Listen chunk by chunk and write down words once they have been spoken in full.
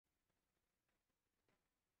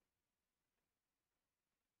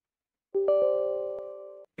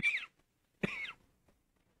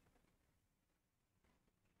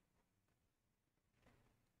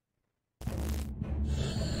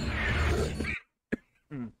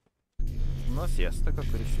Na, sziasztok,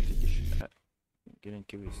 akkor is egy kis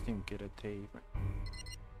kívül Steam kereteiben.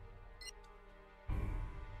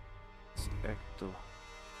 Ecto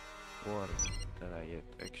War találják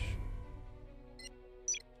action.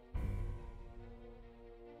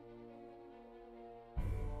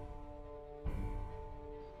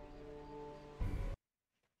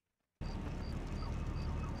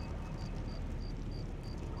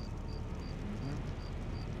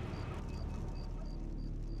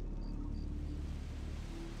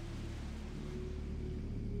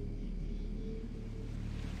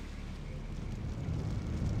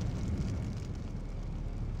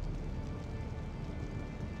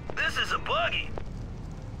 This is a buggy.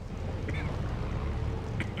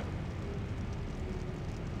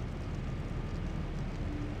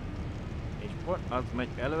 És pont az megy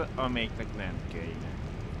elő, amelyiknek nem kéne.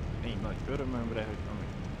 Én nagy örömömre, hogy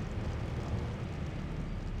amelyik.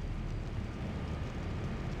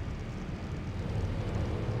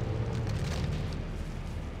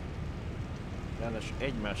 Ráadásul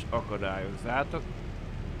egymást akadályozzátok.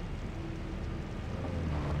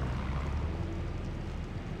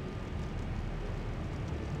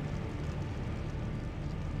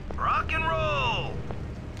 Rock and roll.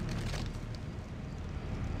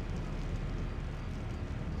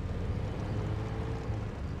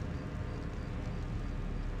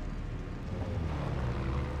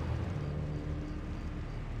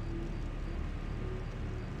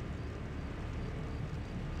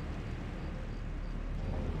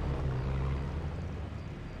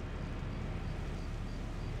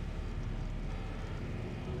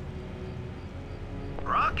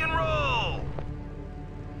 Rock and roll.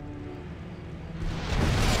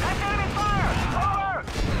 That's enemy fire! Over!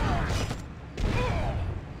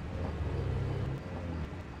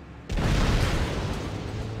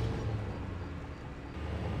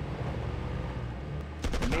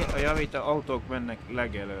 Mi a javít, a autók mennek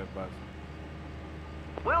legelőbb az.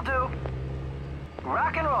 Will do.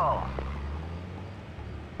 Rock and roll.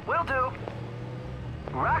 Will do.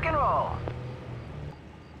 Rock and roll.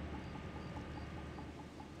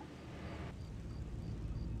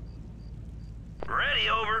 Ready,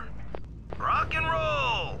 over. Rock and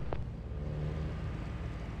roll.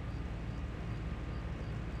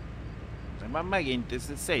 Már megint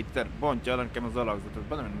szétbontja nekem az alakzatot,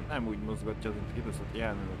 nem úgy mozgatja az kibaszott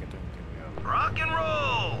jelműveket, önként. Rock and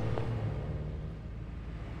roll.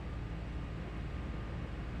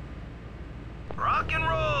 Rock and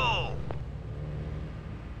roll.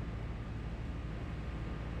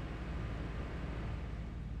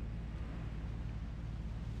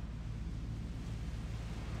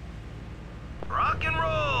 Rock and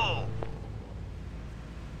roll.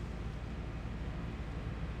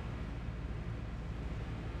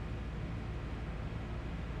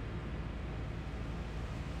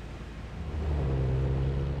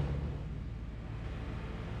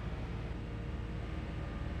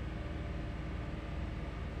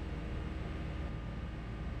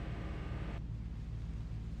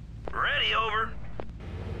 Ready, over.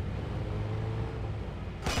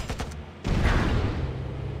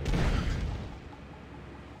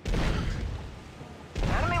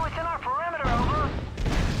 Enemy within our perimeter, over.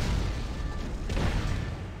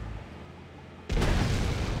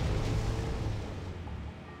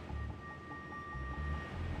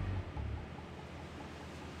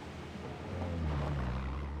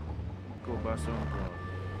 Kóbászom.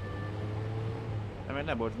 Nem,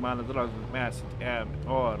 ne bocs, már az alakzatot mászik el,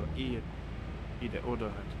 arra, ír, ide, oda,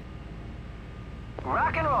 hát.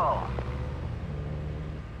 Rock and roll.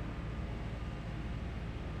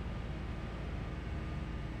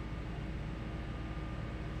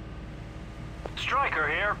 Striker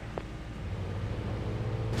here.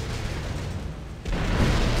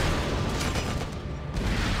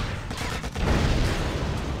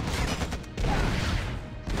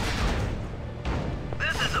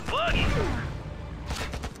 This is a buggy.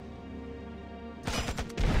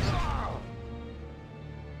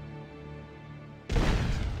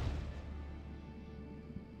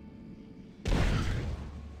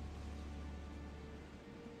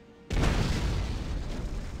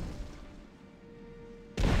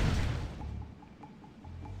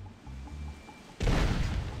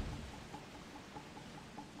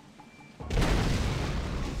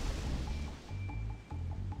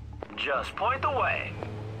 Just point the way.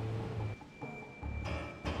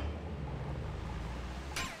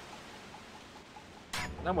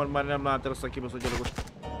 Nem mond már, nem láttad azt a kibaszott gyalogos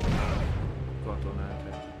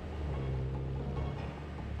katonát.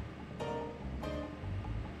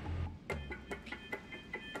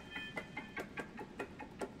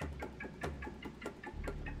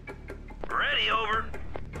 Ready, over.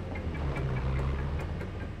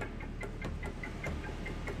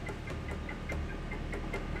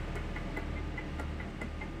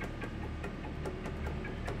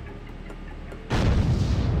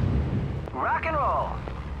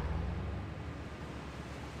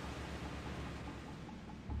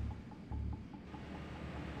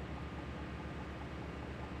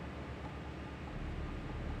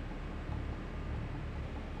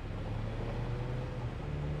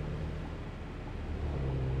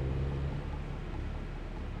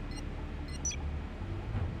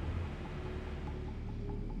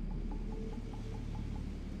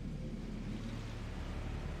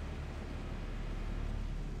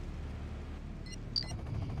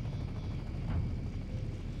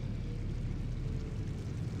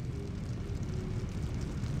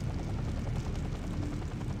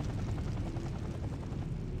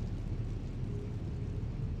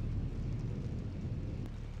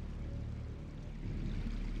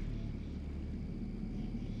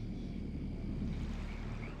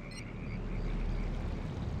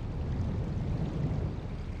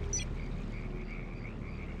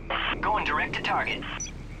 Going direct to target.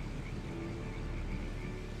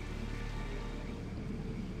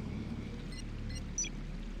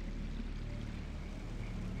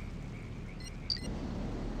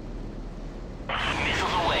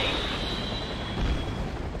 Missiles away.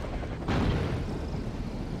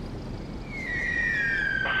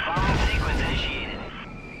 Firing sequence initiated.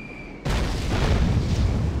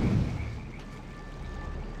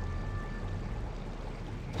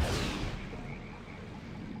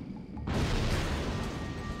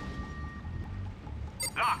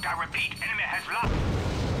 Lock, I repeat, enemy has locked.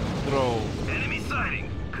 Throw. Enemy sighting.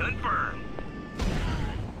 Confirmed.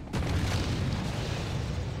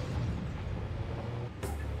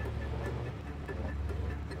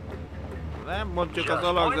 Nem mondjuk az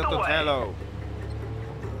alakzatot, hello!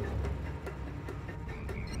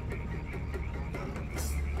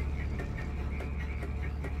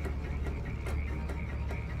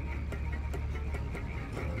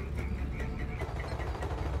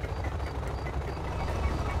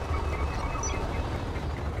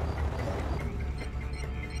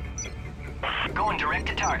 Going direct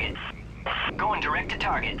to target. Going direct to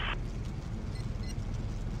target.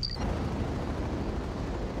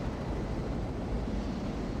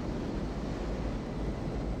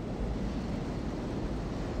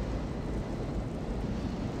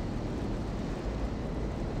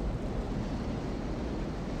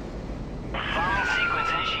 Firing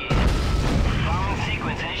sequence initiated. Firing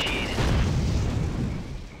sequence initiated.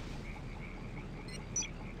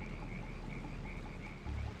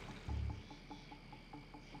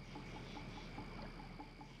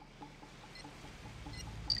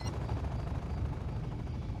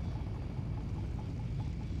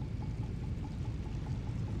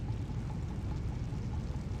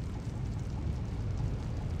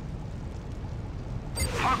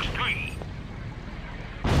 Fox 3.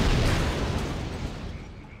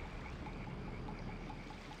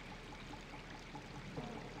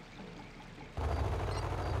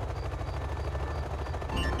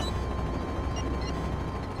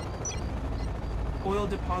 Oil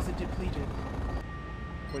deposit depleted.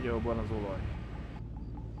 Fogyóban az olaj.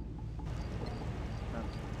 Nem.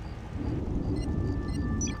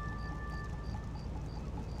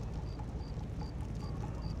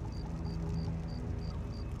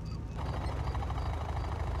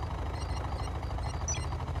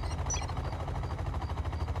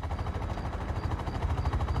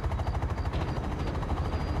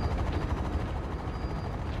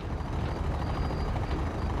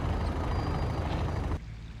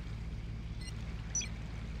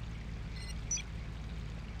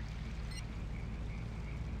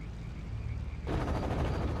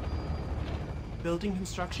 Building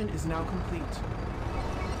construction is now complete.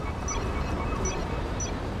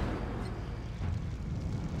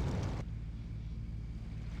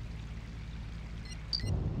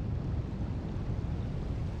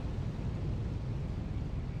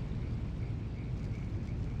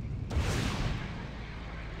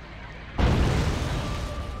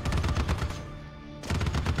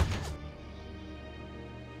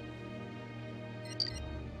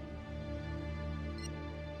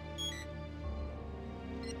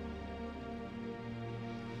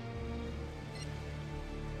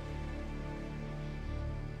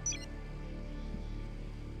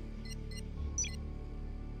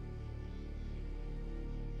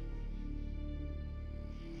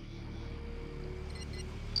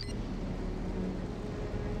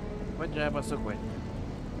 Vagy elbaszok vagy?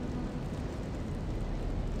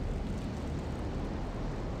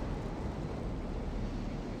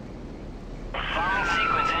 Firing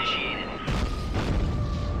sequence initiated.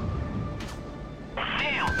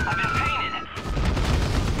 Damn, I've been painted.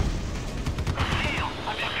 Damn,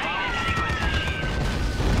 I've been painted. Sequence initiated.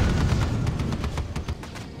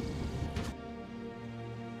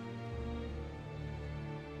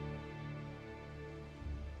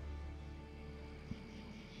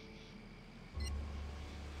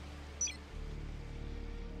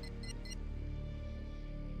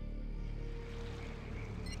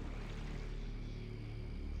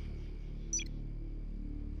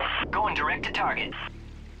 Going direct to target.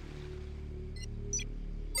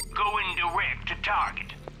 Going direct to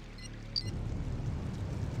target.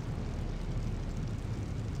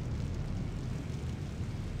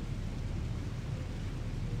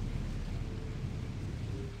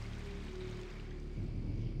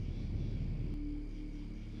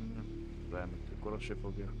 Ráment, akkor azt se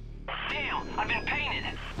fogja. Damn, I've been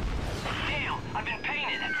painted. Damn, I've been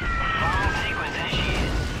painted. Firing sequence initiated.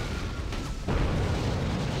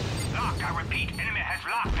 Lock, I repeat, enemy has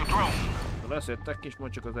locked the drone. Ha leszedtek ki, és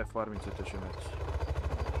mondj csak az F-35-ösömet.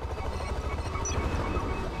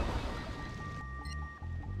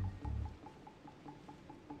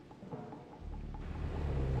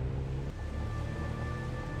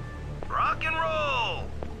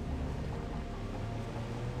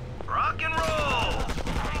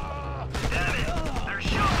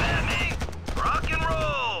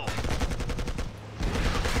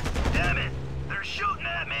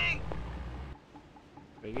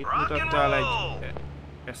 Még itt Rock and mutattál roll! egy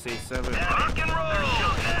eszélyszerű. Rock and roll! They're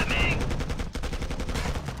shooting at me!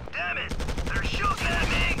 Damn it! They're shooting at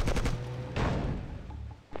me!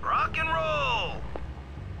 Rock and roll!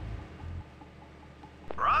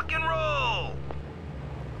 Rock and roll!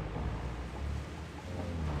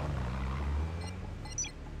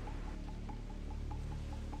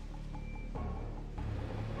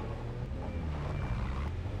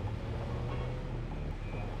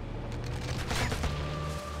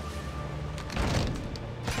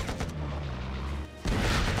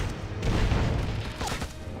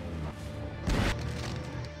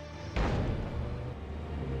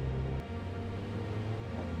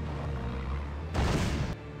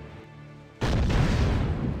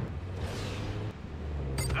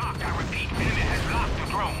 Locked, I repeat, enemy has locked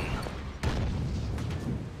the drone.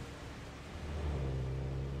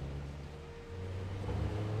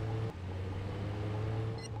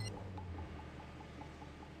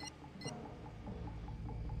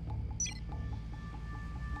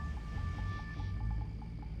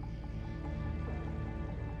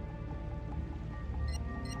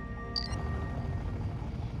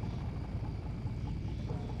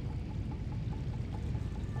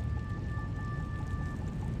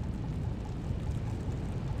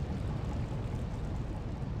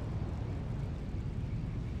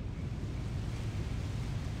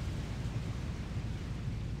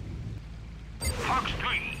 Fox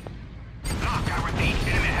 3. Lock, I repeat,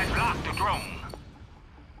 enemy has locked the drone.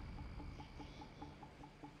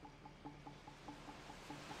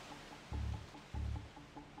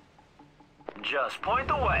 Just point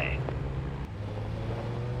the way.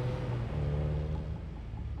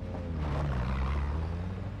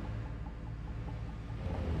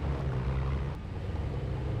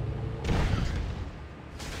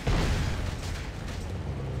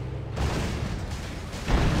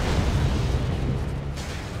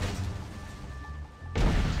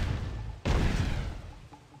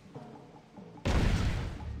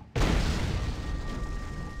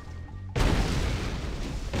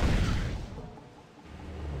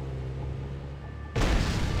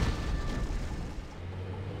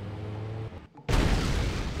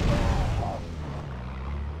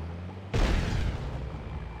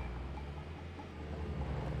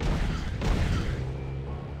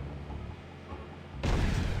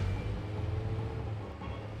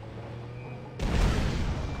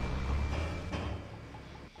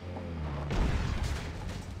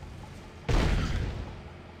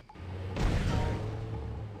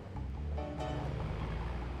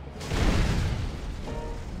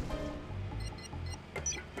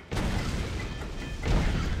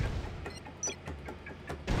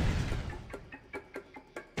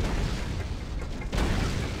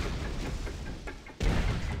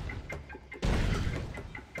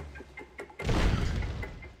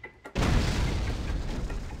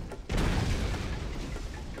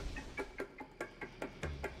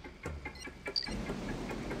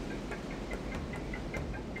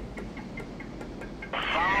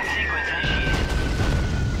 Following sequence initiated.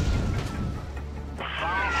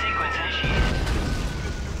 Following sequence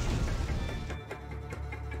initiated.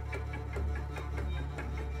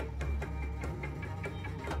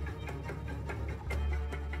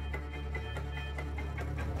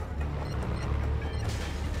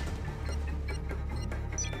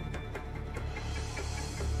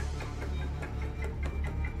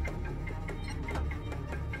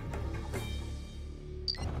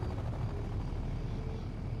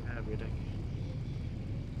 Elvileg.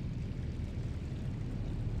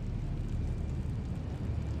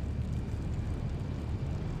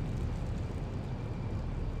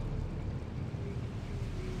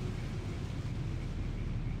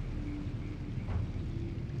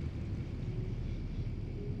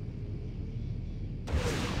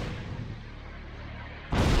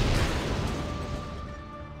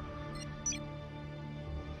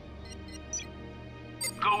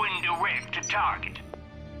 Going direct to target.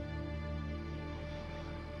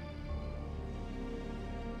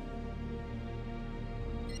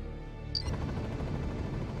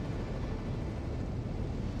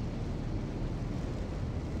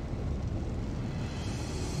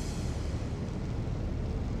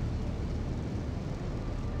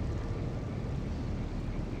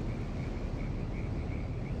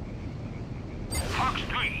 Fox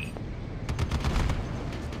 3.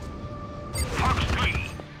 Fox 3.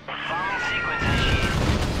 Following sequence initiated.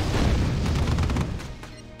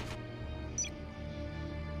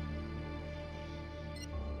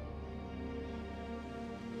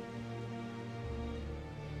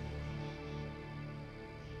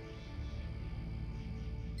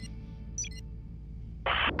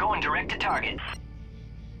 Going direct to target.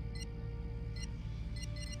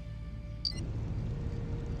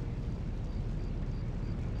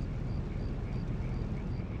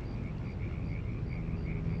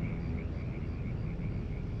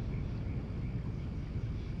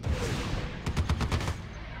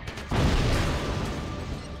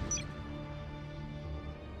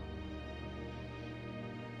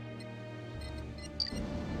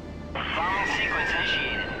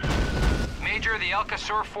 initiated. Major, the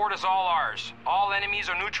Alcasur fort is all ours. All enemies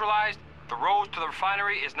are neutralized. The road to the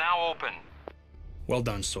refinery is now open. Well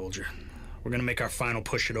done, soldier. We're gonna make our final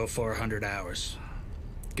push at 0400 hours.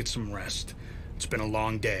 Get some rest. It's been a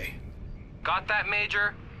long day. Got that,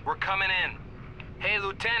 Major? We're coming in. Hey,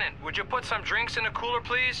 Lieutenant, would you put some drinks in the cooler,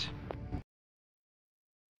 please?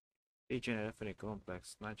 Építsen lefelé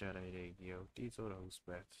komplex, nagyjára egy régió, 10 óra 20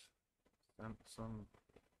 perc.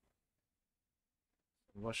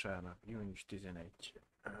 Vasárnap, június 11.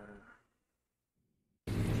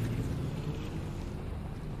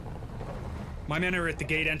 My men are at the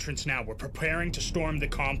gate entrance now. We're preparing to storm the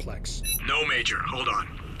complex. No, Major. Hold on.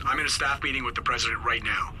 I'm in a staff meeting with the President right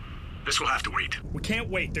now. This will have to wait. We can't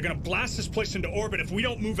wait. They're gonna blast this place into orbit if we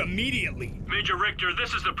don't move immediately. Major Richter,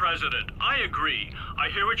 this is the President. I agree. I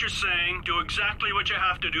hear what you're saying. Do exactly what you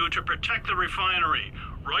have to do to protect the refinery.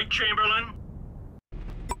 Right, Chamberlain?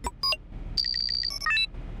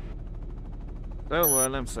 Szóval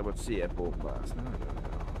nem szabad szépen bombázni.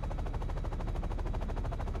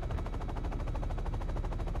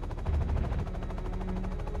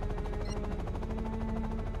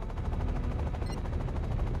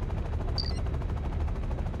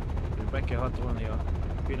 Be kell hatolni a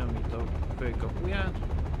piramida főkapuján.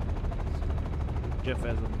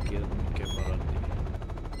 Jefferson kell maradni.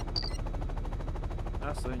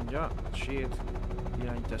 Azt mondja, Shield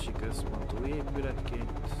irányítási központú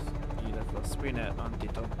épületként, illetve a Spinner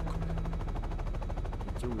antitank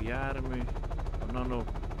egy új jármű, a nano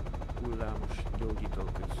hullámos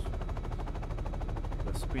gyógyítóköz.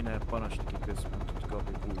 A Spinner parancsnoki központot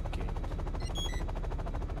kapjuk újként.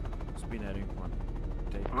 Spinnerünk van.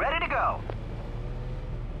 Ready to go.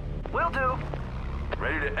 Will do.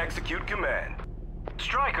 Ready to execute command.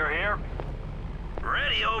 Stryker here.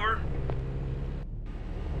 Ready, over.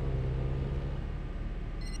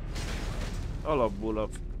 Alapból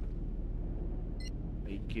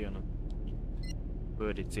így kijön a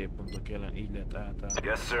földi célpontok ellen, így lehet átállni.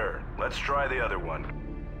 Yes, sir. Let's try the other one.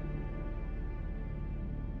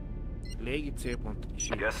 Légi célpont is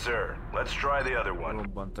így. Yes, sir. Let's try the other one.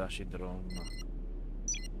 Robbantási drónnak.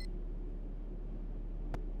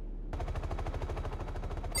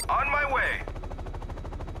 On my way.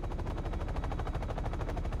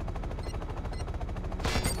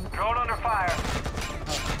 Drone under fire.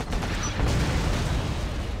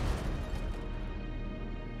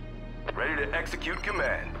 Ready to execute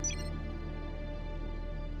command.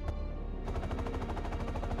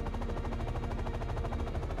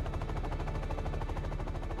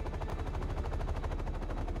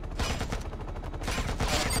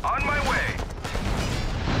 On my way.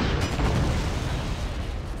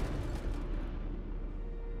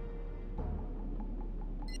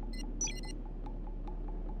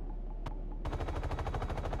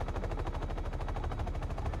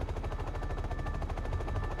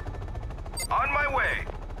 On my way.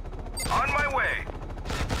 On my way.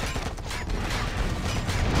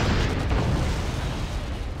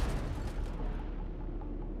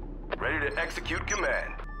 Ready to execute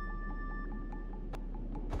command.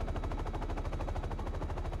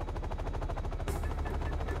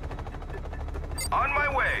 On my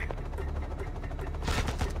way.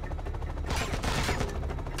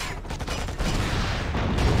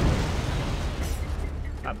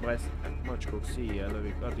 Hát ezt macskók szíjjel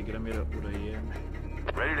lövik, addigra mire odaérni.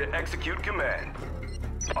 Ready to execute command.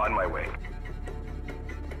 On my way.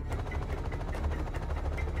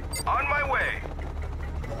 On my way.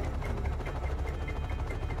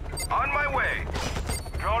 On my way.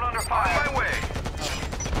 Drone under fire. On my way.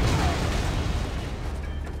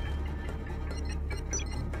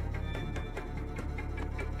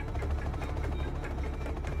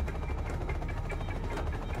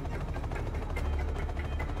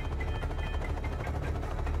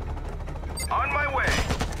 On my way.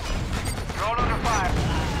 Drone under fire.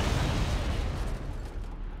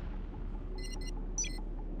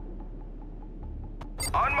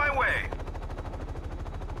 On my way.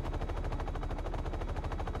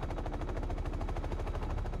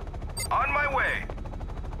 On my way.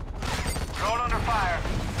 Drone under fire.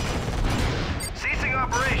 Ceasing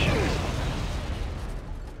operations.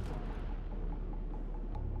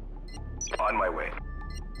 On my way.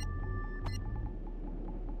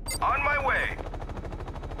 On my way.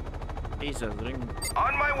 Jesus ring.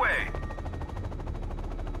 On my way.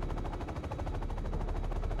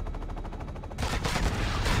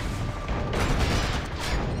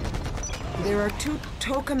 There are 2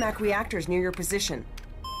 tokamak reactors near your position.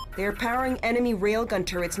 They are powering enemy railgun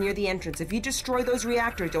turrets near the entrance. If you destroy those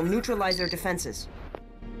reactors, you'll neutralize their defenses.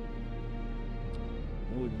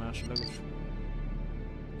 Úgy másodlagos.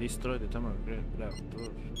 Destroy the thermal reactors.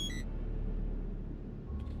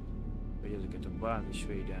 Hogy ezeket a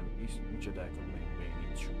bázisvédelmi micsodákat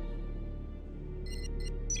megbénítsuk.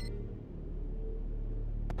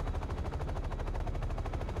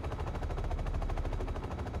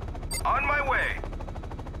 On my way.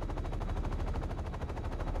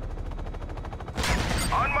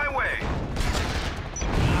 On my way.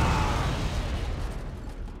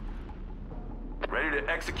 Ready to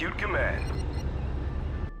execute command.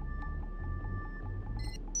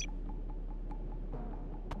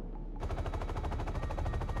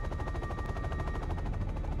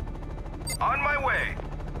 On my way.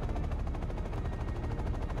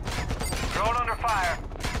 Drone under fire.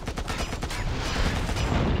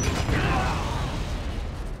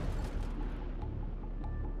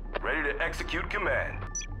 Ready to execute command.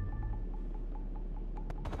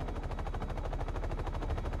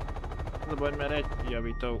 Az a baj, mert egy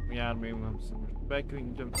javító járművünk van, szóval most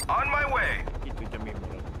beküldöm. On my way. Ki tudja, mi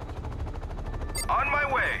marad. On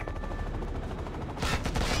my way.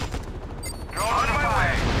 Drone On under my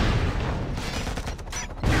way. fire.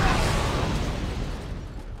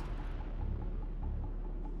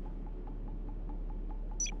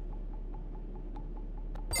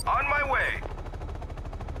 On my way.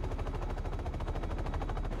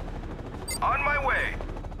 On my way.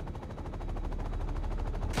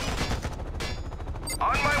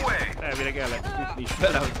 On my way. Elvileg el lehet ütni is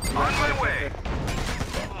vele, hogy... On my way.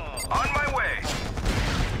 On my way.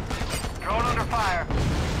 Drone under fire.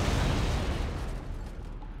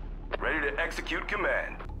 Ready to execute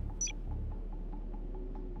command.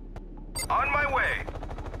 On my way.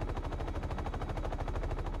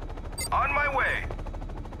 On my way.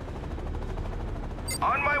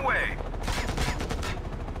 On my way.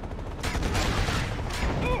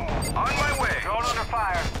 On my way. Drone under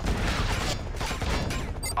fire.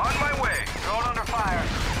 On my way. Drone under fire.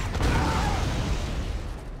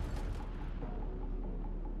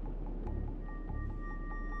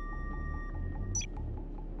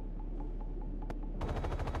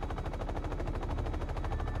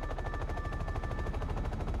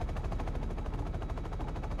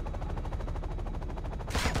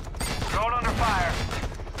 Drone under fire.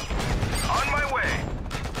 On my way.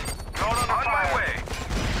 Drone under On fire. my way.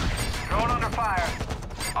 Drone under fire.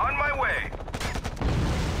 On my way.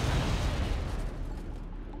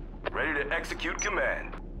 Ready to execute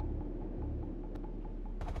command.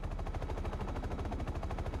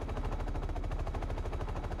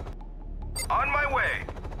 On my way.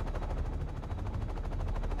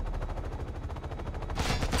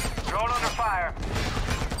 Drone under fire.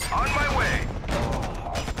 On my way.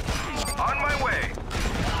 On my way.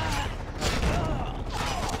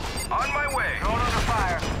 On my way. Drone under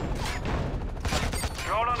fire.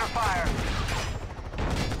 Drone under fire.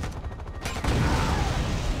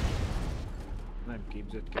 Nem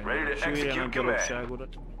képzett kell. Ready to Sűrjen a execute command. gyalogságodat.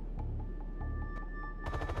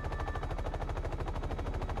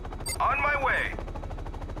 On my way.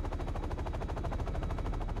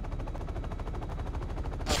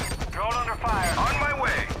 Drone under fire. On my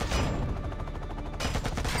way.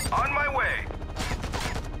 On my way.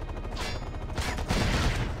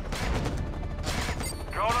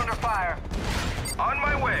 Drone under fire. On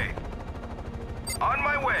my way. On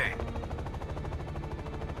my way.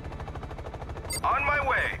 On my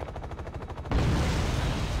way.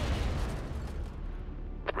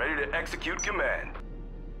 Ready to execute command.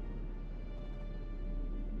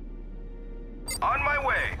 On my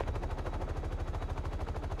way.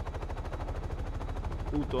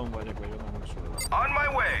 Úton vagyok, vagy onnan most valami. On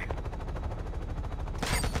my way.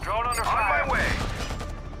 Drone under On fire. my way.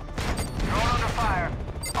 Drone under fire.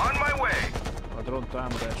 On my way. A drón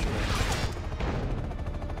támadásra.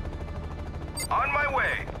 On my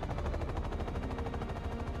way.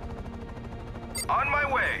 On my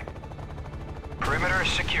way. Perimeter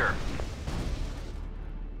is secure.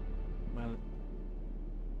 Mell-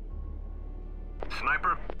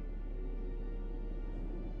 Sniper,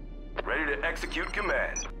 Ready to execute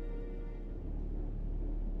command.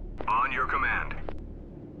 on your command.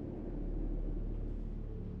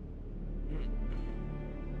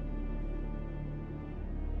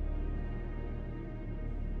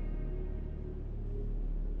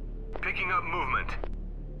 Picking up movement.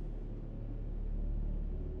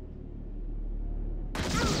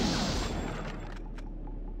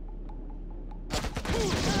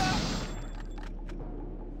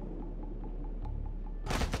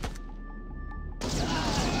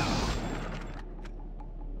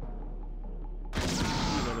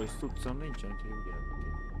 Mivel is tudszam, nincsen, hogy hívják.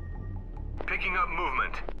 Picking up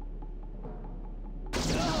movement.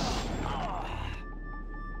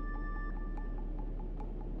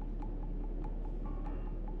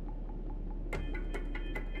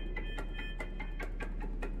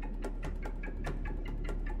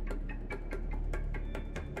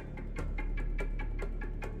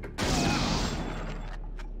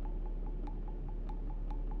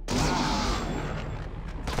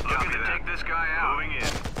 take this guy out. Moving in.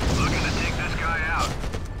 Looking to take this guy out.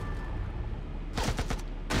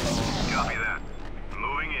 Copy that.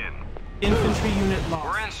 Moving in. Infantry unit lost.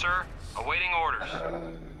 We're in, sir. Awaiting orders.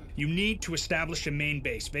 You need to establish a main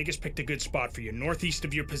base. Vegas picked a good spot for you, northeast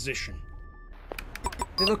of your position.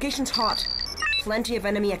 The location's hot. Plenty of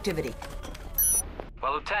enemy activity.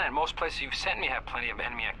 Well, Lieutenant, most places you've sent me have plenty of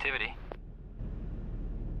enemy activity.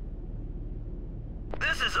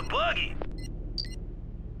 This is a buggy.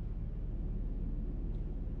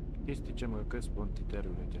 Tisztítsam a központi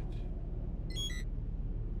területet.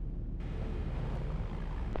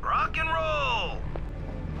 Rock and roll.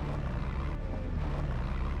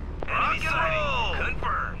 Rock and roll.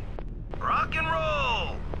 Confirm. Rock and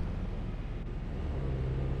roll.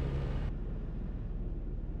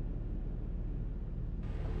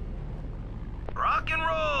 Rock and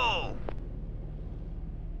roll.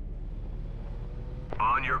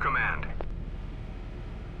 On your command.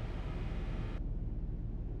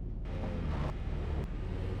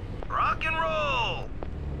 Rock and roll.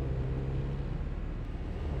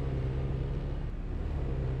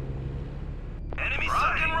 Enemy rock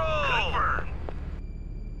sighting. And roll. Confirm.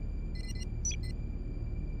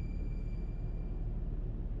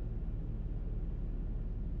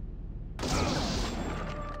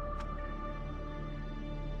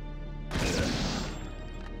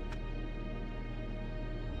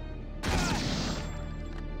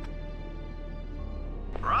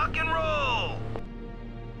 Rock and roll.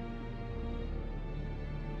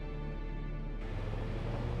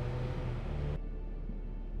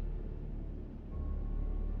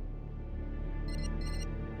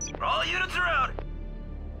 All units are out.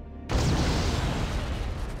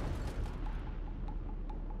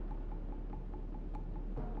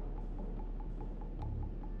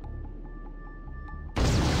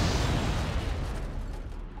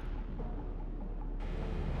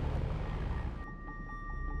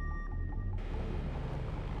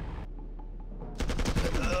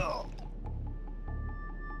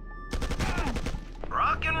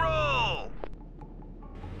 Rock and roll.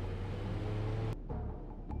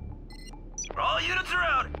 All units are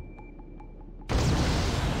out.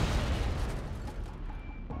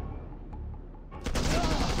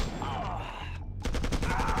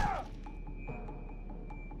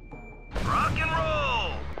 Rock and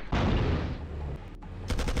roll.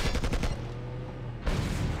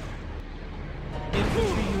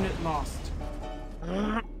 Infantry unit lost.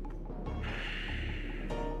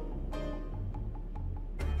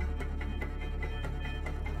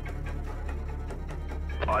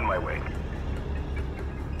 On my way.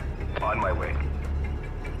 On my way.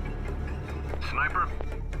 Sniper?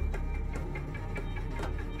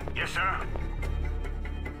 Yes, sir.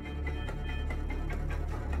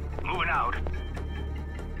 Moving out.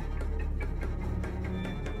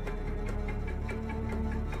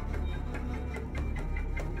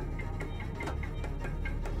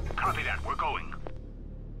 Copy that, we're going.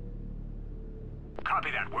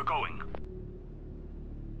 Copy that, we're going.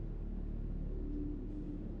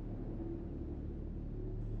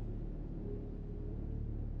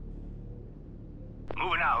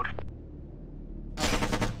 Moving out.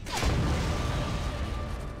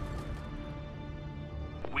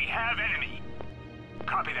 We have enemy.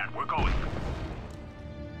 Copy that, we're going.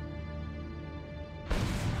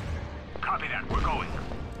 Copy that, we're going.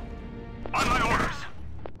 On my orders.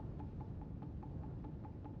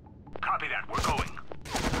 Copy that, we're going.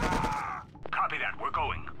 Copy that, we're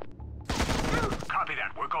going. Copy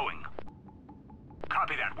that, we're going.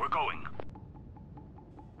 Copy that, we're going.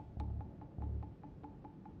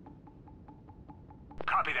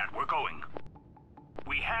 Copy that, we're going.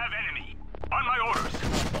 We have enemy. On my orders.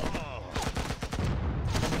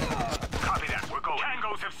 Copy that, we're going.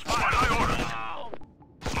 Tangos have spotted. On my orders.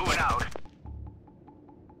 Moving out.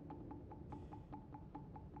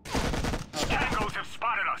 Tangos have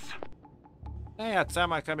spotted us. Ne játsszál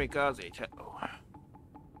már kamikázét, hello.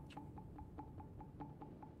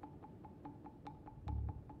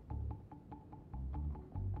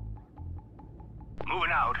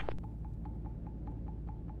 Moving out.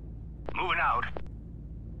 Moving out.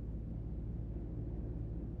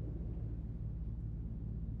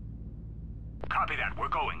 Copy that, we're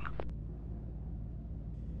going.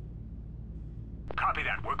 Copy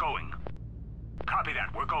that, we're going. Copy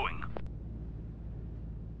that, we're going.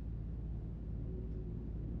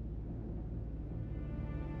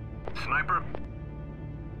 Sniper?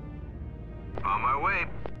 On my way.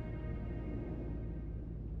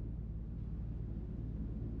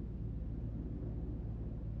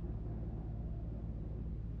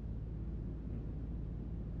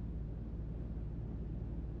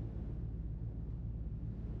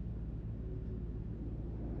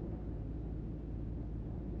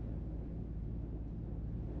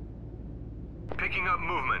 Picking up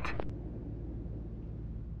movement.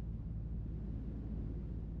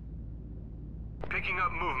 Picking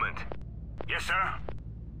up movement. Yes, sir.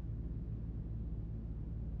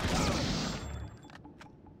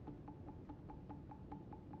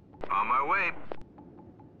 On my way.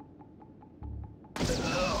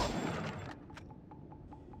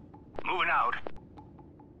 Moving out.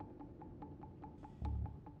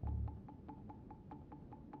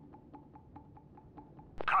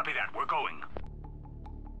 Copy that, we're going.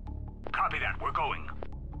 Copy that, we're going.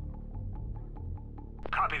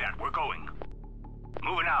 Copy that, we're going.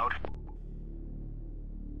 Moving out.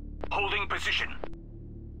 Holding position.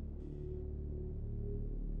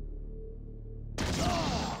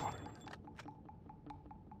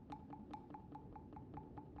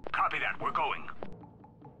 Copy that, we're going.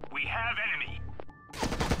 We have enemy.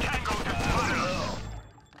 Tango to fire.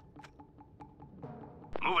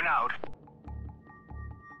 Moving out.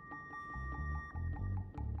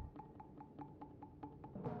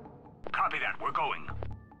 Copy that, we're going.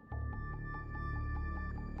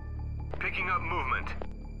 Picking up movement.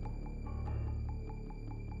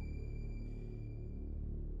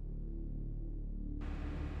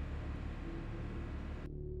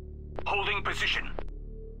 Holding position.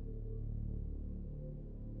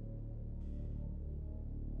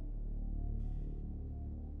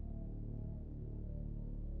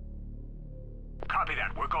 Copy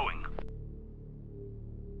that, we're going.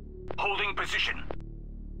 Holding position.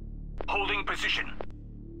 Holding position.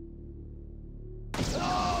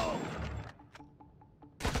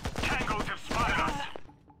 Tangos have spotted us.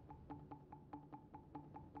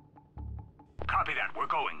 Copy that, we're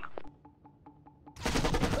going.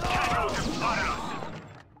 Tangos have spotted us.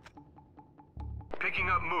 Picking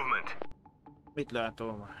up movement. Mit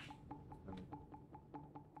látom már?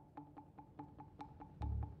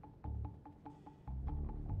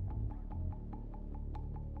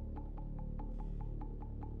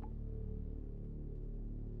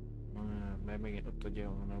 Mert megint ott ugye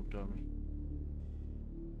van utalni.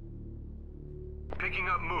 Picking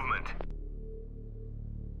up movement.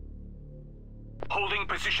 Holding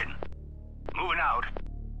position. Moving out.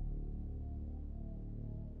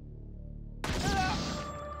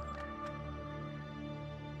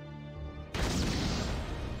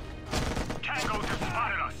 Tangos have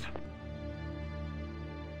spotted us.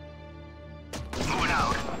 Moving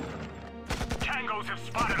out. Tangos have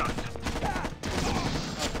spotted us.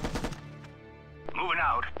 Moving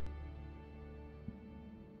out.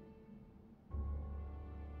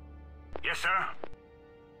 Yes, sir.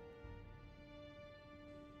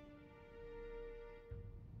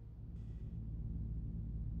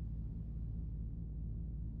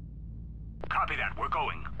 Copy that, we're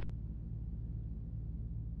going.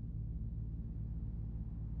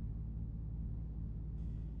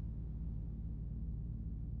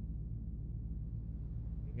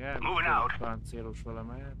 Igen, Moving out. páncélos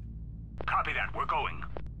valamelyet. Copy that, we're going.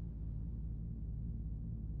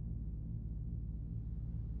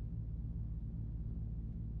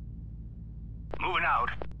 Moving out.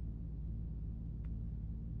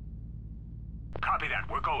 Copy that,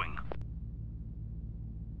 we're going.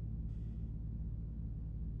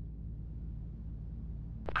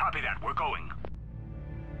 Copy that, we're going.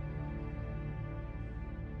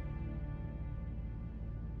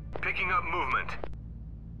 Picking up movement.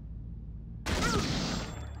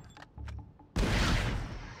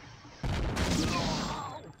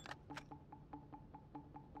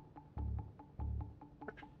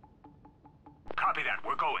 Copy that,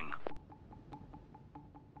 we're going.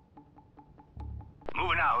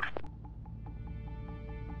 Moving out.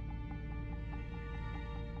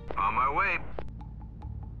 On my way.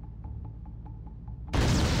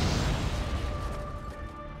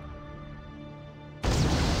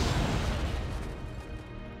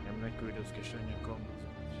 Nem ne küldözges anyagom.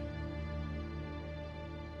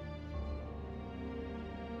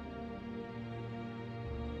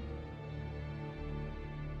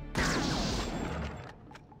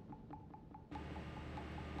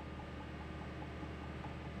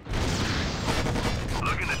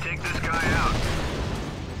 Looking to take this guy out.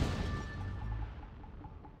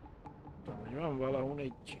 Van valahol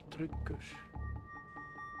egy trükkös.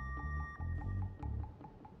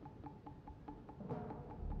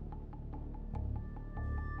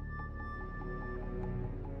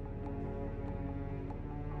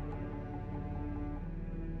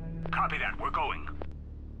 Copy that, we're going.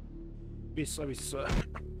 Vissza-vissza.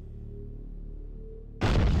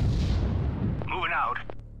 Moving out.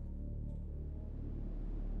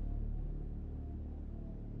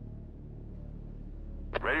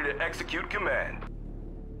 Ready to execute command.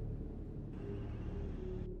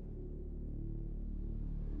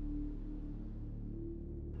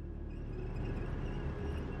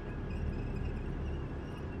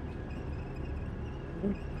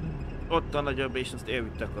 Ott a nagyobb, és azt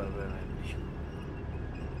elvitt akar bemenni.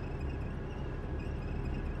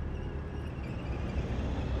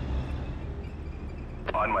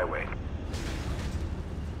 On my way.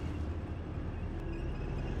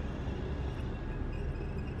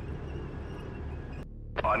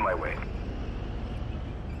 On my way.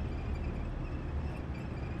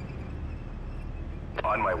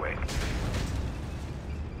 On my way.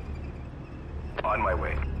 On my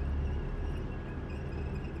way.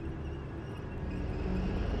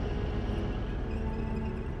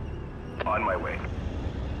 On my way.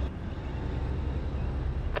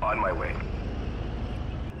 On my way.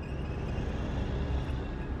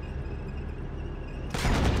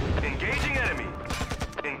 Engaging enemy.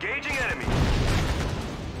 Engaging enemy.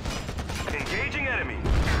 Engaging enemy.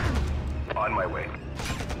 On my way.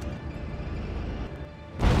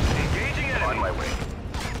 Engaging enemy. On my way.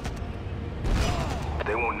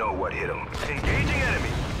 They won't know what hit them. Engaging enemy.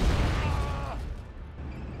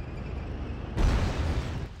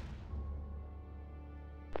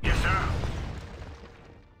 Yes, sir.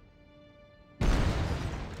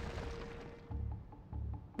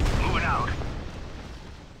 Moving out.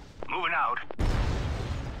 Moving out.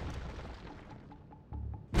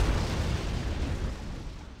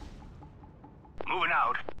 Moving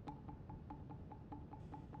out.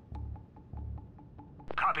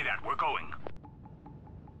 Copy that. We're going.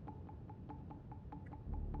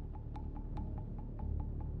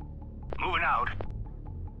 Moving out.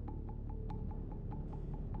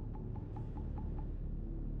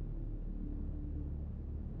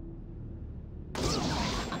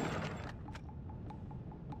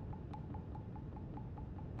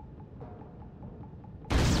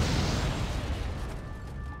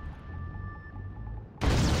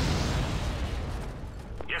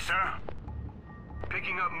 Yes, sir.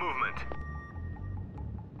 Picking up movement.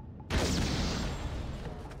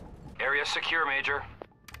 Area secure, Major.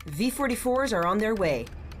 V-44s are on their way.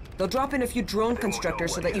 They'll drop in a few drone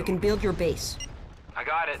constructors so that you can build your base. I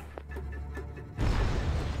got it.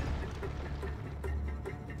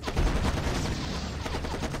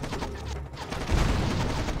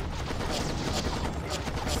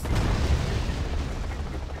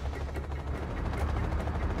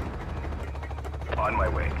 On my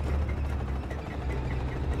way.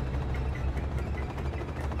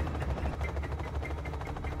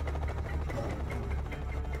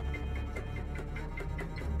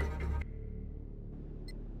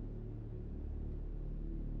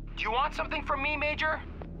 Do you want something from me, Major?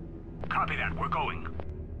 Copy that. We're going.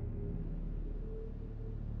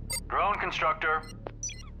 Drone constructor.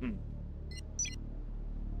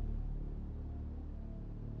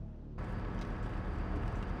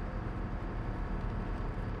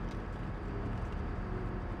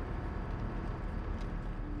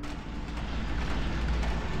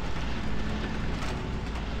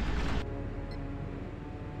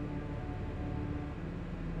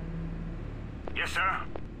 Yes, sir.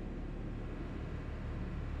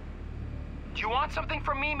 Do you want something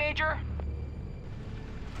from me, Major?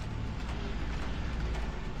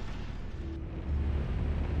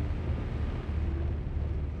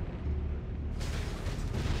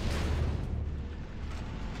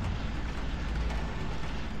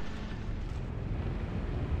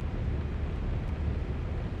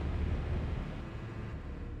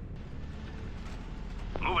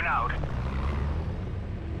 Moving out.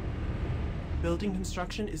 Building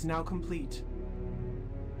construction is now complete.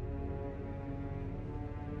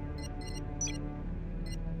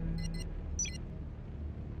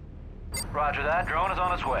 Roger that. Drone is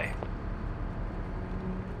on its way.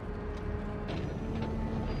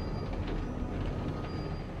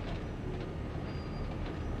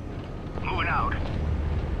 Moving out.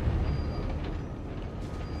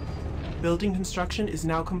 Building construction is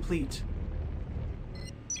now complete.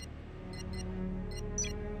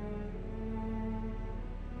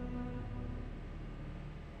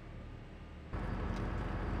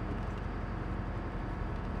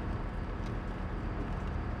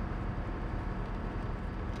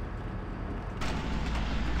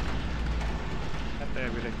 Hát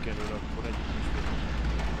elvileg kerül akkor egyik is.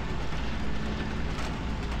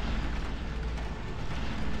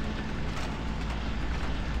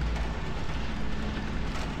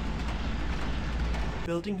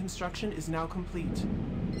 Building construction is now complete.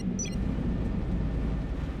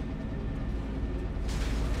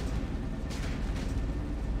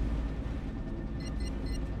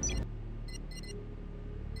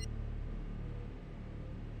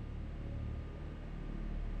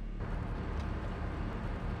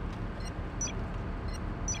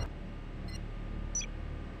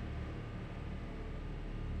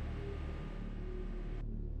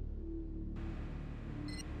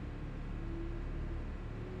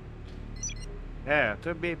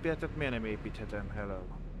 Több épületet miért nem építhetem? Hello.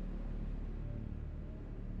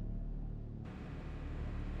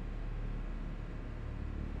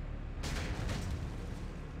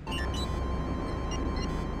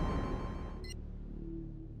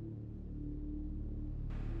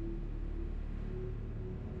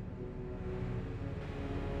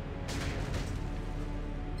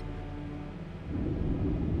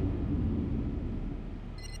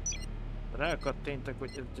 Rákattinttak,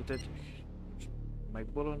 hogy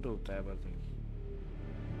megbolondultál vagy?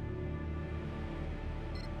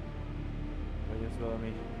 Vagy ez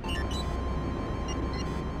valami...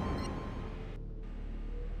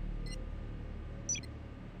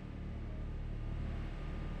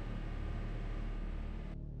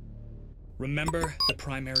 Remember the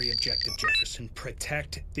primary objective, Jefferson.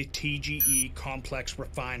 Protect the TGE complex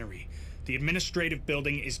refinery. The administrative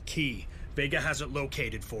building is key. Vega has it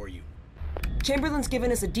located for you. Chamberlain's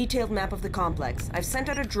given us a detailed map of the complex. I've sent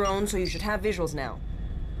out a drone, so you should have visuals now.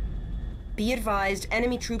 Be advised,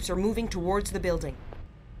 enemy troops are moving towards the building.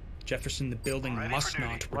 Jefferson, the building must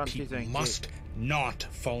not, repeat, must not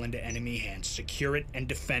fall into enemy hands. Secure it and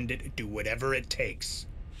defend it. Do whatever it takes.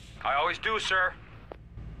 I always do, sir.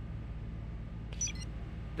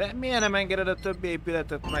 De miért nem engeded a többi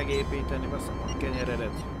épületet megépíteni, baszom a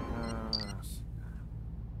kenyeredet?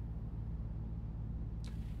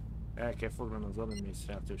 El kell foglalni az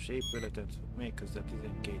adminisztrációs épületet, méghozzá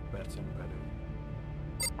 12 percen belül.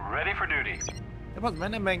 Ready for duty. De az már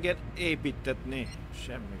nem enged építetni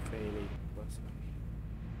semmiféle, baszom.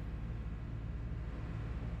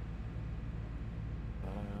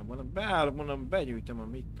 Mondom, beállom, mondom, begyűjtöm a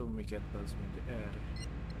mit tudom miket, az mind erre.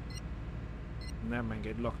 Nem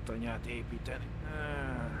enged laktanyát építeni.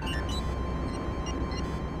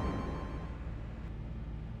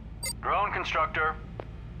 Drone constructor.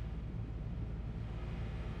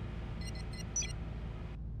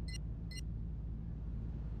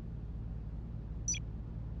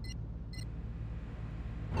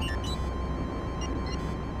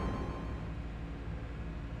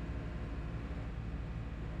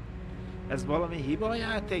 Ez valami hiba a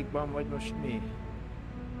játékban, vagy most mi?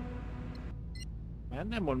 Mert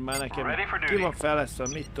nem mond már nekem, ki van fejlesztve,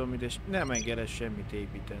 mit tudom, és nem engedett semmit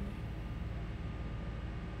építeni.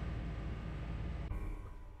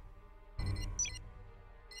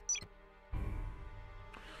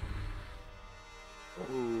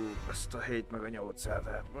 Ezt a 7 meg a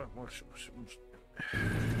 800-át, most.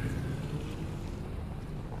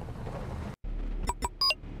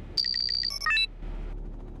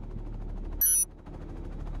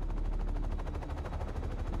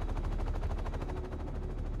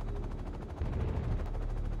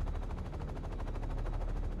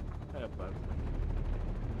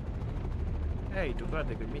 Eljutottuk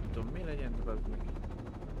addig, hogy mit tudom, mi legyen, de az meg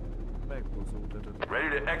megbozódott.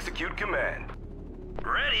 Ready to execute command.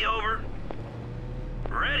 Ready, over.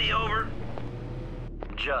 Ready, over.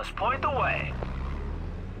 Just point the way.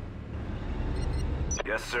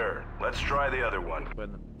 Yes, sir. Let's try the other one.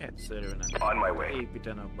 Egyszerűen nem. On my way.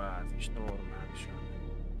 Építeni a bázis normálisan.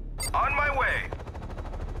 On my way.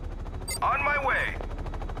 On my way.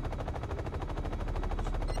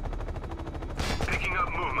 Picking up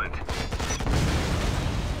movement.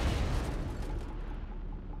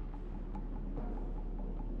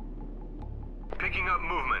 Picking up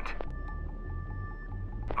movement.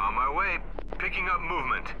 On my way. Picking up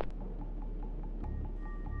movement.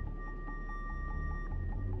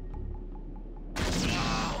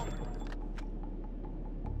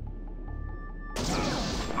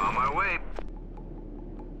 On my way.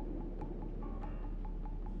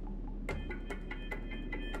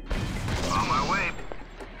 On my way.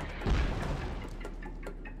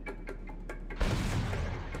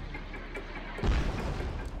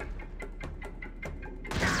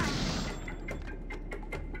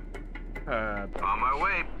 On my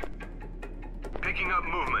way. Picking up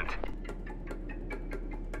movement.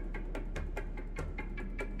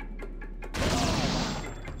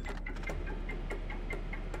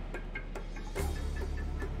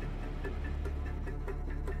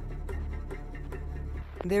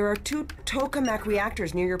 There are 2 tokamak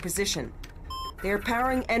reactors near your position. They are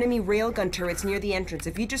powering enemy railgun turrets near the entrance.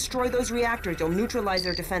 If you destroy those reactors, you'll neutralize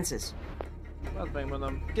their defenses. Azt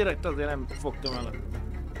megmondom, direkt azért nem fogtam el a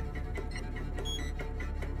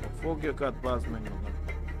foglyokat, bazd meg mondom.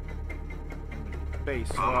 Be is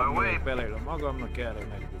szarnok, beleülöm magamnak, erre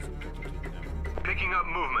megbuzultatott itt nem. Picking up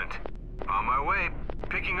movement. On my way.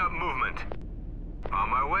 Picking up movement. On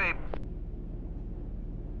my way.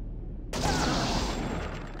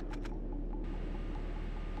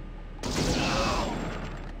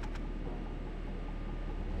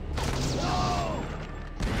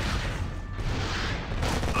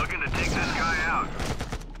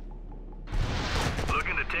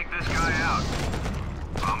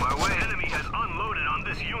 has unloaded on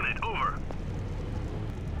this unit. Over.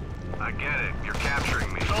 I get it. You're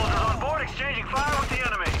capturing me. Soldiers on board exchanging fire with the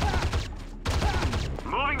enemy.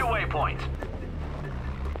 Moving to waypoint.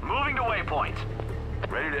 Moving to waypoint.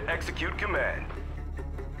 Ready to execute command.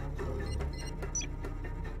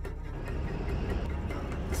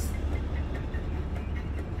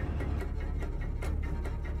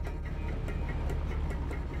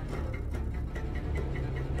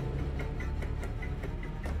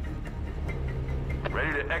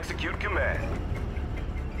 Ready to execute command.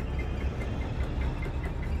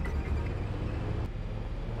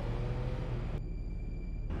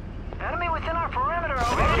 Enemy within our perimeter.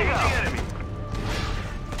 Over. Engaging enemy.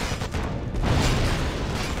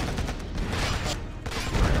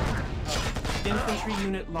 Infantry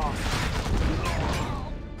unit lost.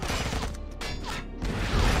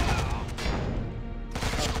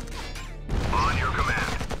 On your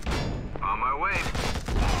command. On my way.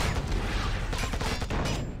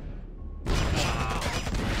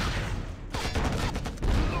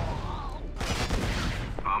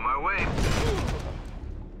 On my way.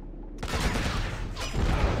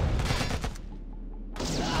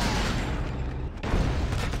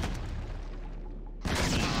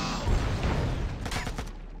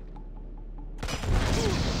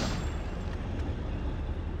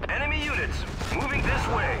 Enemy units moving this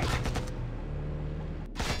way.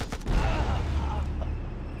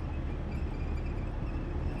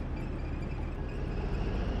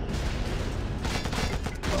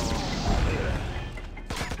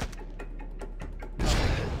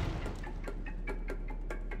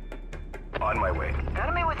 On my way.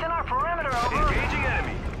 Enemy within our perimeter. Over. Engaging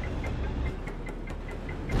enemy.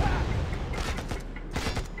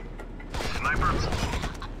 Sniper.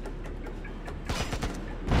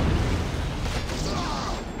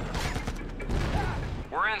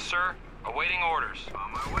 We're in, sir. Awaiting orders.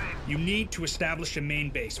 On my way. You need to establish a main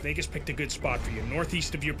base. Vegas picked a good spot for you,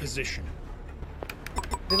 northeast of your position.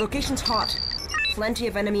 The location's hot. Plenty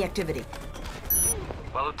of enemy activity.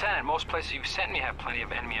 Well, Lieutenant, most places you've sent me have plenty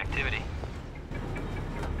of enemy activity.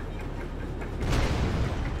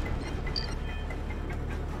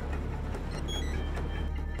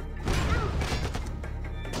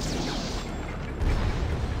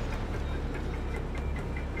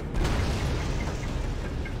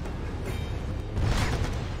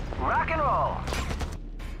 Rock and roll.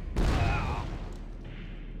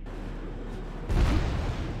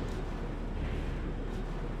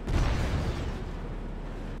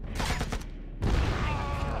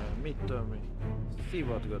 Mit tudom én?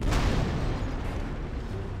 Szivatgat.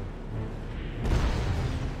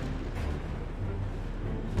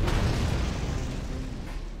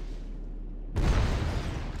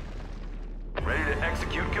 Ready to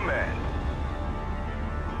execute command.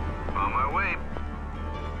 On my way.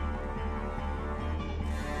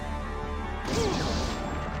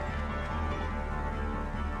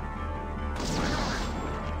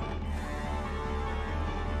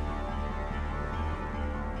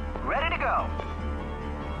 Ready to go.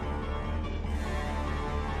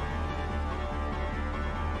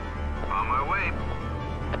 On my way.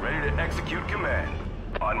 Ready to execute command.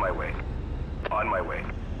 On my way. On my way.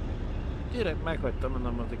 Direkt meghagytam,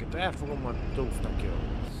 mondom, azokat elfogom, majd dúztak jól.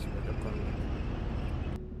 Vagy akkor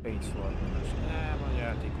pénzformás. Nem, a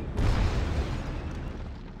játékuk.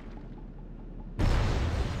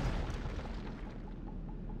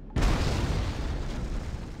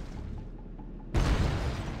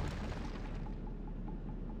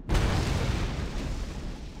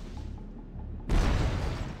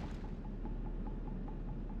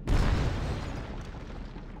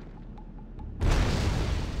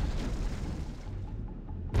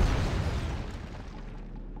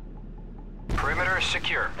 Perimeter is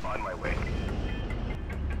secure. On my way.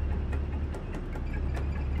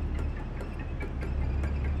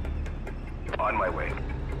 On my way.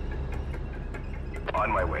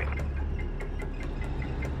 On my way.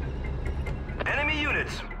 Enemy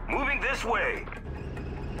units moving this way.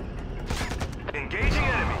 Engaging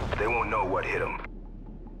enemy. They won't know what hit them.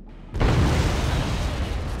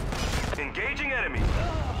 Engaging enemy.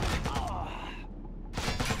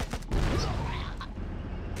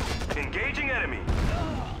 Engaging enemy.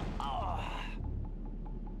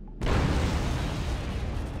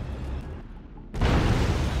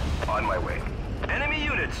 On my way. Enemy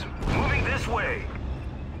units moving this way.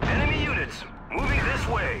 Enemy units moving this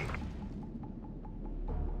way.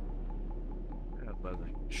 Hát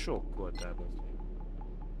bazdmeg, sok voltál az.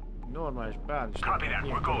 Normális bális. Copy that,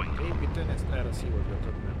 we're going. Építeni, ezt erre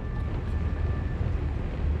szívogatod, nem.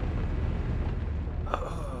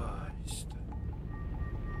 Isten.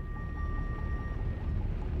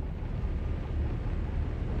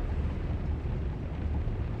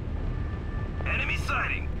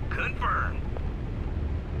 sighting. Confirmed.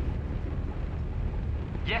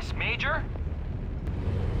 Yes, Major?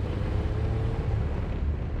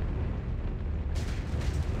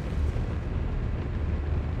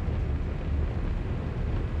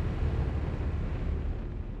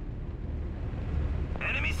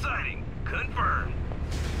 Enemy sighting. Confirmed.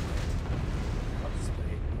 Azt a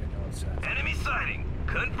hét, Enemy sighting.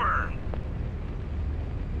 Confirmed.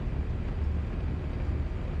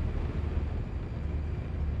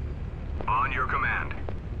 On your command.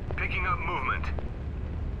 Picking up movement.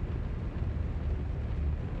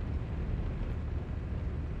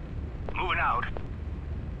 Moving out.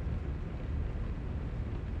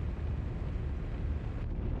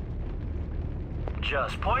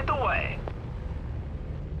 Just point the way.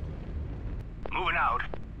 Moving out.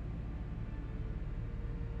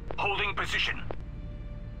 Holding position.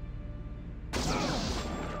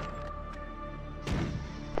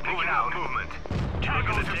 Moving out. Movement.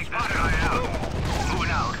 Tangos have spotted us. Out.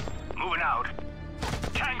 Moving out. Moving out.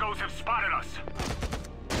 Tangos have spotted us.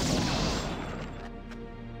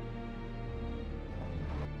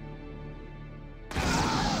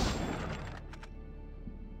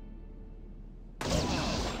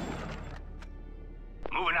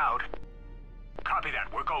 Moving out. Copy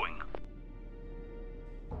that. We're going.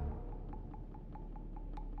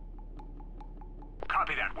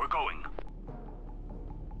 Copy that. We're going.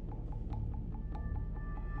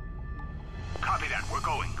 Copy that. We're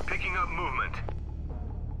going. Picking up movement.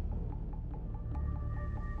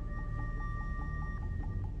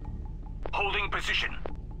 Holding position.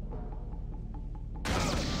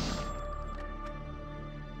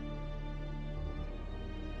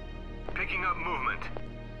 Picking up movement.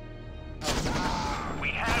 We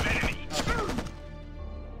have enemy.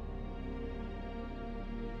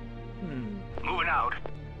 Moving out.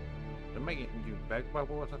 De megint úgy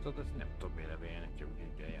megbabolhatod, ezt nem tudom véleményen, csak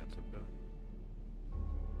úgy eljátszok be.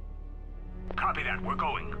 Copy that. We're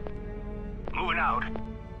going. Moving out.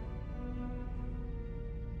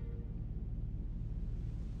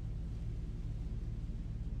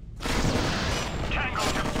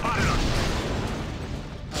 Tangos have spotted us.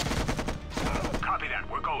 Copy that.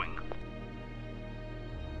 We're going.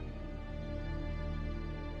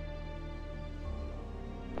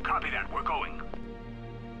 Copy that. We're going.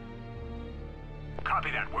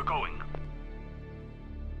 Copy that. We're going.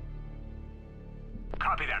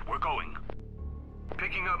 Copy that. We're going.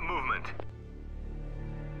 Picking up movement.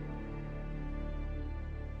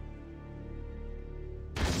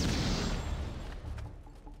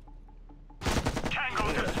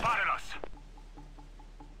 Tangos have spotted us.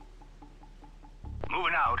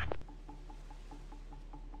 Moving out.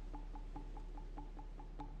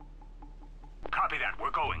 Copy that.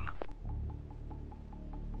 We're going.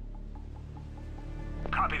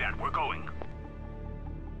 Copy that. We're going.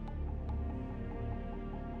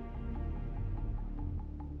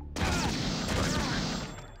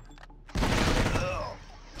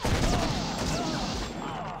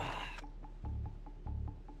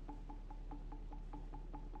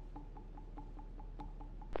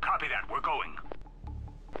 Copy that. We're going.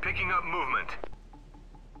 Picking up movement.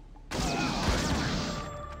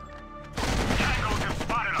 Tangos have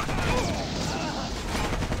spotted us.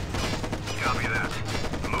 Copy that.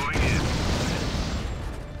 Moving in.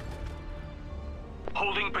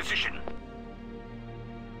 Holding position.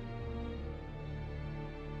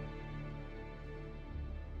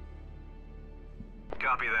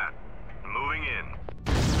 Copy that. Moving in.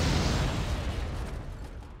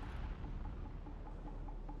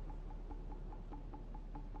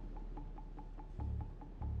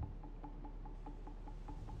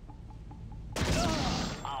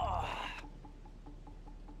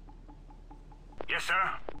 Yes, sir.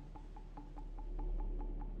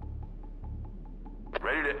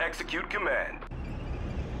 Ready to execute command.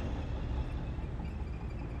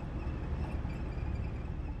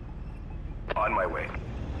 On my way.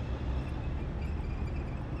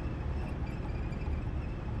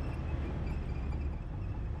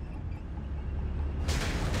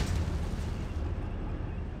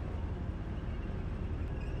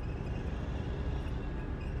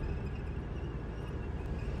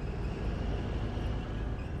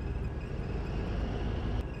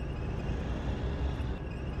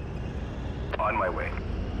 On my way.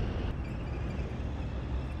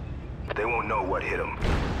 They won't know what hit them.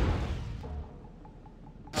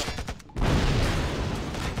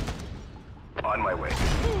 On my way.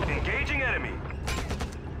 Engaging enemy.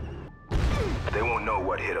 They won't know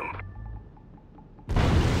what hit them.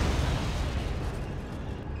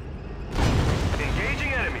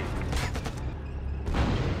 Engaging enemy.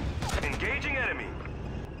 Engaging enemy.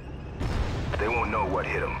 They won't know what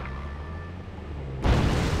hit them.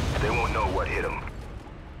 They won't know what hit them.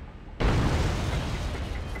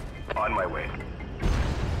 On my way.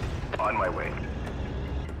 On my way.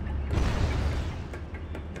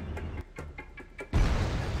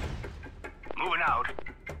 Moving out.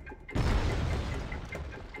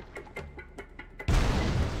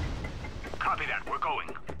 Copy that, we're going.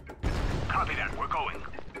 Copy that, we're going.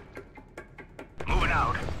 Moving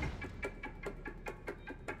out.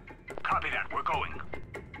 Copy that, we're going.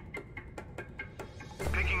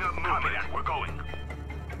 Picking up movement. Copy that, we're going.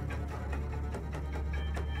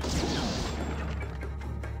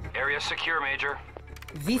 Area secure, Major.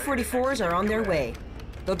 V-44s are on their way.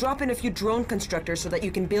 They'll drop in a few drone constructors so that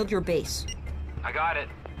you can build your base. I got it.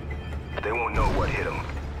 They won't know what hit them.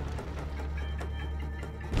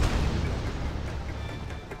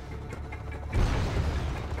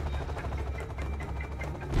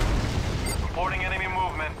 Reporting enemy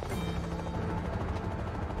movement.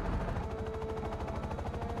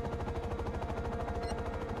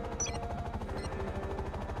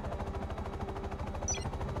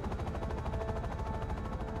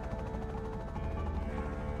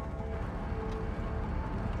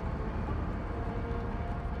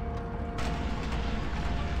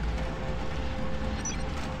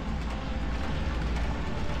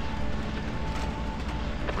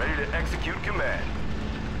 Ready to execute command.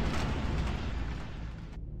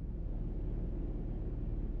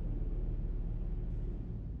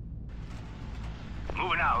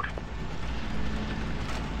 Moving out.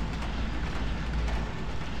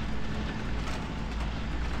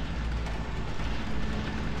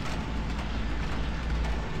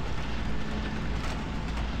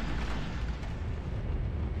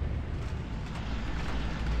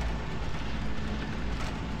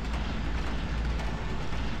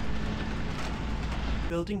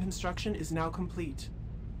 Building construction is now complete.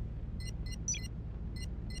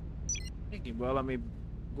 Megint valami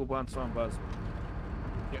gubanc van, bazd.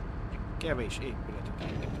 Ja, kevés épületet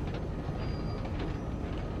építünk.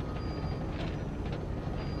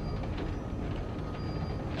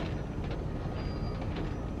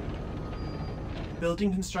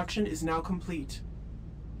 Building construction is now complete.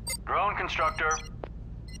 Drone constructor.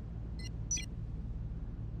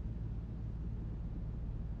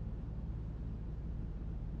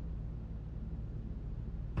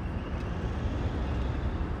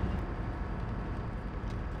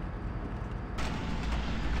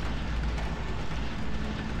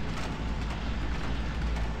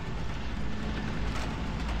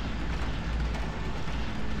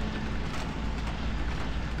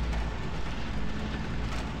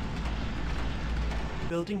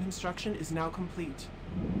 Building construction is now complete.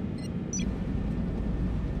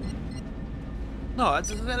 Na, hát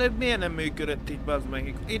ez az előbb miért nem működött így, bazd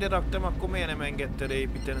meg? Ide raktam, akkor miért nem engedted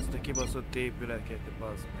építeni ezt a kibaszott épületet,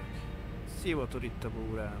 bazd meg? Szivatod itt a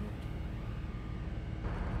búrámot.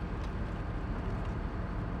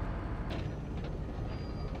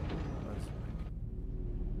 Bazd meg.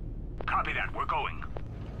 Copy that, we're going.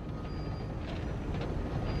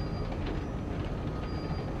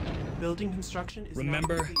 Building construction is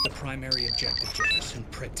Remember now complete. the primary objective, Jefferson.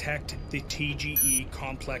 Protect the TGE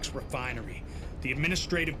complex refinery. The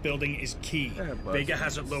administrative building is key. Vega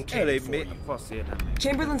has it located for you.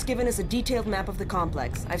 Chamberlain's given us a detailed map of the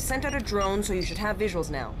complex. I've sent out a drone, so you should have visuals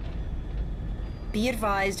now. Be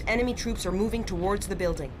advised, enemy troops are moving towards the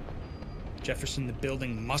building. Jefferson, the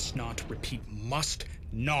building must not, repeat, must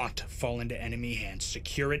not fall into enemy hands.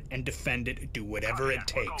 Secure it and defend it. Do whatever it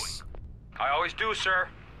takes. I always do, sir.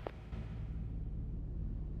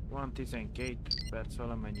 Van 12 perc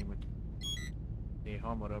valamennyi, hogy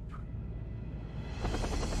hamarabb,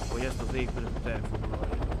 hogy ezt az épületet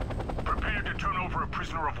elfoglalja. Prepare to turn over a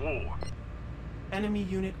prisoner of war. Enemy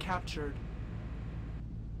unit captured.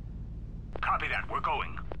 Copy that, we're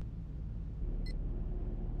going.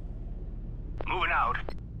 Moving out.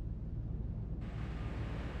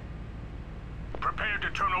 Prepare to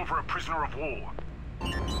turn over a prisoner of war.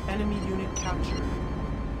 Enemy unit captured.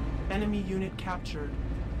 Enemy unit captured.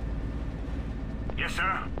 Yes,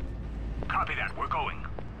 sir. Copy that, we're going.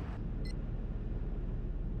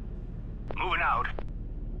 Moving out.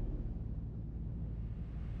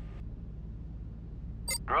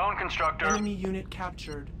 Drone constructor. Enemy unit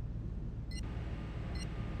captured.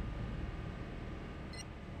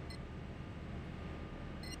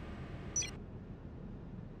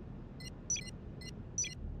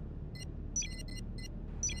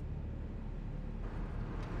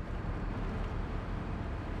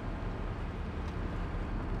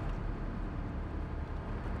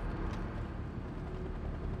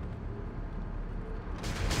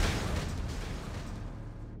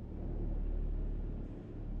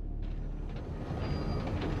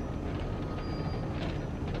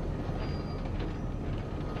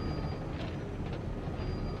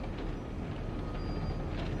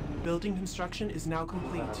 Building construction is now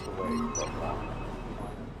complete.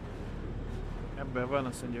 Ebben van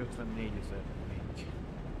azt mondja 54 000 még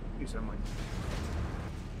üzemanyag.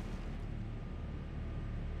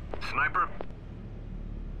 Sniper.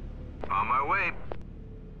 On my way.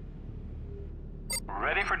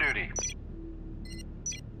 Ready for duty.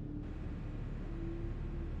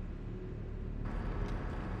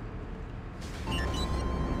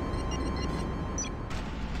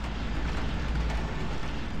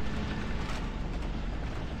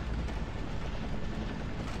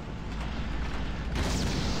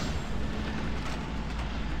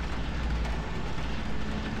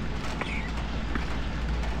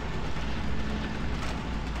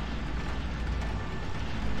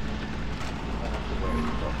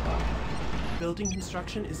 Building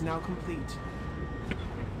construction is now complete.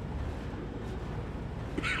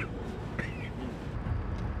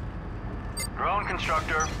 Drone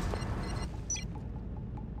constructor.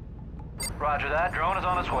 Roger that. Drone is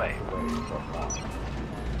on its way.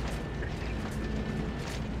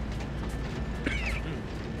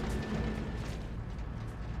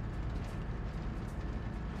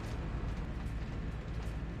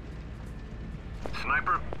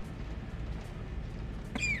 Sniper.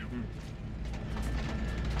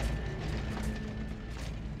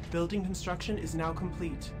 Building construction is now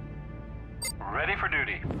complete. Ready for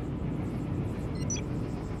duty.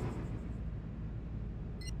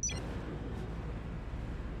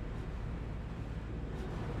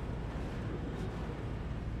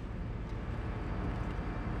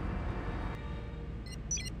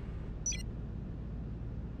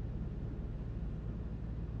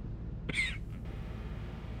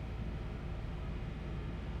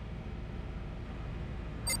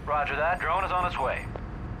 Roger that. Drone is on its way.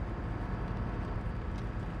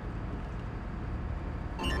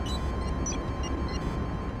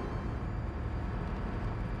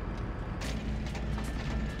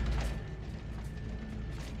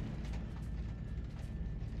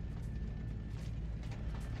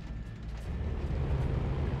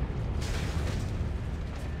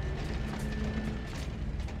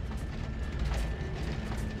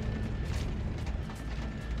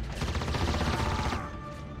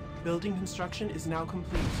 Building construction is now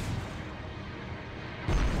complete.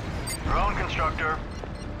 Drone constructor.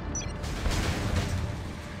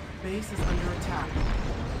 Base is under attack.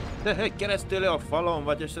 De keresztül a falon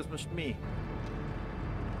vagy, és ez most mi?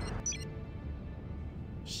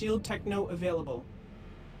 Shield techno available.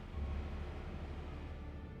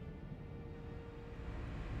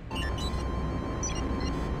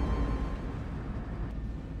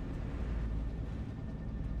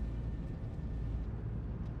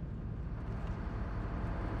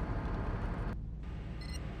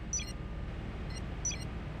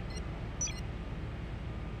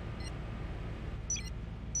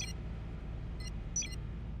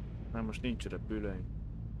 Nem, most nincs repülőnk.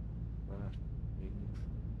 Várj, még nincs.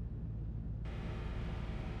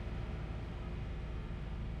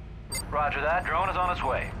 Roger that. Drone is on its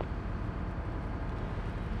way.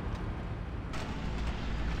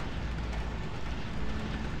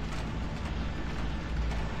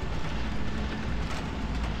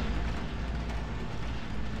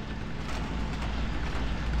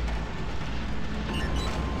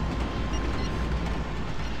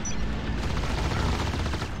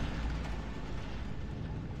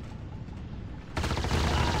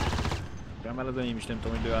 Már az enyém is nem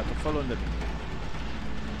tudom, hogy lő át a falon, de mindegy.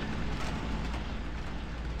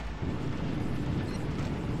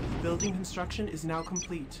 Building construction is now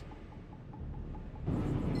complete.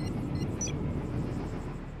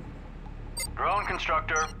 Drone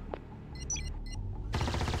constructor.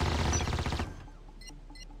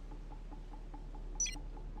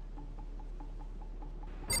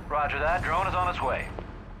 Roger that. Drone is on its way.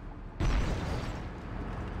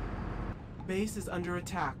 Base is under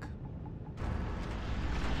attack.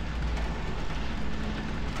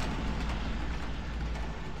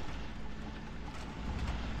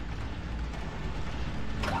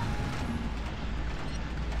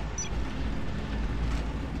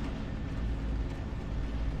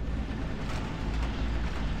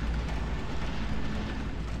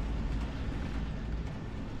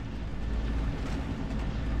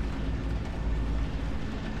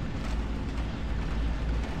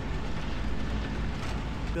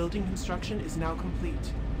 Building construction is now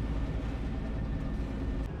complete.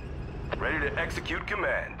 Ready to execute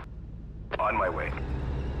command. On my way.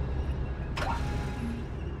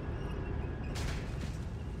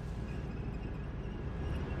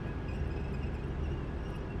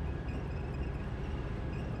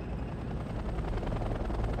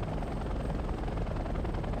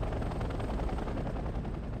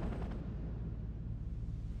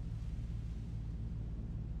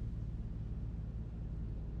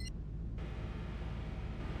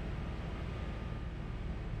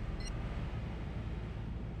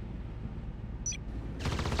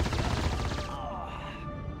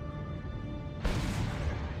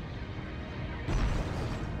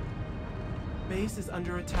 Base is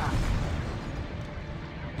under attack.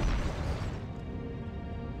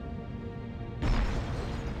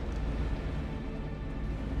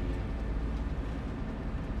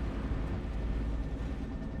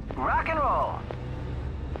 Rock and roll.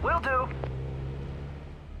 Will do.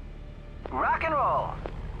 Rock and roll.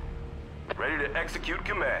 Ready to execute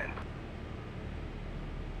command.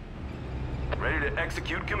 Ready to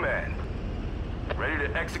execute command. Ready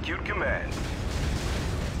to execute command.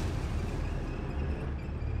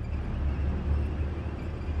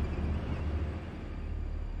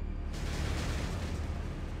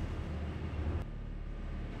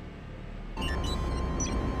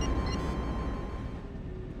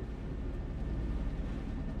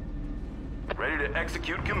 Ready to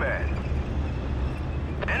execute command.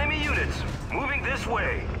 Enemy units moving this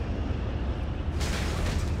way.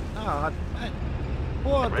 Ah,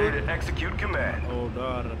 what? Ready to execute command. Oh,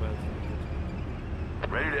 dar,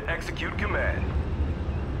 Ready to execute command.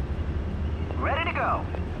 Ready to go.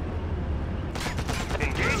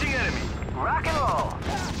 Engaging enemy. Rock and roll.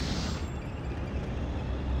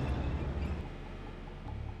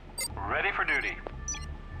 Ready for duty.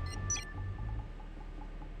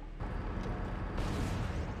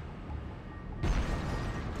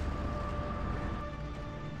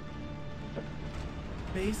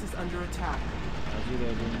 Base is under attack. Az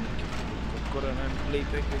idejünk. Akkor nem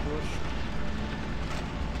lépek gyors.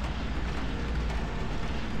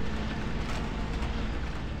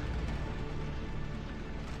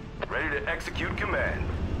 Ready to execute command.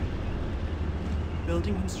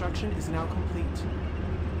 Building construction is now complete.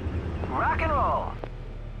 Rock and roll.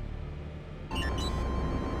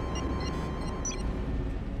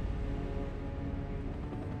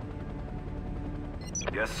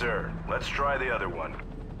 Yes, sir. Let's try the other one.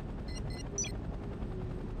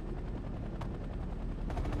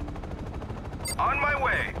 On my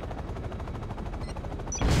way.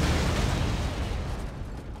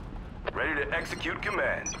 Ready to execute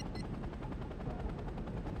command.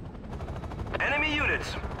 Enemy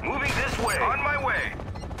units moving this way. On my way.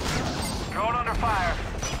 Going under fire.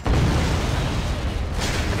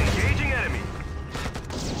 Engaging enemy.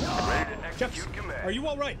 Ready to execute Jeff, command. are you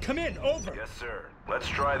all right? Come in. Over. Yes, sir. Let's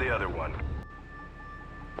try the other one.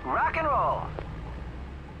 Rock and roll.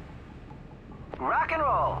 Rock and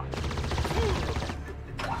roll.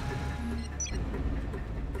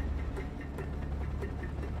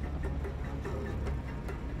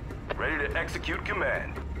 Ready to execute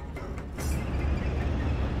command.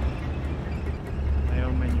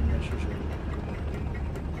 Nagyon menjünk be sose.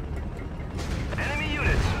 Enemy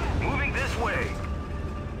units moving this way.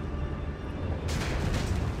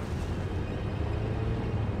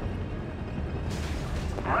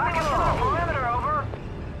 Rock and roll. Perimeter over.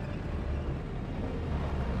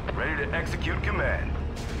 Ready to execute command.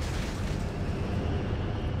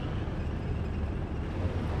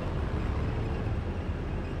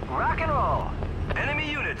 Rock and roll.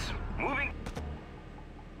 Enemy units moving.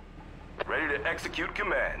 Ready to execute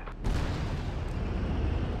command.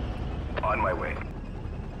 On my way.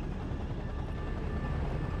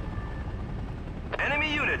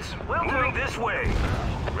 Enemy units moving this way.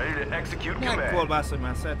 Ready to execute Milyen command. kolbász, hogy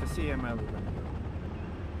már szerte CML.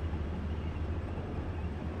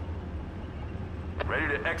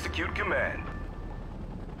 Ready to execute command.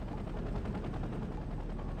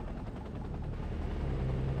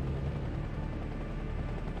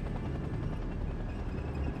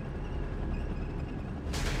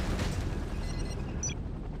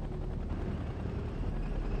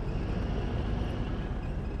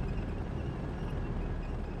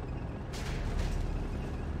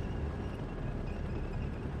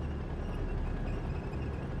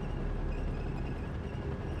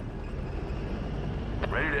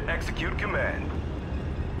 Ready to execute command.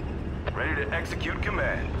 Ready to execute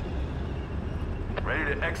command.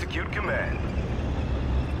 Ready to execute command.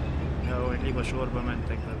 Jó, hogy liba sorba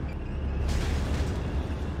mentek le.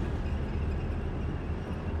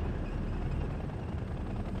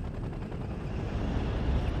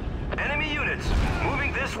 Enemy units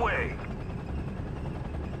moving this way.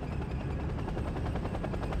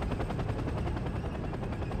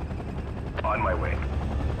 On my way.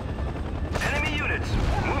 Enemy units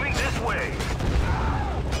moving this way.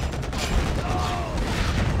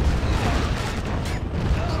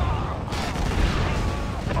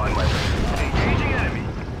 On my way. Engaging enemy.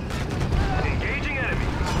 Engaging enemy.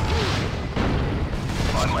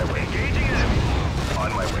 On my way. Engaging enemy.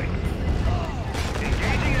 On my way.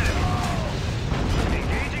 Engaging enemy.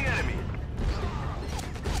 Engaging enemy.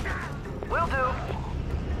 Will do.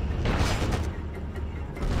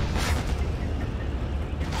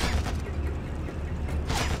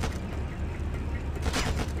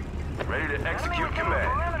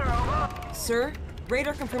 Sir,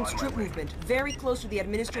 radar confirms troop movement very close to the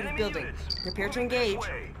administrative building. Prepare to engage.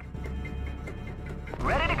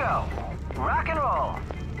 Ready to go. Rock and roll.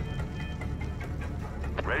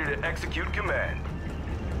 Ready to execute command.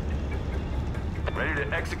 Ready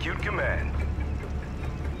to execute command.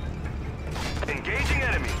 Engaging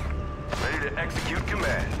enemy. Ready to execute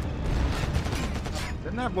command. De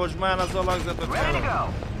ne bocs már az alakzatot Ready to fel.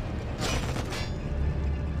 go.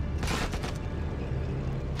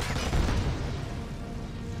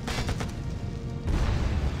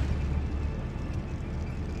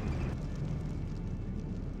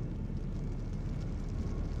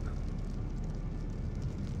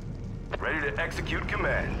 Ready to execute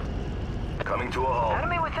command. Coming to a halt.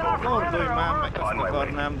 Enemy within our Fordulj perimeter, már over. meg, azt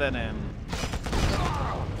akarnám, de nem.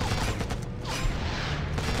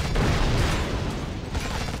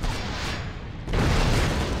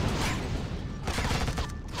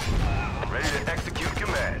 Ready to execute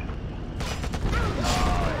command.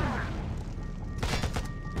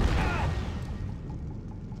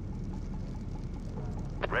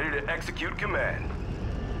 Ready to execute command.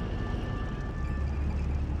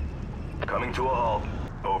 Coming to a halt.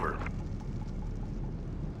 Over.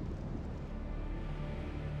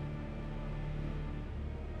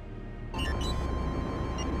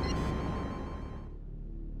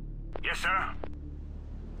 Yes, sir.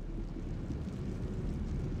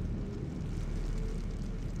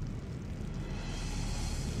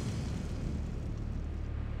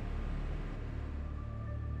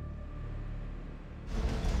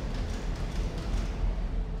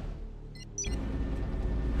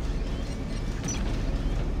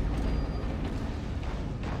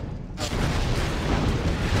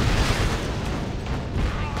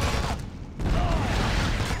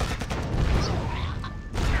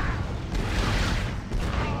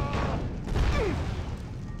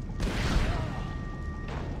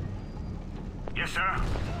 Yes, sir.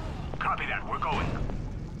 Copy that. We're going.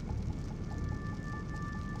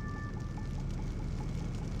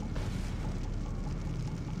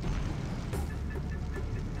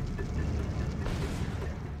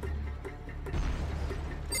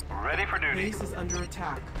 Ready for duty. Base is under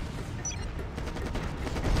attack.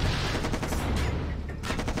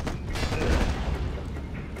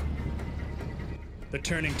 The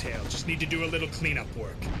turning tail. Just need to do a little cleanup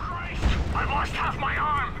work. Christ! I've lost half my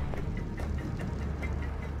arm!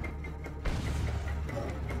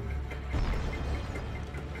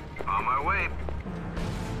 On my way.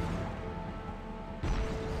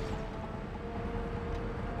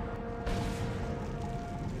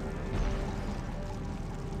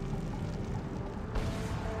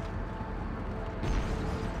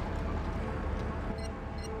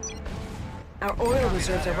 Our oil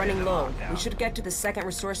reserves are running low. We should get to the second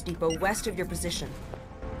resource depot west of your position.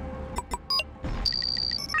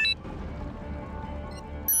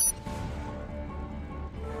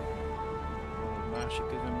 Másik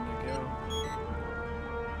üzemre kell.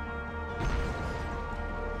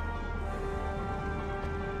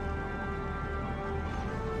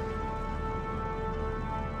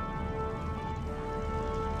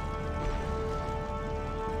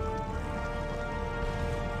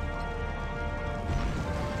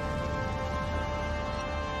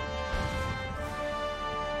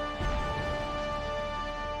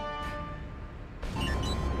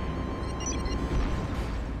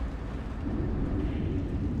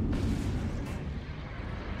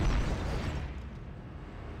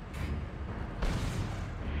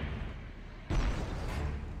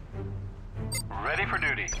 Ready for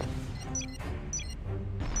duty.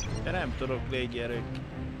 De nem tudok légierőt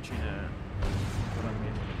csinálni.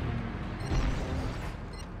 Valamit.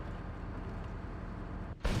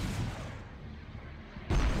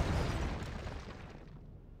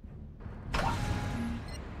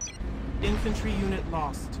 Infantry unit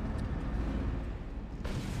lost.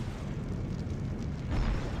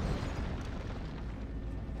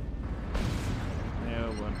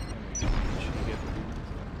 Jó van. Segít.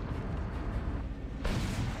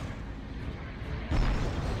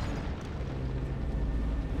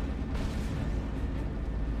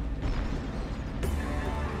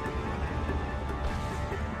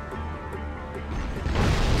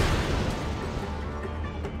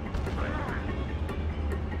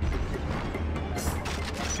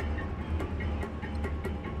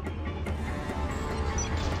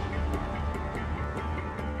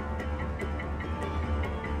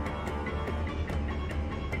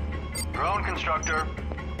 Drone constructor.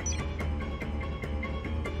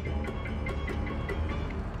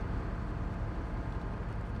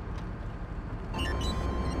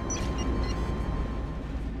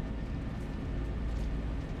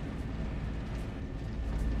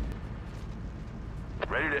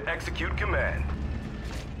 to execute command.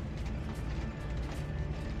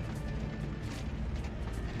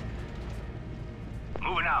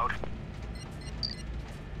 Moving out.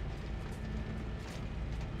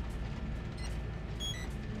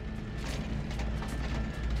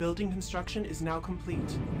 Building construction is now complete.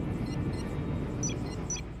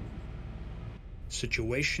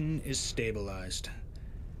 Situation is stabilized.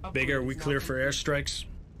 Upgrade Bigger, is we now clear for complete. airstrikes?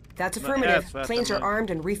 That's affirmative. yes, that's Planes are affirmative. armed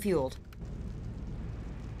and refueled.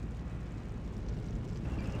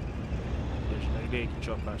 És meg régi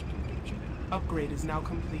csapást tudjuk csinálni. Upgrade is now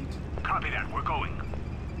complete. Copy that. We're going.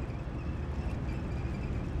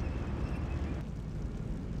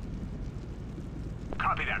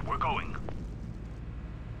 Copy that. We're going.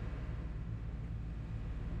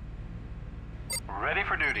 Ready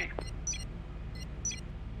for duty.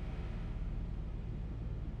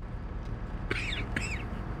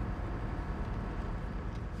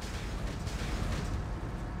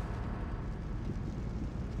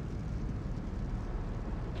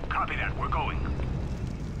 Copy that. We're going.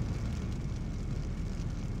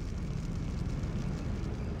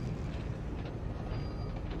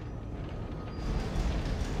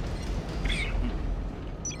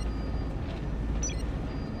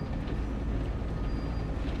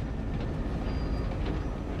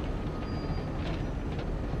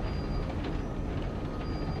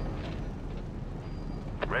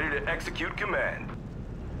 Ready to execute command.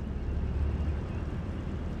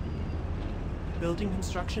 Building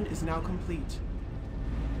construction is now complete.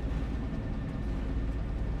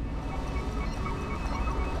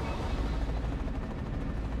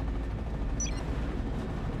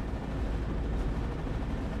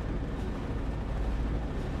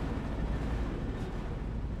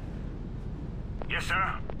 Yes,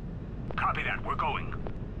 sir. Copy that. We're going.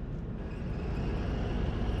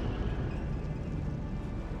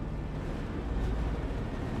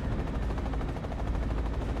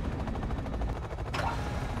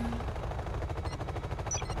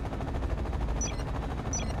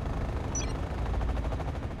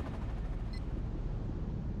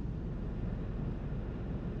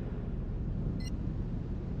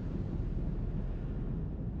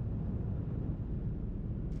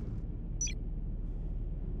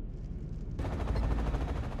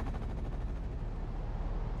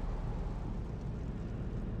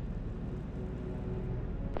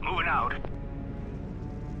 Moving out.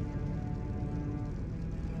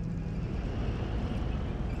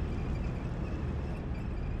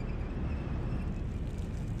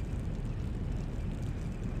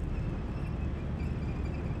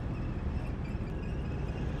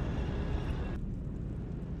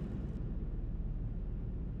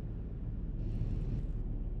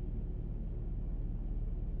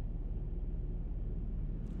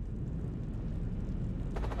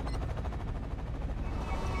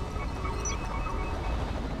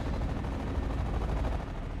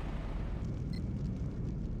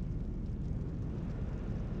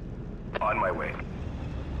 On my way.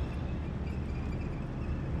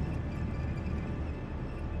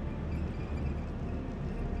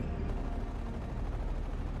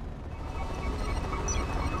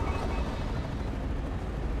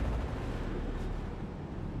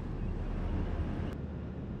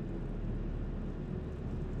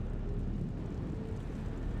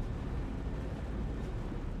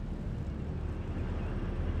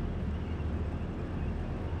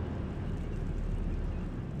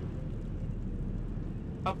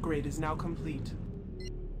 Upgrade is now complete.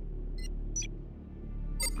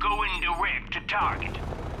 Going direct to target.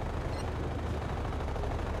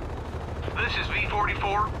 This is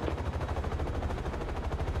V-44.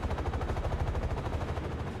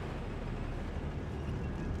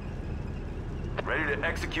 Ready to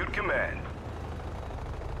execute command.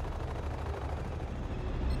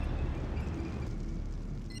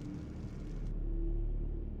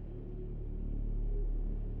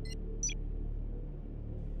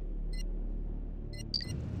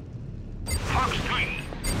 Fox 3.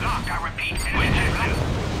 Lock, I repeat. Winchester.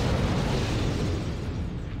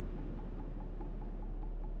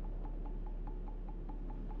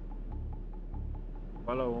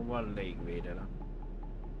 Valahol van légvédelem.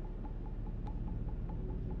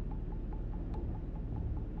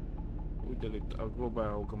 Úgy előtt a globál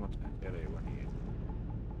haugamatnak elő van ilyen.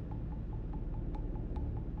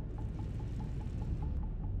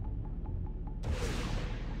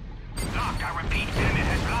 Lock, I repeat. Enemy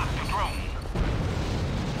has locked the drone.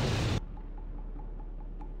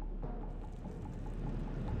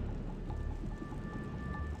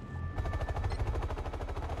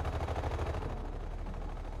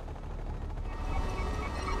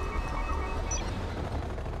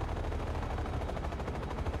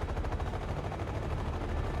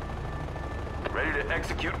 Ready to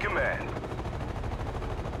execute command.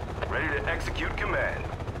 Ready to execute command.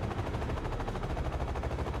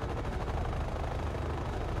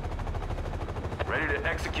 Ready to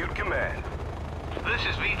execute command. This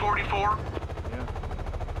is V-44. Yeah.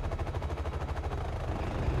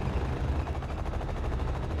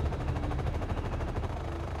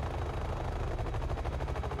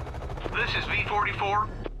 This is V-44.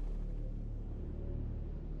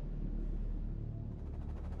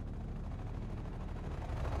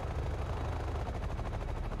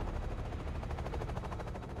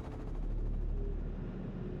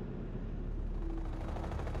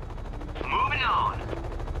 Moving on.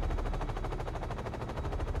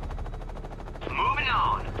 Moving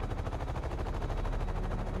on.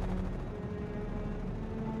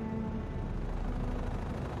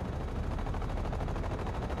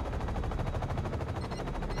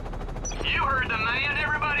 You heard the man.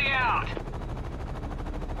 Everybody out.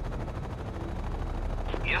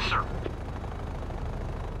 Yes, sir.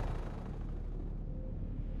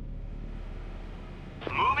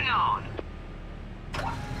 Moving on.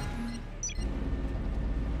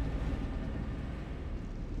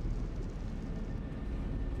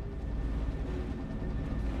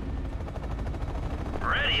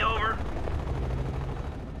 Ready, over.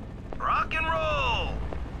 Rock and roll.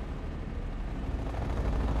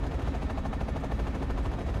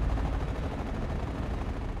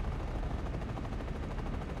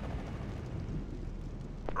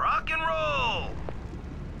 Rock and roll.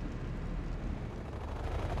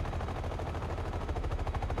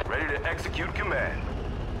 Ready to execute command.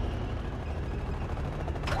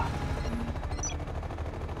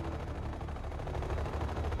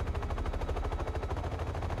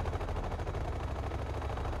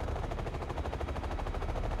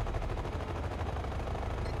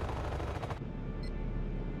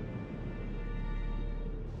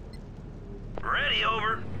 Ready,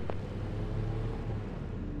 over.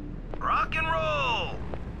 Rock and roll.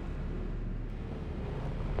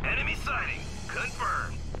 Enemy sighting.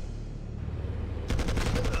 Confirmed.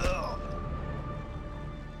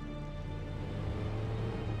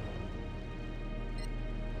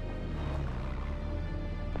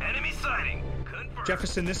 Enemy sighting. Confirmed.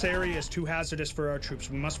 Jefferson, this area is too hazardous for our troops.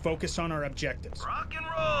 We must focus on our objectives. Rock and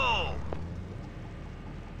roll.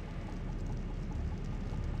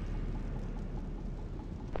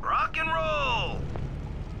 Rock and roll.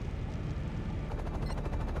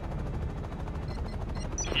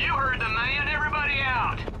 You heard the man. Everybody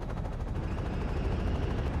out.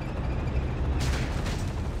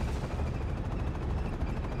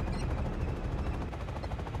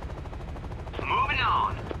 Moving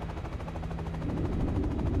on.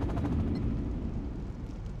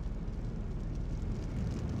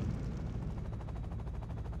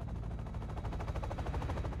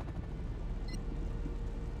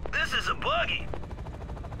 This is a buggy.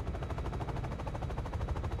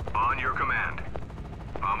 On your command.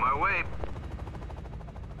 On my way.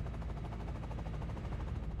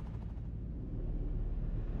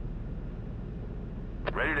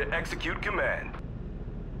 Ready to execute command.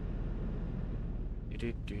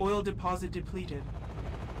 Oil deposit depleted.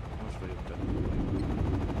 Most vagyok te.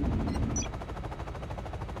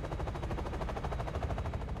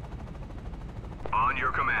 On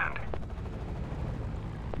your command.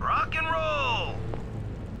 Rock and roll.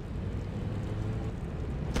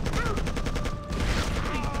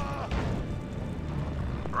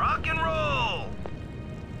 Rock and roll.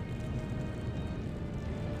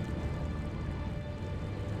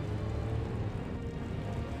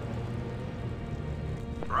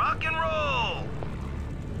 Rock and roll.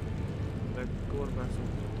 Megkorbászom.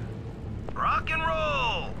 Rock and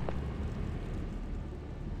roll.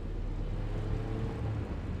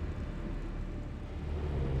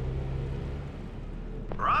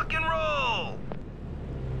 Rock and roll.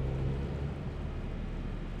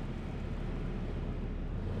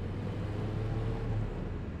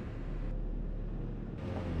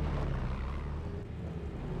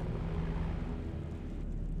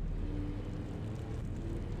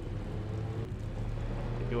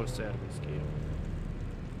 Jól szerviz, kérem.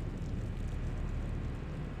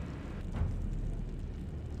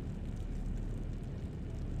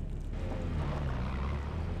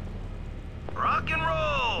 Rock and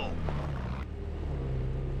roll.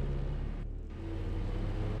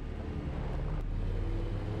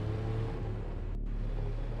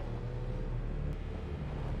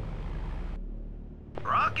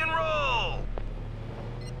 Rock and roll.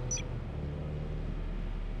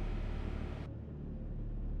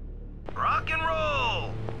 Rock and roll.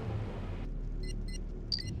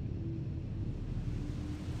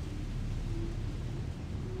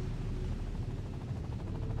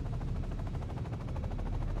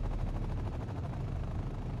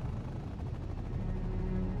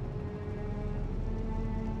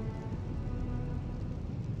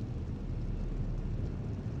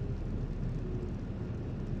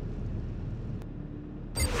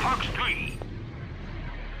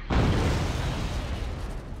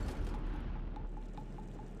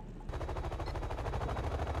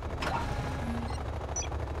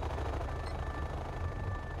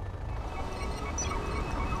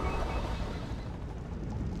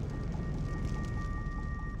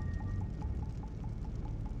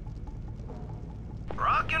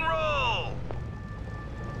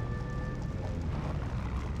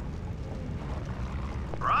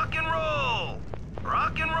 Rock and roll!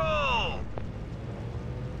 Rock and roll!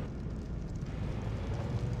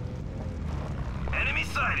 Enemy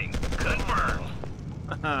sighting. Confirmed.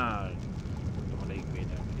 Haha.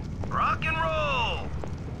 Rock and roll!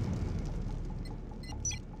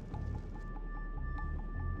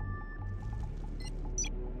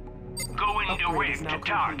 Going Upgrade is direct now to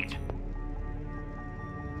target. complete.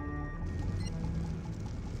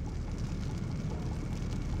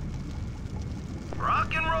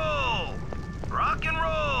 Rock and roll! Rock and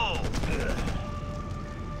roll!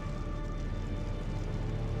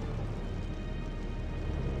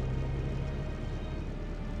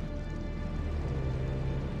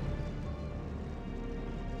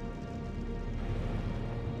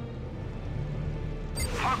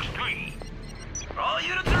 Fox 3. All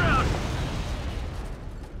units are out!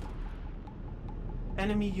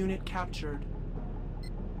 Enemy unit captured.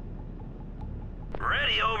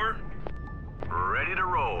 Ready, over. Ready to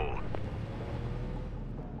roll.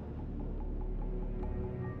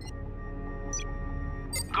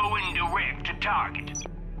 Going direct to target.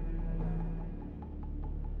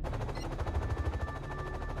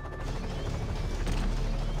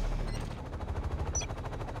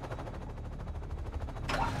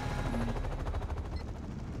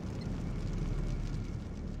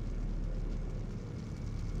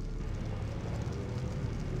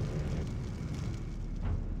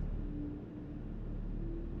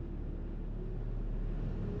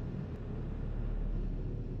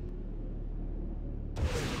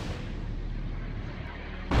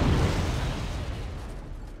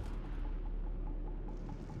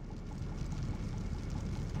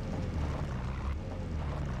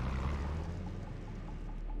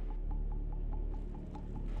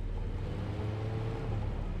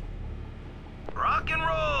 Rock and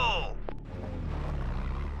roll!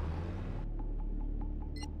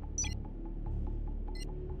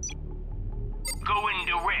 Going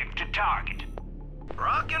direct to target.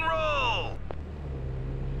 Rock and roll!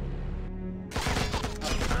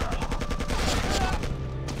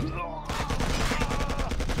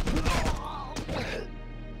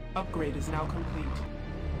 Upgrade is now complete.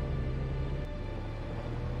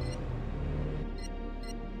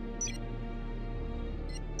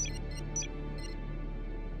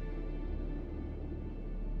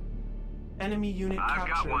 Enemy unit I've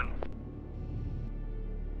captured. got one.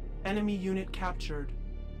 Enemy unit captured.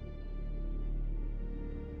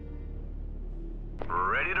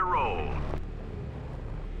 Ready to roll.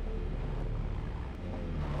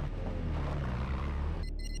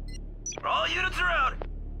 All units are out!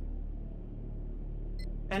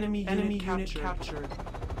 Enemy unit captured.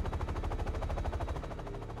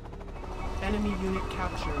 Enemy unit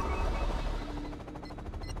captured.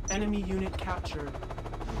 Enemy unit captured.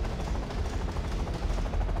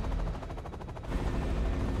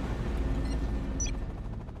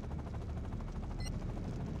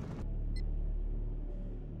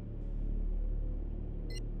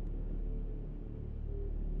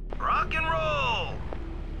 Rock and roll!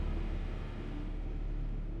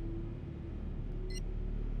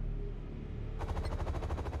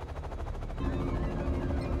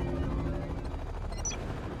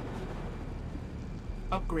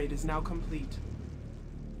 Upgrade is now complete.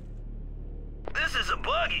 This is a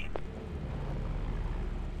buggy!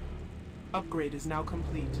 Upgrade is now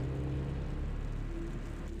complete.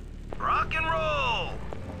 Rock and roll!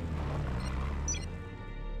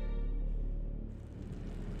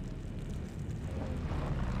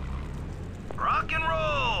 Rock and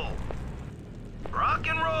roll! Rock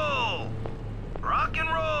and roll! Rock and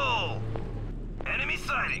roll! Enemy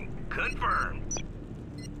sighting. Confirmed.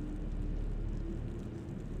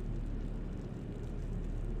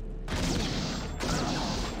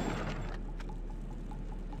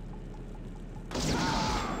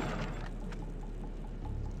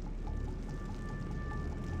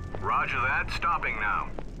 Roger that. Stopping now.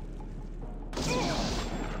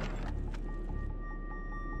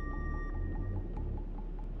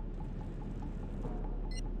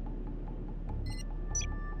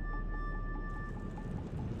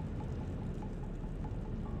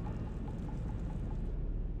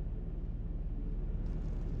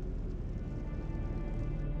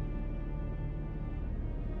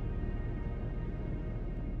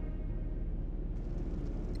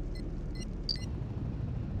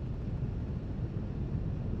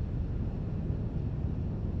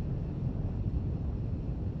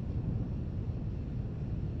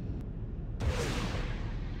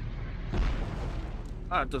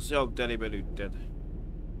 Hát azt jogtelibe lőtted.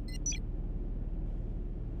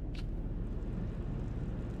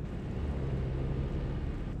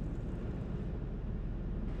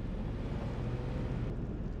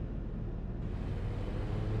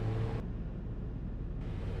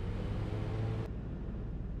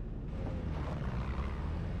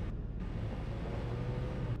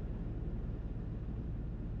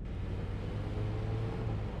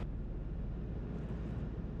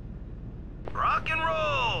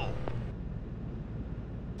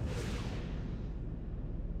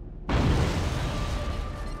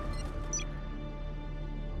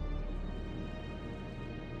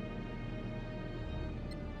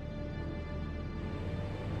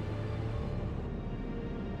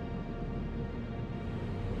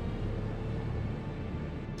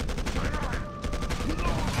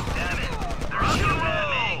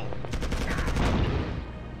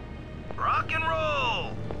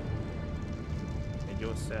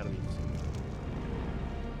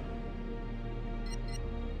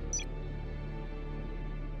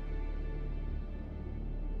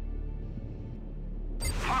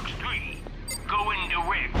 Going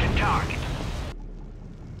direct to target.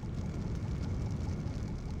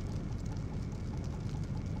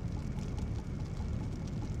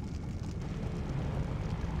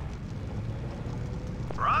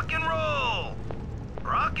 Rock and roll!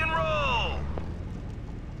 Rock and roll!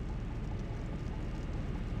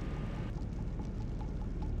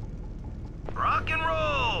 Rock and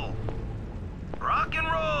roll! Rock and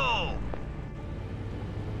roll!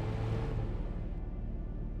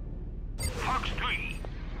 Fox 3.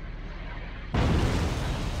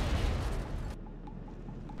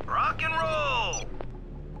 Rock and roll!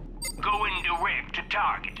 Going direct to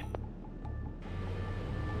target.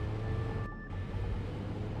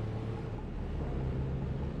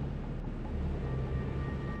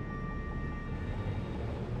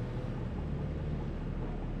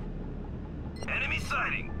 Enemy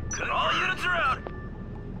sighting! All units are out!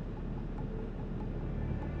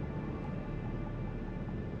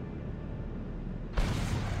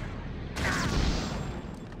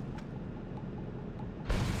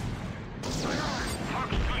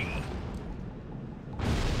 Fox 3.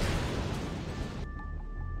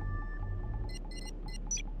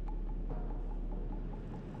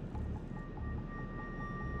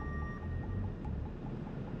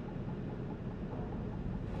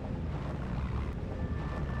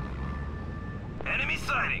 Enemy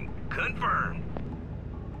sighting! Confirmed.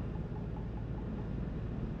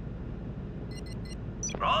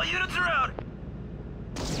 All units are out!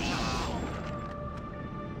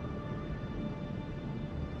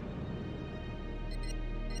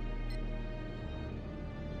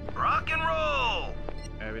 Rock and roll!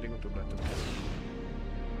 Elvileg utóbb láttam.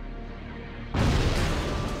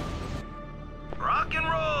 Rock and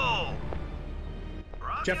roll!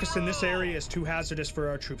 Rock Jefferson, and this roll. area is too hazardous for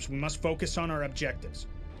our troops. We must focus on our objectives.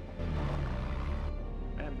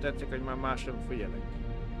 Nem tetszik, hogy már másra figyelek.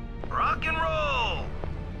 Rock and roll!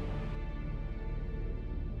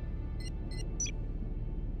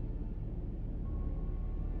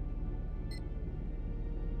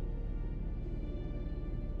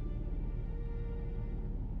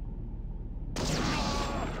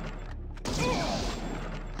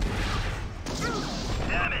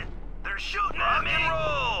 Damn it! They're shooting at me!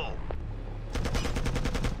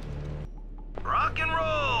 Rock and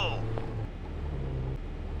roll!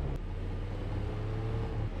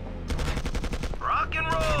 Rock and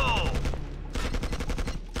roll!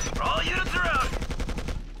 All units are out!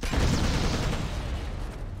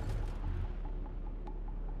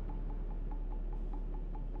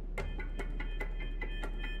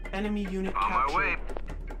 Enemy unit On captured. my way.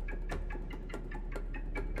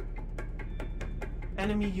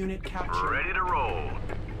 Enemy unit captured. Ready to roll.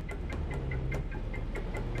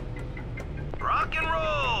 Rock and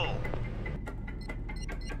roll!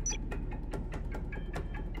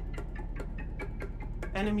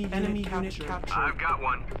 Enemy unit captured. I've got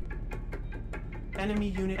one. Enemy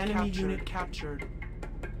unit captured.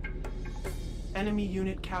 Enemy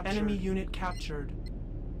unit captured. Enemy unit captured.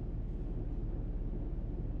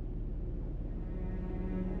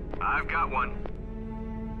 I've got one.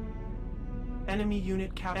 Enemy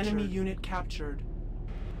unit captured. Enemy unit captured.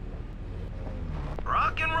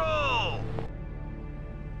 Rock and roll!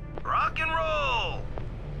 Rock and roll!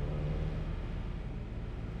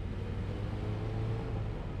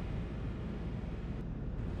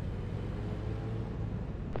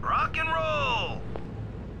 Rock and roll!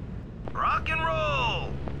 Rock and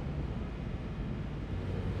roll!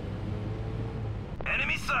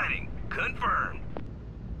 Enemy sighting! Confirmed!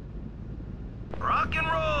 Rock and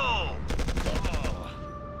roll!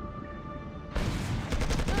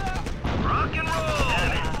 Rock and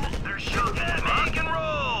roll! They're shooting at me! Rock and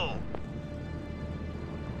roll!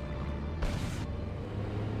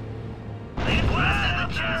 They blasted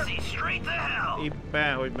the chassis straight to hell!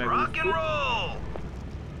 Éppen, hogy Rock and megúsztuk. roll!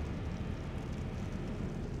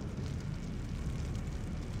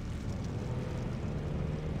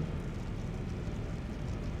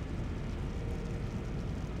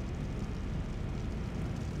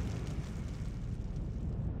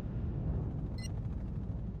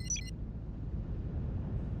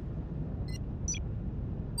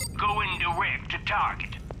 Going direct to target.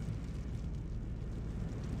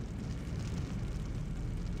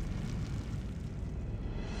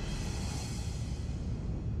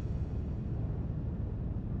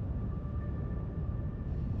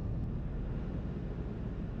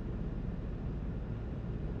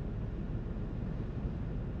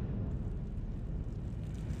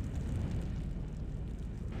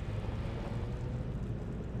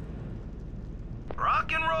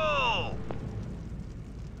 Rock and roll!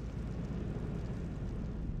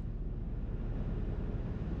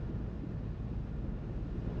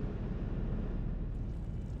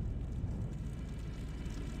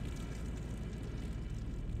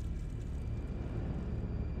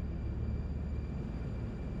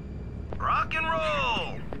 Rock and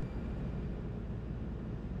roll!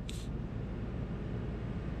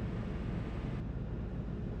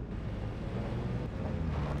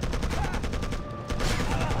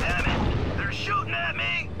 Damn it! They're shooting at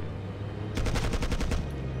me!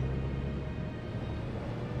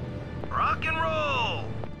 Rock and roll!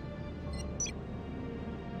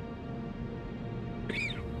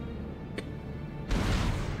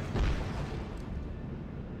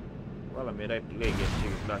 Valamiért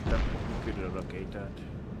légértségük láttam külön rakétát.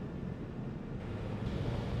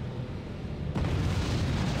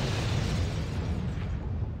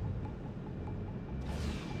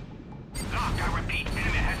 Lock, I repeat,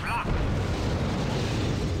 enemy has locked.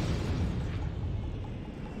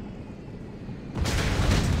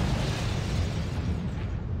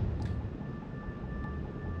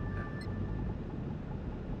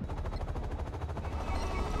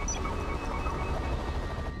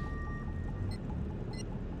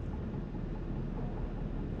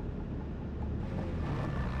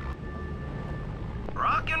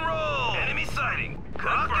 Rock and roll! Enemy sighting!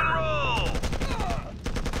 Rock and roll!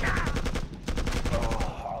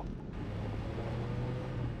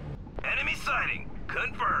 Enemy sighting!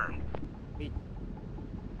 Confirmed!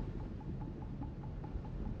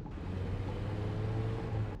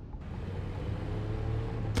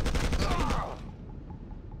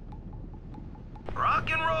 Rock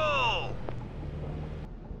and roll!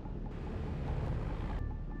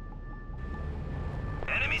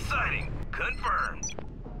 Enemy sighting! Confirmed!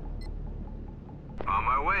 On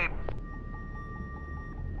my way.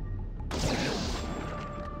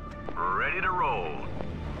 Ready to roll.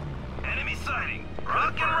 Enemy sighting!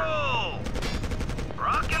 Rock and roll!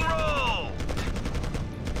 Rock and roll!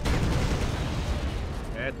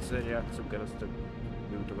 Egyszer játsszuk el ezt a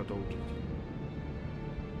nyújtogatót.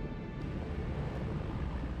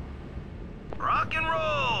 Rock and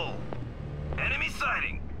roll! Enemy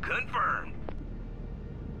sighting! Confirmed!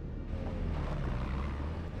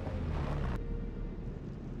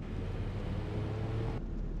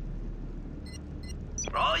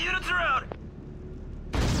 All units are out!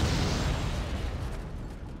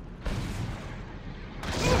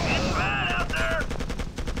 It's bad out there!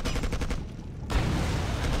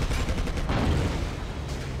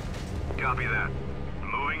 Copy that.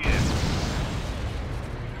 Moving in.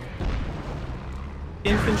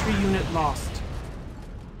 Infantry unit lost.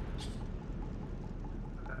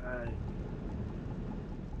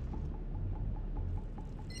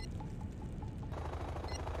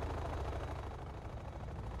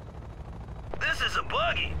 This is a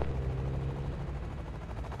buggy!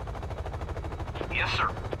 Yes, sir.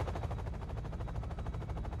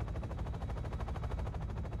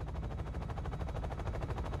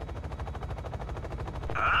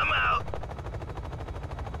 I'm out.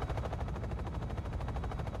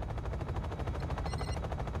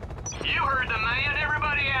 You heard the man,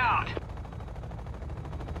 everybody out!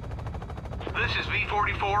 This is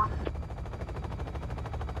V-44.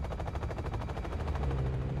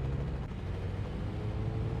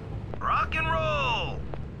 Rock and roll!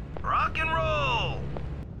 Rock and roll!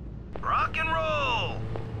 Rock and roll!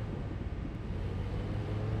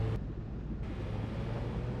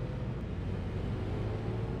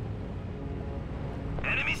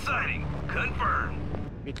 Enemy sighting! Confirmed!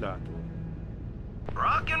 Mit látunk?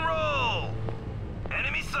 Rock and roll!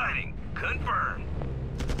 Enemy sighting! Confirmed!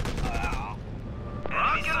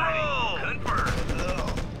 Rock and roll!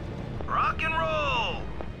 Confirmed! Rock and roll!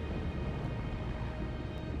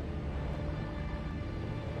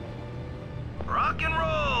 Rock and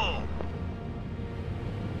roll!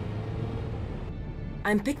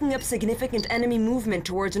 I'm picking up significant enemy movement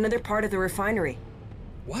towards another part of the refinery.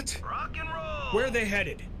 What? Rock and roll! Where are they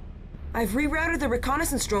headed? I've rerouted the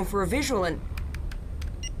reconnaissance drone for a visual and...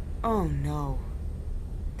 Oh no.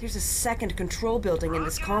 There's a second control building in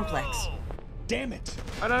this complex. Damn it!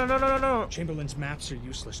 Oh, no. Chamberlain's maps are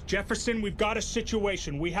useless. Jefferson, we've got a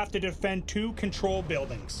situation. We have to defend 2 control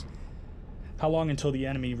buildings. How long until the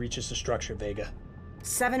enemy reaches the structure, Vega?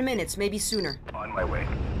 7 minutes, maybe sooner. On my way.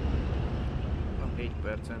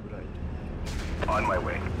 Van 7 percen, right. On my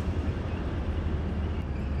way.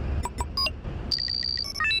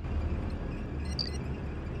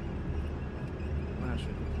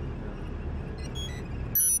 Második.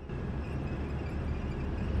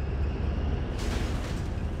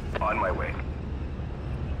 On my way.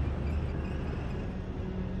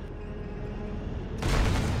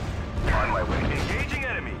 On my way. Engaging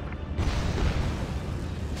enemy.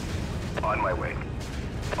 On my way.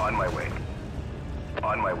 On my way.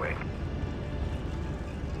 On my way.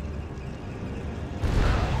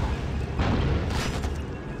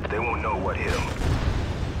 They won't know what hit them.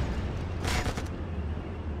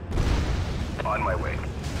 On my way.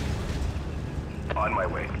 On my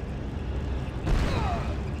way.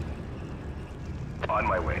 On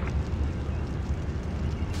my way.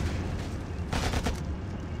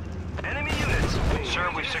 Enemy units! Sir,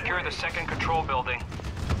 we've secured the second control building.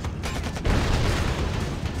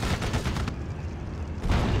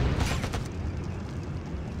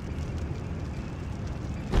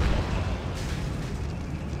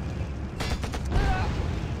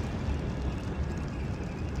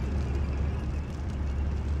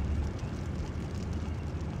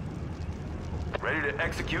 Ready to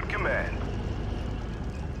execute command.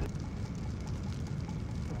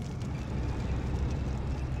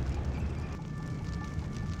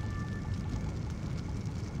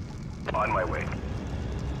 On my way.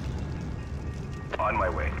 On my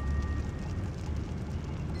way.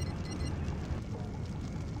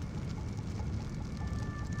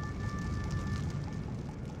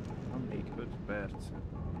 Van még 5 perc.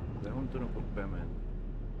 De honnan fog bemenni?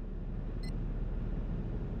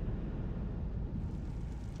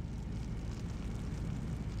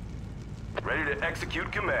 Ready to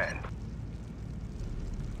execute command.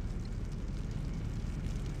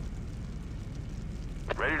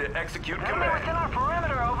 Ready to execute Enemy within command. our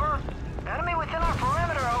perimeter, over. Enemy within our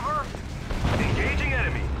perimeter, over. Engaging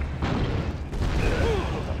enemy.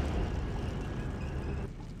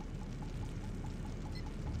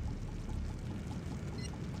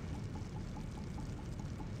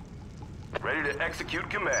 Ready to execute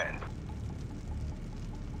command.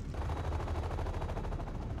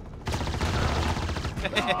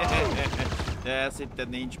 De azt hitted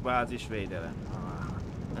nincs bázisvédelem.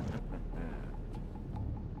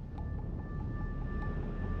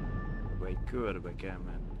 Akkor egy körbe kell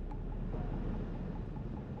menni.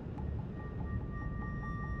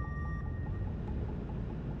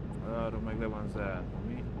 Arra meg le van zárva,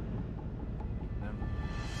 mi? Nem.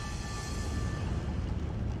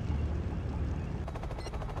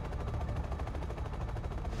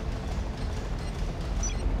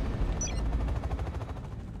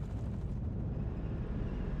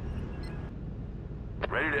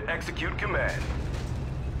 Ready to execute command.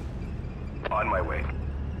 On my way.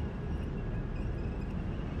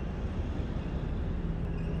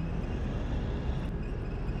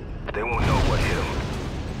 They won't know what hit them.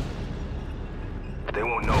 They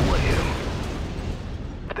won't know what hit them.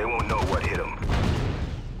 They won't know what hit them.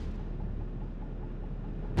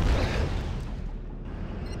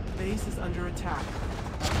 Base is under attack.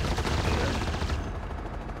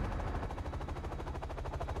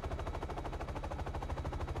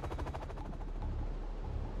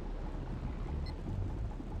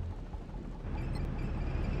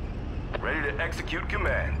 Ready to execute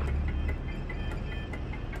command.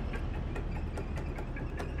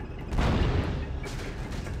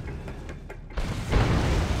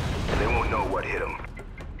 They won't know what hit them.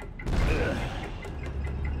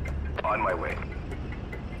 On my way.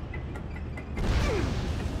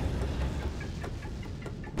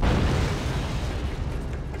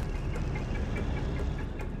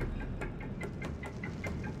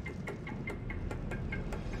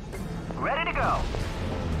 Ready to go.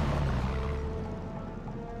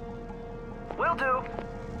 Will do.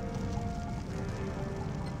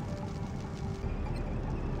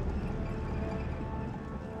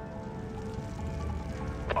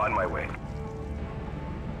 On my way.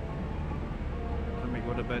 Még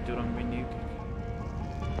oda be tudom vinni őket.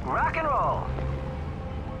 Rock and roll.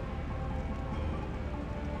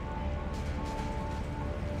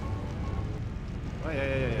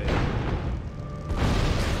 Ajajajajaj.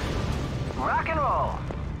 Rock and roll.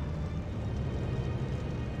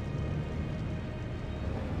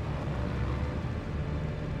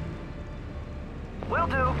 Will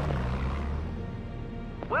do.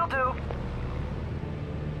 Will do.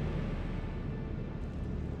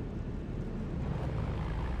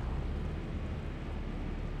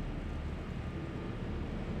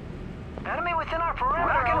 Enemy within our perimeter.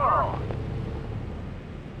 Rock and roll.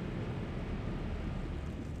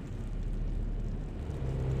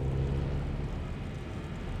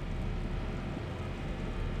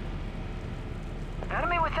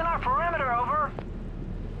 Enemy within our perimeter, over.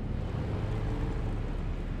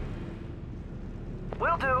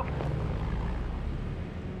 Will do.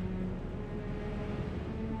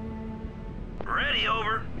 Ready,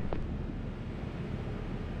 over.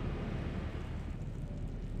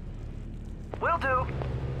 Will do.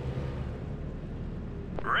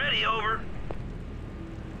 Ready, over.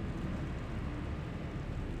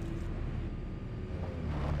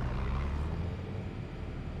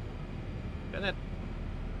 Bennett.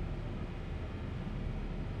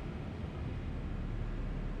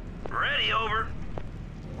 Ready, over.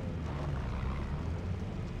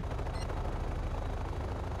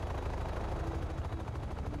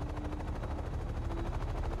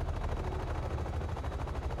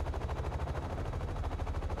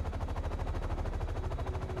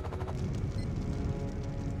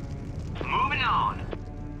 on.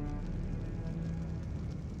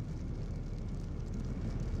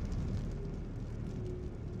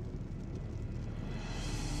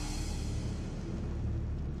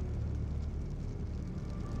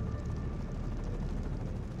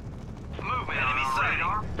 Movement enemy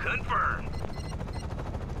radar confirmed.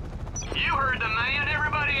 You heard the man.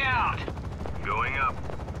 Everybody out. Going up.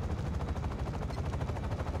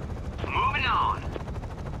 Moving on.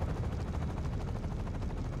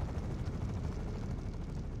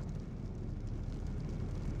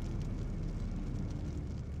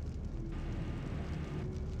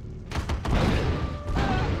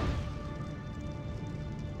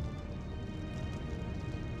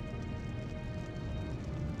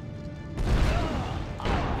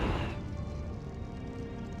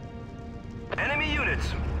 Enemy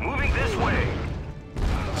units moving this way.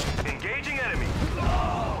 Engaging enemy.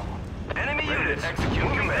 Enemy units execute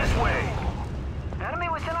command this way. Enemy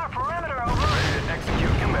within our perimeter, over. Ready to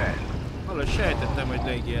execute command. Valahogy sejtettem, hogy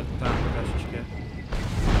leígért támadás is kell.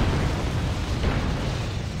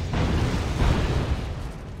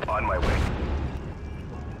 On my way.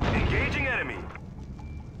 Engaging enemy.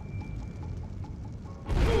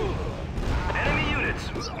 Enemy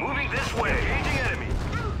units moving this way. Engaging enemy.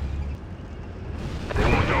 They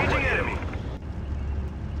won't know engaging enemy.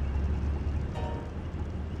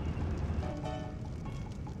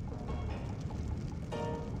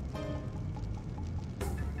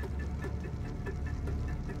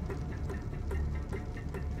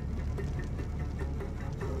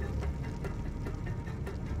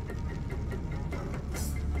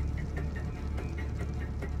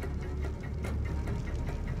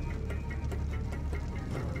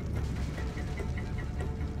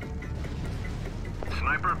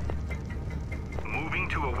 Sniper. Moving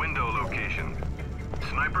to a window location.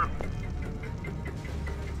 Sniper.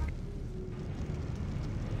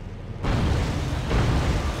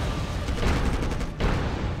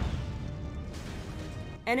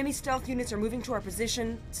 Enemy stealth units are moving to our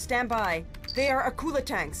position. Stand by. They are Akula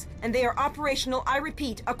tanks, and they are operational. I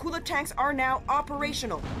repeat, Akula tanks are now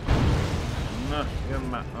operational. Na, jön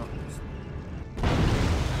már.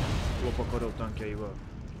 Lopakodó tankjaival.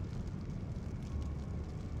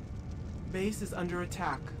 Base is under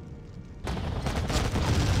attack.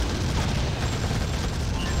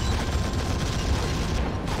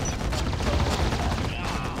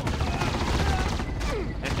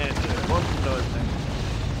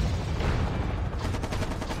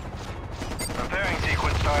 Preparing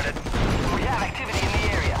sequence started. We have activity in the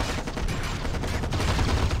area.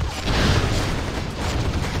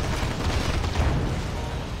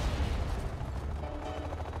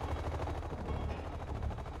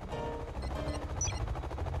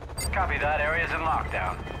 Copy that. Area's in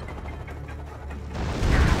lockdown.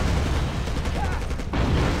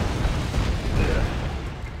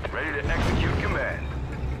 Ready to execute command.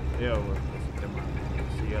 Jó volt, azt hittem,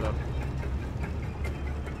 szia.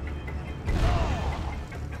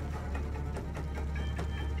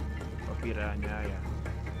 A pirányája.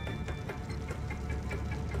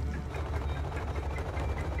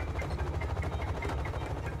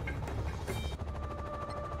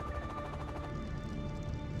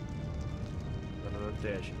 Van a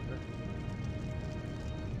teljesítve.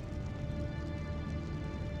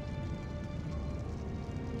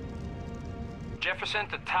 Jefferson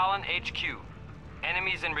to Talon HQ.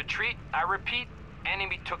 Enemies in retreat. I repeat,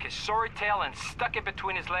 enemy took his sword tail and stuck it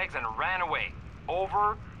between his legs and ran away.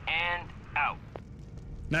 Over and out.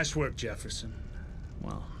 Nice work, Jefferson.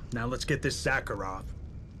 Well, now let's get this Zakharov.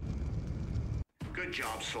 Good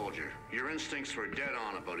job, soldier. Your instincts were dead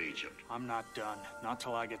on about Egypt. I'm not done. Not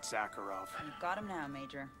till I get Zakharov. You've got him now,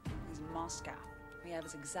 Major. He's in Moscow. We have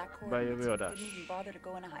his exact Bye, coordinates. He Yoda. didn't even bother to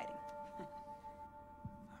go into hiding.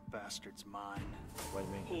 That bastard's mine. Vagy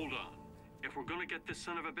még. Hold on. If we're gonna get this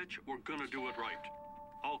son of a bitch, we're gonna do it right.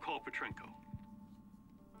 I'll call Petrenko.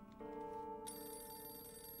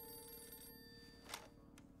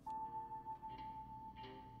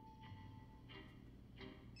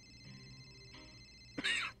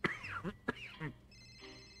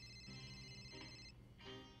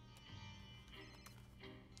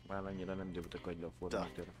 Már annyira nem gyújtok agyló a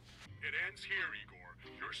formátor. It ends here, Igor.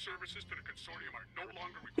 Your services to the consortium are no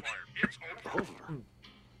longer required. It's over. Over?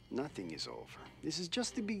 Nothing is over. This is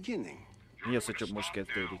just the beginning. Mi az, hogy csak most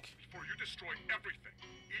kezdődik? Before you destroy everything.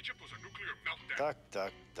 Egypt was a nuclear meltdown. Duck,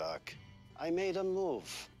 duck, duck. I made a move.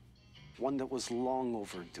 One that was long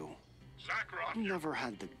overdue. Zakharov, You never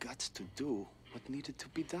had the guts to do what needed to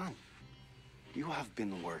be done. You have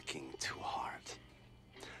been working too hard.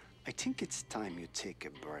 I think it's time you take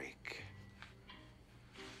a break.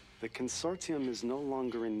 The consortium is no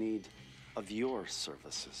longer in need of your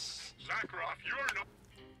services. Zakharov, you're no...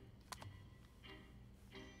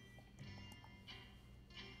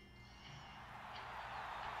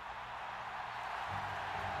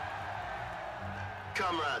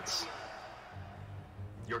 Comrades,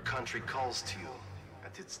 your country calls to you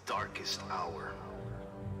at its darkest hour.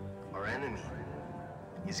 Our enemy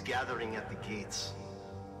is gathering at the gates.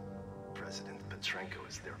 President Petrenko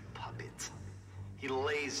is their puppet. He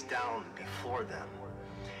lays down before them,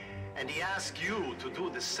 and he asks you to do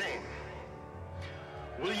the same.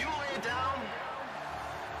 Will you lay down?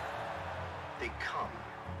 They come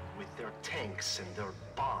with their tanks and their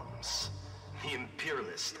bombs. The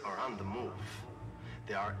Imperialists are on the move.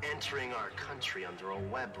 They are entering our country under a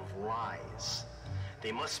web of lies.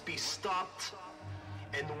 They must be stopped,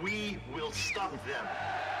 and we will stop them.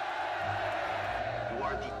 You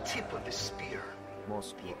are the tip of the spear,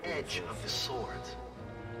 the edge of the sword.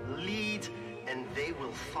 Lead, and they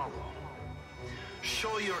will follow.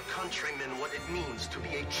 Show your countrymen what it means to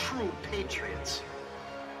be a true patriot.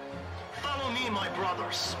 Follow me, my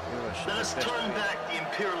brothers. Let us turn back the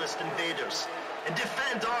imperialist invaders and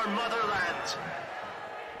defend our motherland.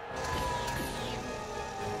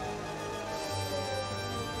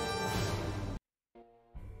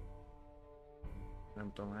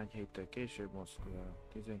 Nem tudom hány héttel később Moszkva,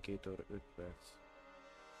 12 óra 5 perc.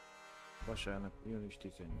 Vasárnap, június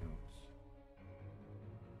 18.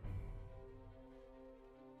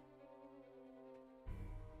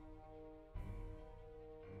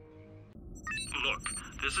 Look,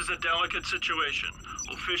 this is a delicate situation.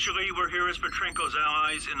 Officially, we're here as Petrenko's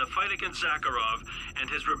allies in the fight against Zakharov and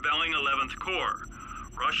his rebelling 11th Corps.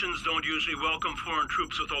 Russians don't usually welcome foreign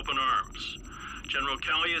troops with open arms. General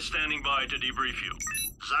Kelly is standing by to debrief you.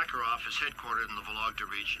 Zakharov is headquartered in the Vologda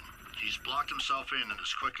region. He's blocked himself in and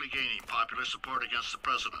is quickly gaining popular support against the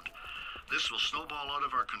president. This will snowball out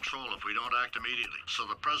of our control if we don't act immediately, so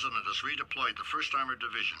the president has redeployed the 1st Armored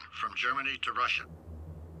Division from Germany to Russia.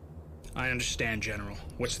 I understand, General.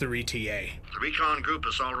 What's the ETA? The recon group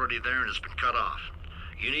is already there and has been cut off.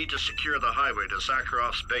 You need to secure the highway to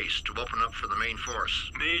Zakharov's base to open up for the main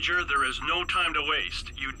force. Major, there is no time to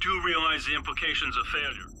waste. You do realize the implications of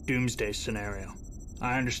failure. Doomsday scenario.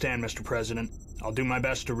 I understand, Mr. President. I'll do my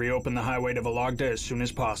best to reopen the highway to Vologda as soon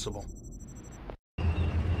as possible.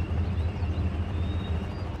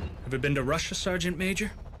 Have you been to Russia, Sergeant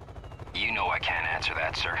Major? You know I can't answer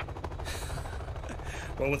that, sir.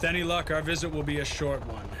 Well, with any luck, our visit will be a short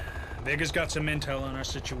one. Vega's got some intel on our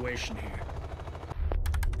situation here.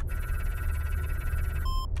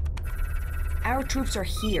 Our troops are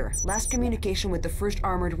here. Last communication with the 1st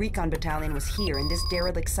Armored Recon Battalion was here in this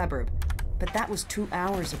derelict suburb. But that was 2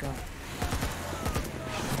 hours ago.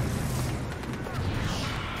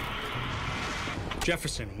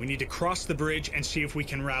 Jefferson, we need to cross the bridge and see if we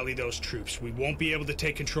can rally those troops. We won't be able to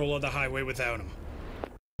take control of the highway without them.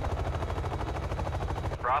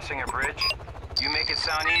 Crossing a bridge? You make it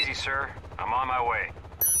sound easy, sir. I'm on my way.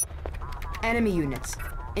 Enemy units,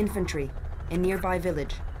 infantry, in nearby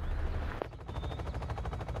village.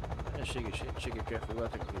 Segítségre kell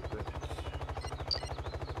fogadni képet.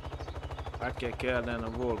 Át kell kellen a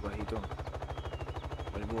Volga hídon.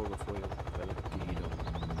 Vagy Volga folyó feletti hídon.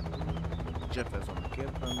 Jeffersonnak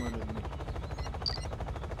kell maradni.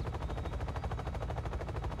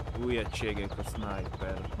 Új egységek a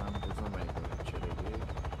sniper, nem az amerikai egységek.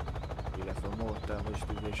 Illetve a mortáros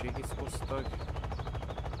tüzérségis osztag.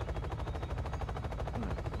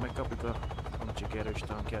 Megkapjuk a amcsik erős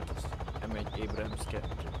tankját, az M1 Abrams 2.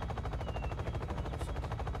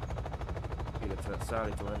 Illetve a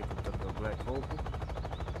szállító helikopterbe a Black Hawk,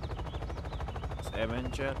 az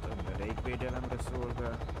Avenger-t, amiben légvédelemre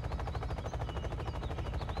szolgál.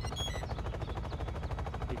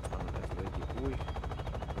 Itt van ez egyik új,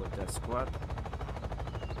 volt a Squad.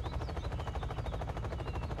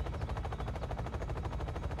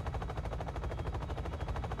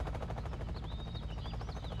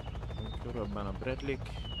 Korábban a Bradley.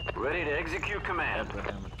 Ready to execute command.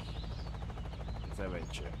 Abraham, az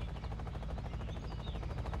Avenger.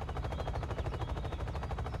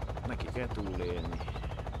 Neki kell túlélni.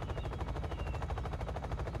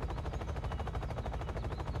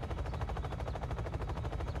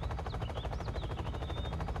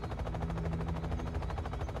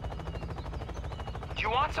 Do you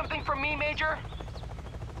want something from me, Major?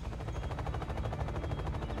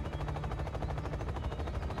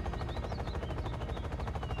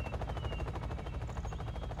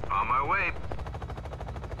 On my way.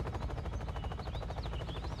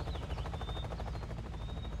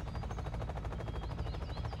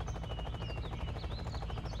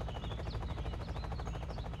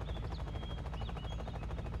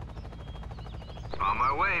 On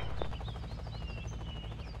my way.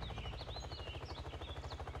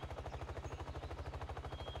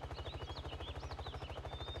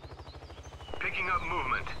 Picking up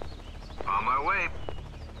movement. On my way.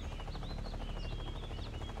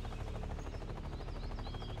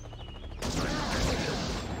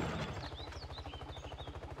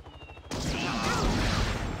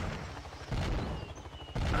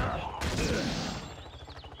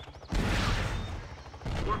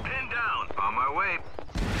 We're pinned down. On my way.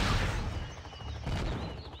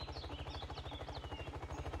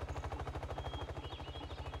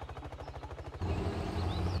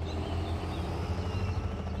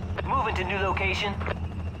 Moving to new location.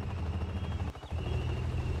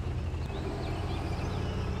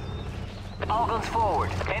 All guns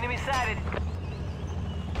forward. Enemy sighted.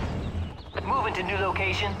 Moving to new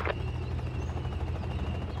location.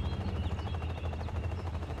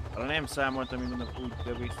 Nem számoltam, hogy mondok úgy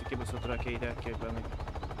bevészik, kibaszott rakéták kell venni.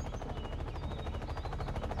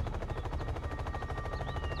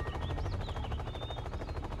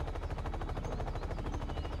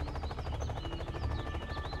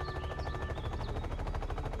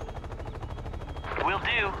 Will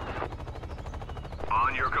do.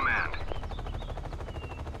 On your command.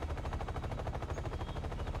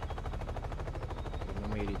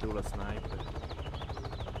 Nem éri túl a sniper.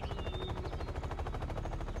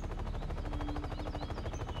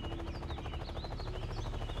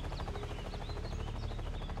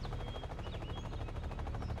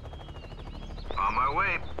 On my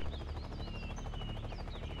way.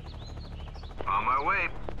 On my way.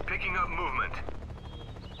 Picking up movement.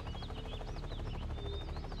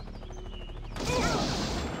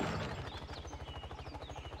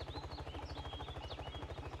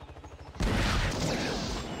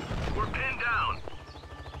 We're pinned down.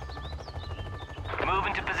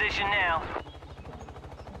 Moving to position now.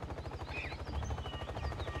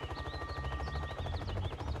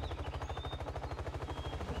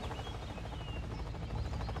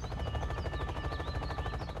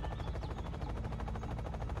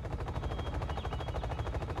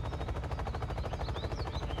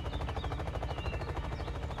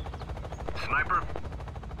 Sniper,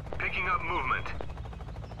 picking up movement.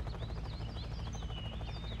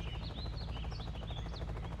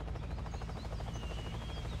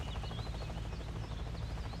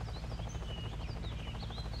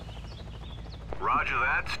 Roger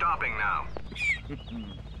that, stopping now.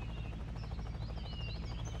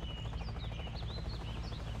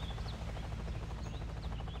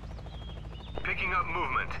 Picking up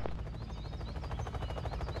movement.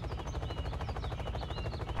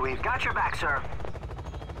 We've got your back, sir.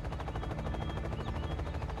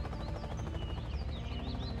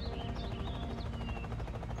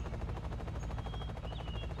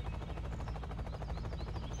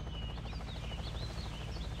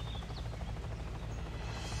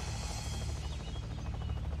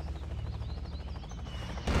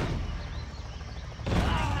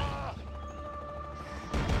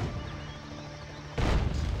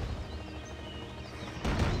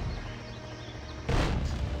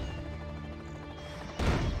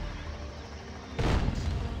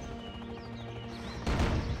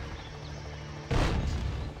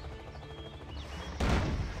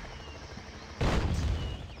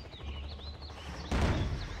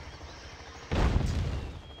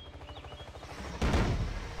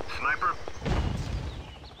 Sniper.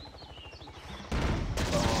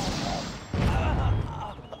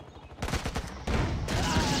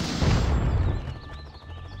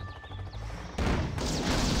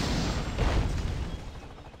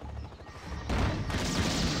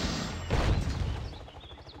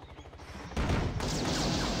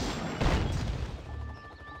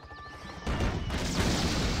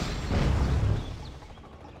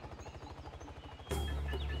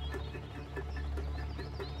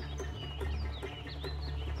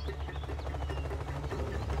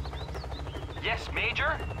 Yes,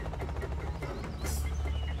 Major?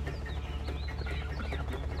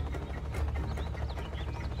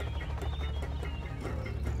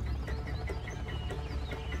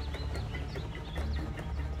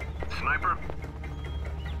 Sniper.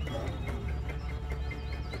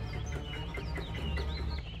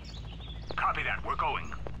 Copy that, we're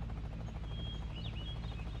going.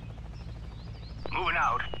 Moving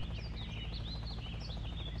out.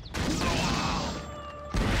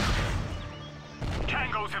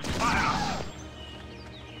 Tangos have spotted us.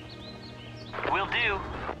 Will do.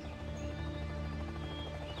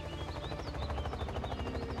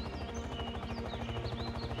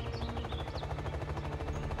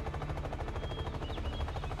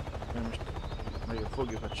 Nem most nagyon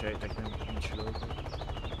fogjuk a sejtek, nem nincs lóg.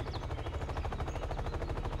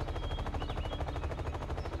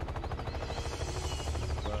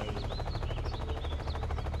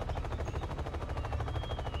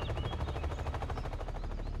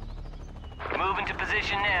 Moving to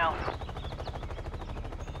position now.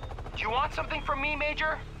 Do you want something from me,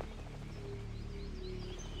 Major?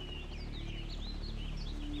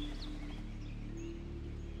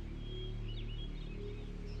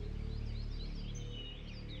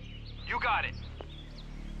 You got it.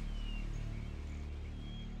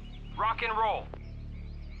 Rock and roll.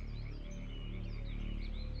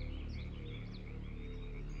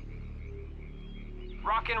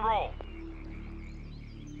 Rock and roll.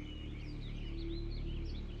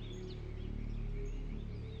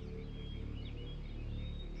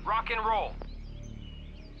 Rock and roll.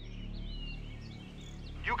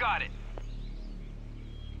 You got it.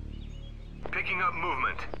 Picking up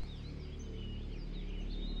movement.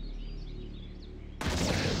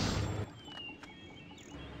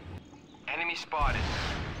 Enemy spotted.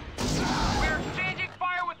 We're exchanging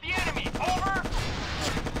fire with the enemy. Over.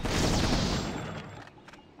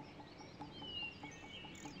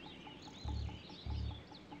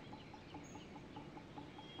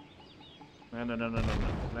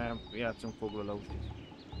 Nem, játszunk foglalót.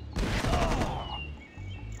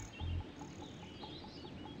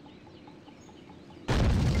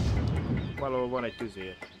 Valahol van egy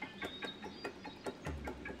tüzér.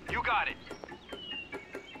 You got it.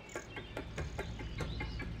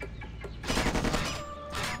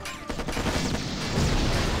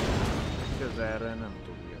 Közelre nem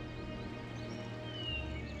tudja.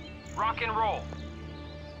 Rock and roll.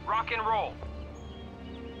 Rock and roll.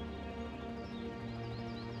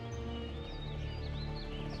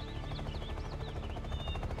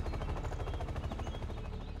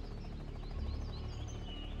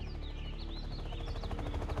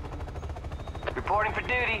 Reporting for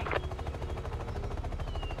duty.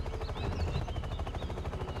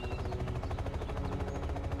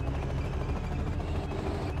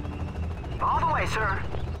 All the way, sir.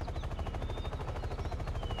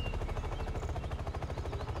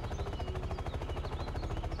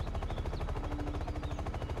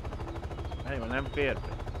 Hey, nem fér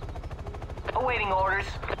be. Awaiting orders.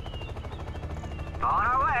 On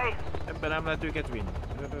our way. Ebben nem lehet őket vinni.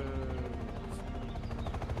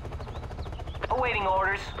 Awaiting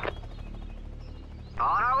orders.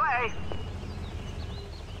 On our way.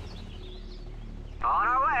 On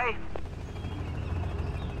our way.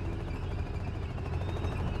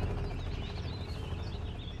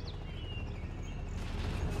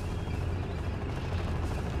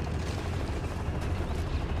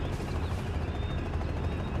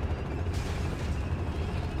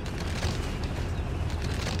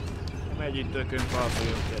 Megy itt tökön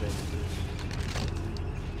falfolyon keresztül.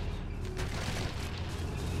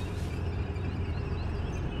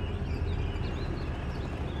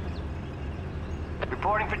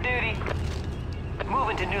 Reporting for duty.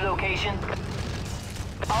 Moving to new location.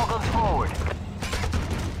 All guns forward.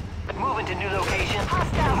 Moving to new location.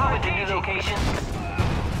 Moving to new location.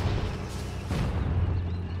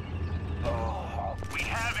 We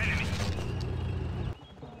have enemy.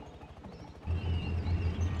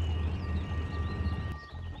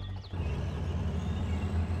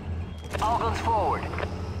 All guns forward.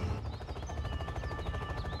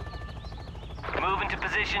 Moving to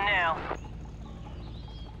position now.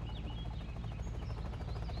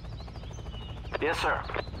 Yes, sir.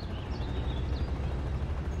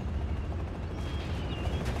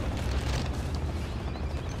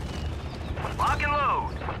 Lock and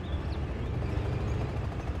load.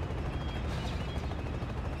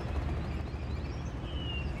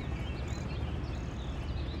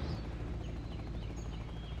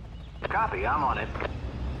 Copy, I'm on it.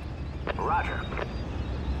 Roger.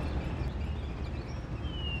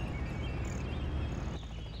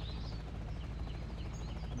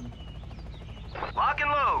 Lock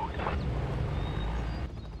and load.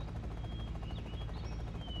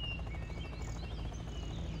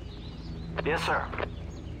 Yes, sir.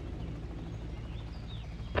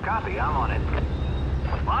 Copy, I'm on it.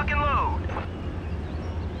 Lock and load.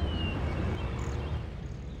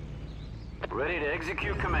 Ready to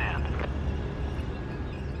execute command.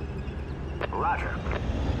 Roger.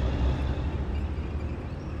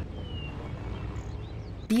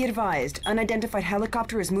 Be advised, unidentified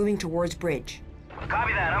helicopter is moving towards bridge.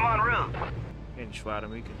 Copy that, I'm en route. Én is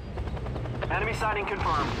várom őket. Enemy sighting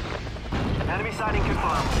confirmed. Enemy sighting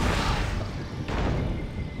confirmed.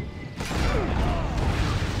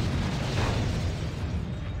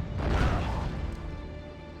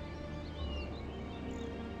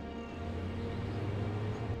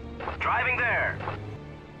 Driving there.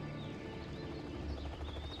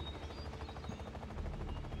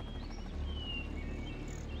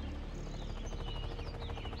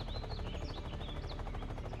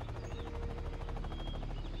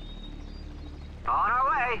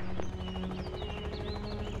 way.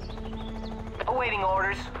 Awaiting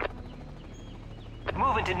orders.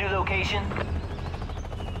 Moving to new location.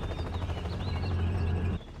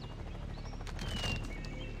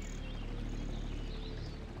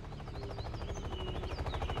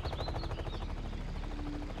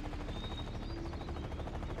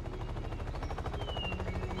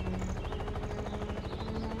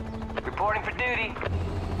 Reporting for duty.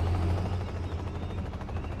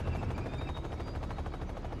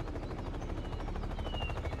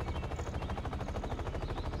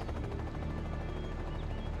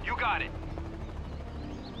 You got it.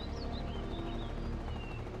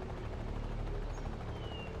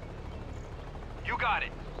 You got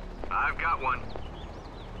it. I've got one.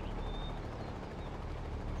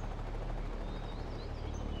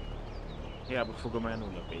 Hiába fogom el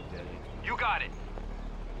nulla Péterét. You got it.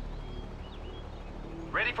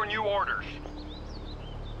 Ready for new orders.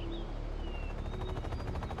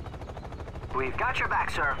 We've got your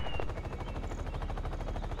back, sir.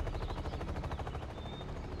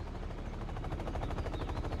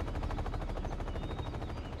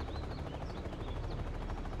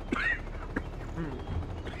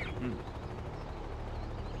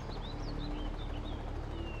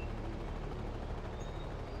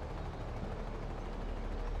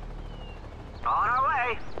 On our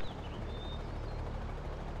way.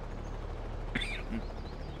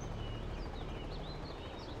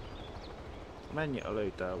 Mennyi a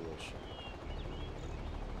lőtávolság?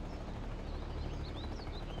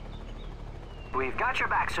 We've got your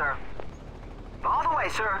back, sir. All the way,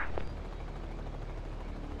 sir.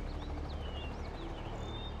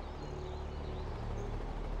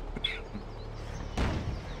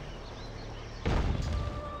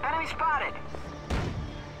 Enemy spotted.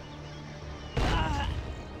 Hát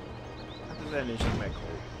az elnézést meghol.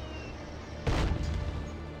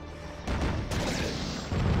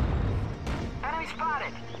 Enemy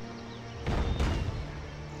spotted.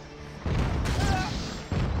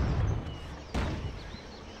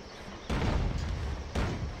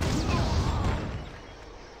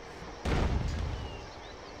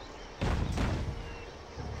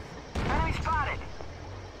 Enemy spotted.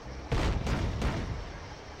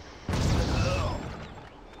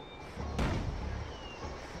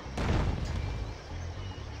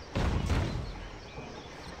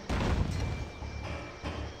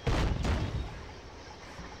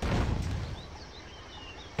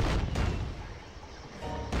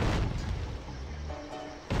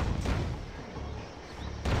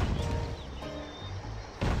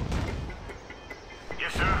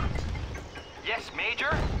 Yes, sir. Yes,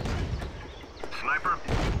 Major. Sniper.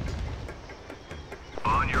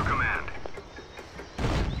 On your command.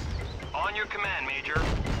 On your command, Major.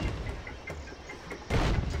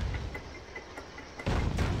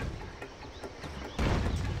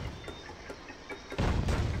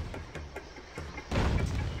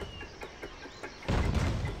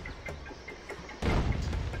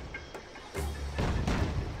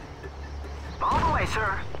 All the way,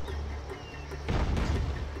 sir.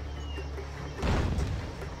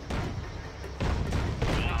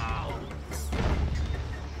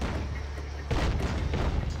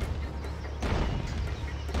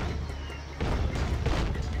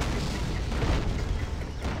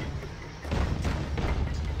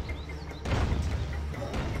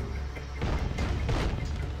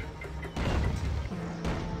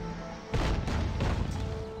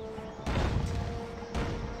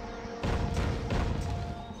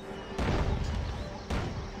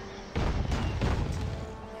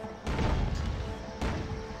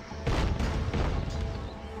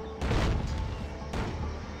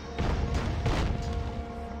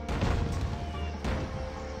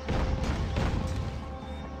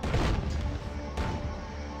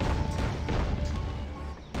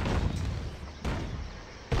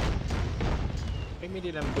 Még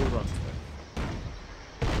mindig nem durrant fel.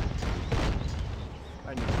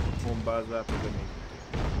 Annyi bombázál, hogy még.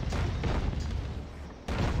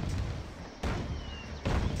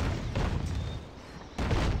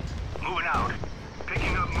 Moving out.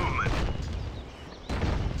 Picking up movement.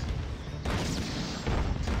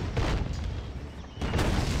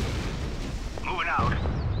 Moving out.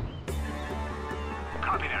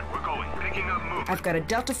 Copy that. We're going. Picking up movement. I've got a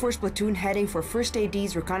Delta Force platoon heading for 1st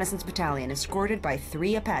AD's Reconnaissance Battalion, escorted by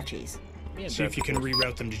 3 Apaches. See if you can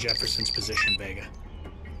reroute them to Jefferson's position, Vega.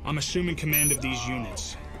 I'm assuming command of these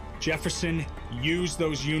units. Jefferson, use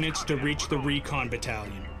those units to reach the recon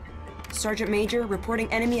battalion. Sergeant Major,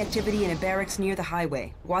 reporting enemy activity in a barracks near the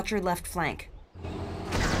highway. Watch your left flank.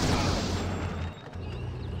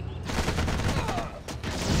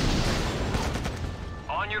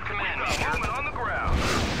 On your command, Major. Movement on the ground.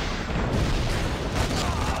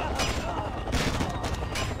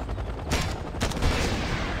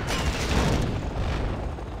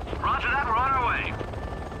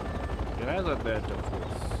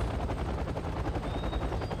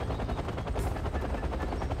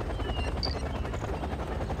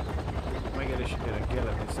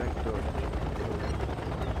 keleti szektor.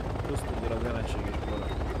 Köztudja az ellenséges barak.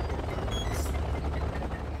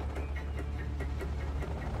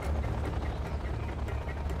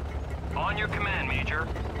 On your command, Major.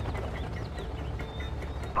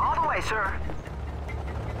 On the way, sir.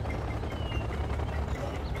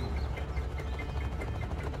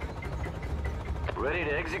 Ready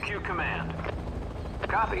to execute command.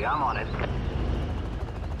 Copy, I'm on it.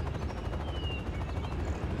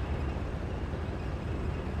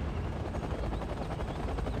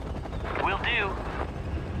 Will do.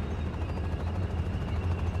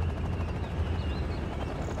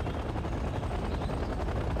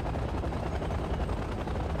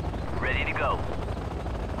 Ready to go.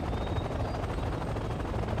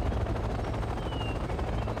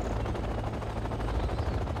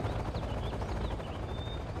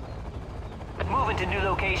 Moving to new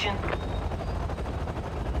location.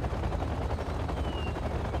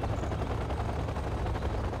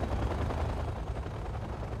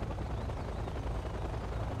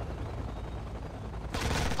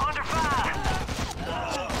 Under fire!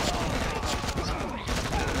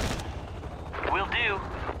 Will do.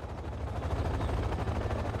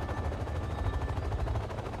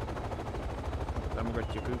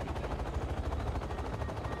 Támogatjuk őket.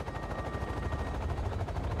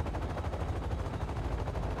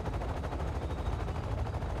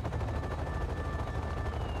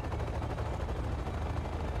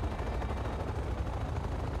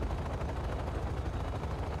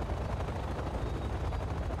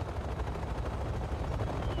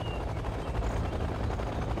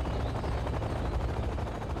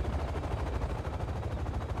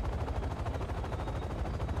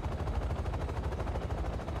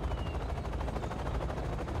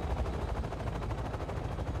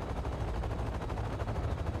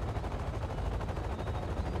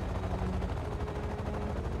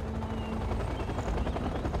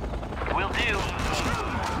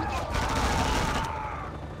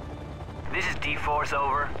 This is D-Force,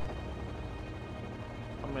 over.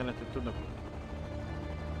 Amellett, hogy tudnak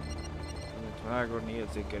vágolni,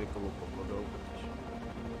 érzékelik a lopogó dolgot is.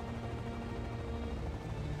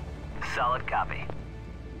 Solid copy.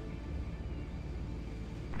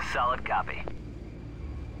 Solid copy.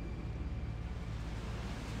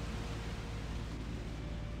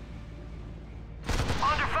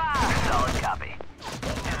 Under fire! Solid copy.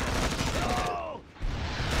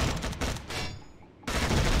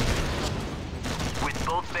 With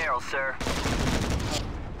both barrels, sir.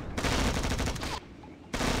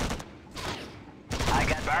 I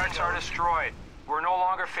got Barracks are destroyed. We're no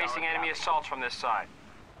longer facing enemy assaults from this side.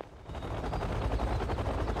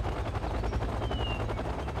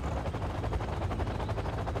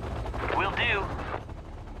 Will do.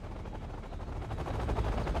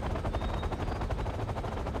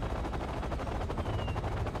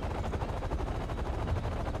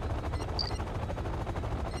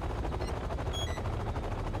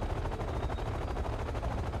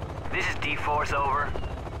 This is D-Force, over.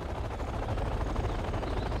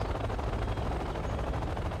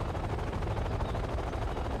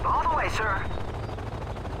 On the way, sir.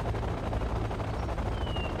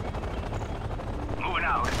 Moving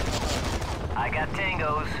out. I got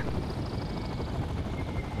tangos.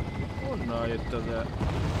 Honnan jött az el?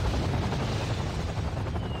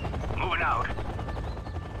 Moving out.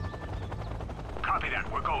 Copy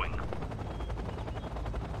that, we're going.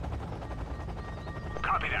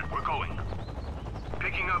 Copy that, we're going.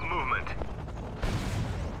 Picking up movement.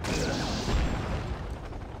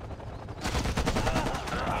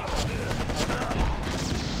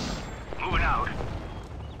 Moving out.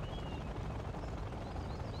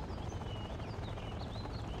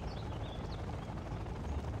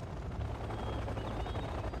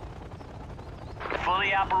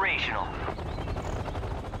 Fully operational.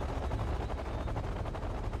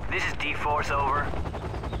 This is D-Force, over.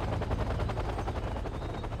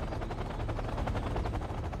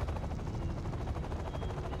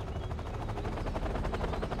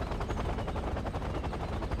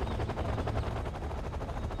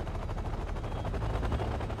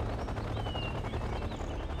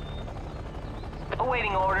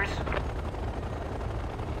 Awaiting orders.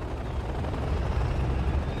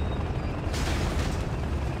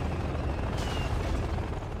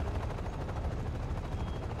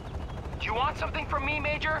 Do you want something from me,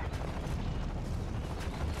 Major?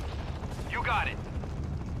 You got it.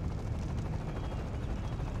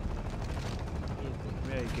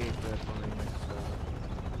 Melyik épület van még megszállva?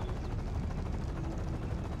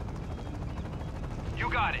 You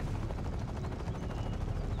got it.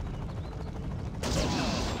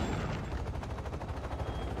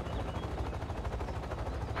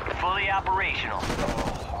 Fully operational.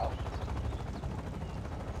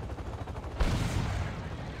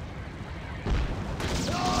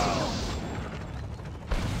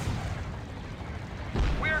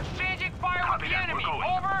 We're exchanging fire with the enemy.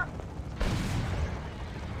 Over.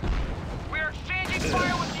 We're exchanging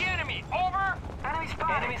fire with the enemy. Over. Enemy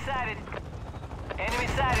spotted. Enemy sighted. Enemy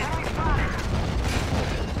sighted. Enemy spotted.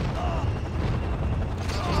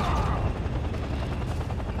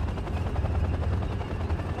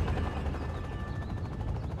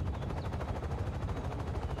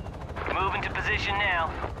 Move into position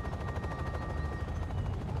now.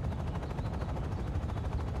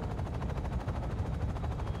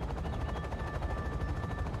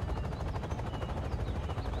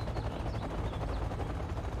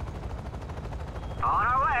 On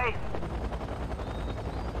our way.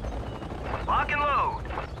 Lock and load.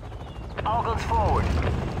 All guns forward.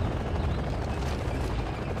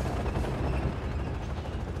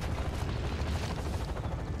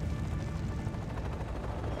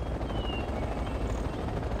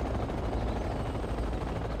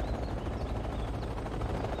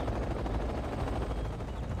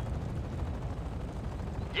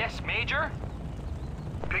 Yes, Major.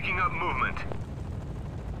 Picking up movement.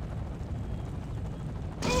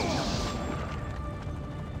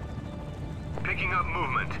 Picking up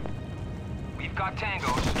movement. We've got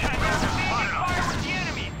tangos. Tangos are spotted. Fire with the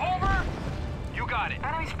enemy. Over. You got it.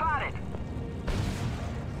 Enemy spotted.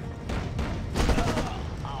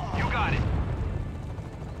 You got it.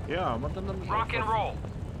 Ja, maar dan... Rock and roll.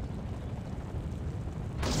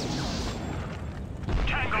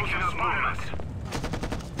 Tangos are spotted us.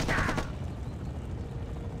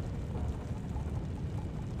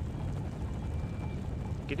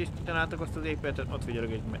 Kitisztítenátok azt az épületet, ott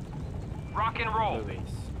figyelök egy rock and roll. Lövés.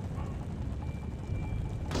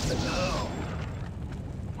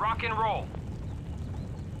 Rock and roll.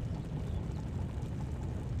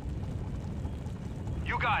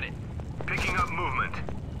 You got it. Picking up movement.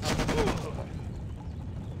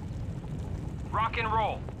 Rock and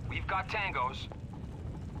roll. We've got tangos.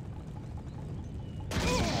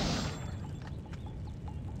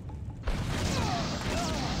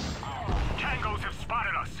 Tangos have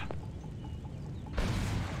spotted us.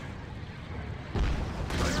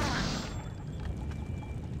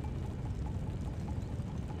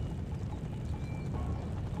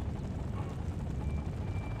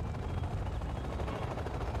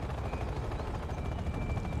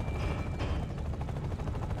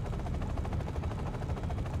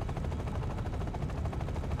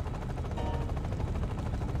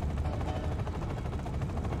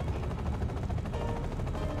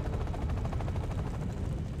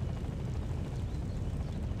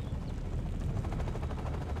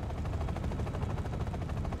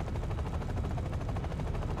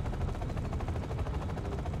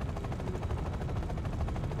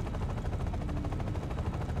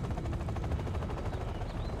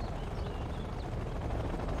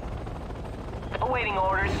 Awaiting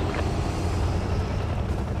orders.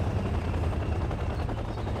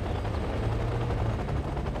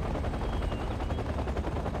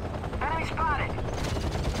 Enemy spotted.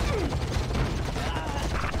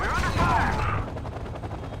 We're under fire.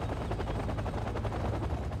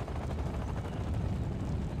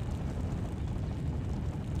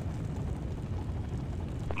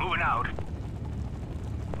 Moving out.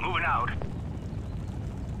 Moving out.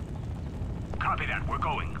 Copy that. We're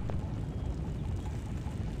going.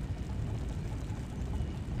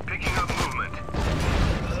 Picking up movement.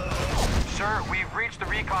 Sir, we've reached the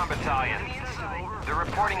recon battalion. They're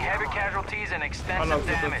reporting heavy casualties and extensive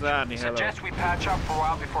damage. Suggest we patch up for a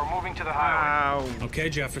while before moving to the highway. Okay,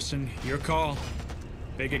 Jefferson, your call.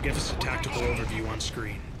 Vega, give us a tactical overview on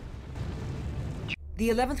screen. The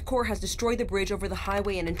 11th Corps has destroyed the bridge over the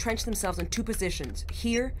highway and entrenched themselves in two positions,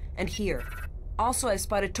 here and here. Also, I've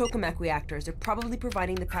spotted tokamak reactors. They're probably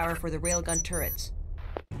providing the power for the railgun turrets.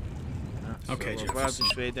 Okay, Jefferson,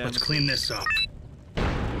 let's clean this up.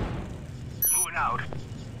 Moving out.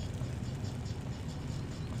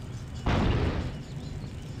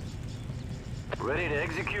 Ready to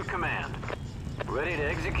execute command. Ready to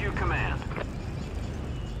execute command.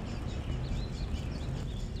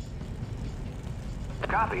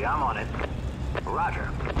 Copy, I'm on it.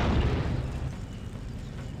 Roger.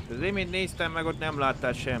 Az imént néztem meg, ott nem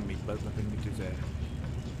láttál semmit, bazd meg, hogy mit üzel.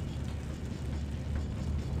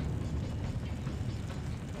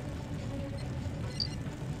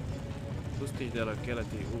 Pusztítsd el a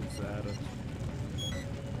keleti útzárat.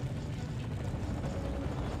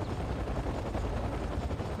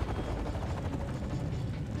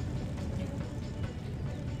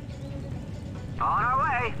 On our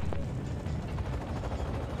way.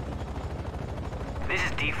 This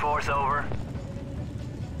is D-Force, over.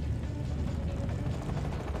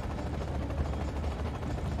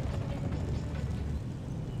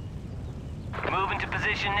 Move into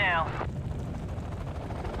position now.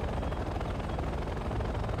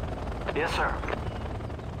 Yes, sir.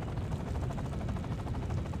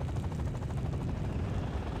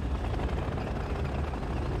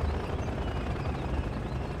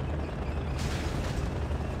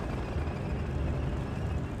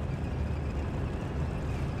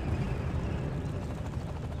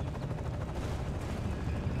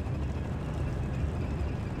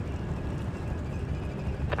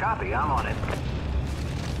 Copy, I'm on it.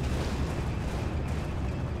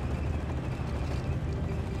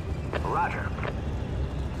 Roger.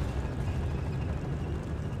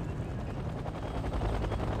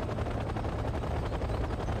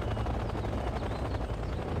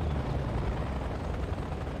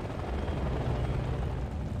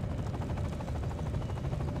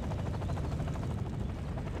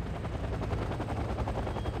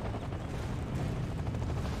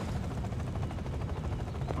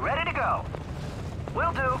 Ready to go.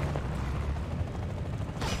 Will do.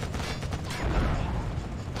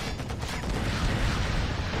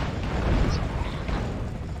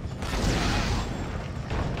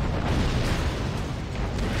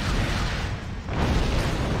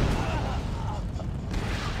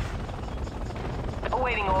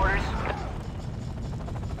 Awaiting orders.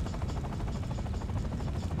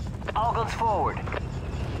 All guns forward.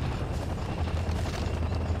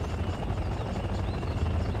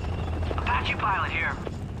 Apache pilot here.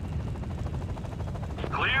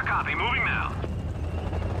 Clear copy, moving now.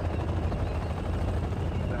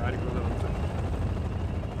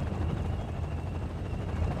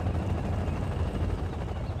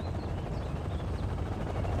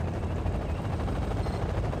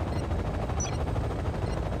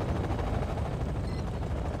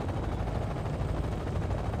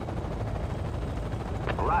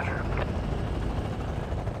 Roger.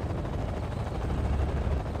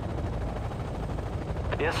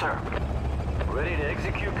 Yes, sir. Ready to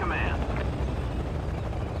execute command.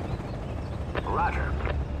 Roger.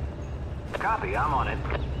 Copy, I'm on it.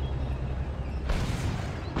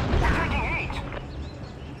 We're taking heat!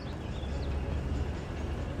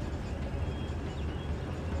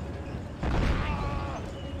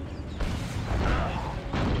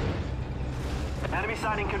 Enemy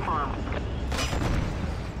sighting confirmed.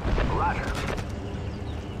 Roger.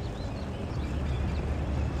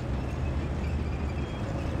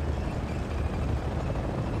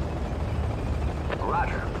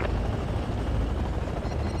 Roger.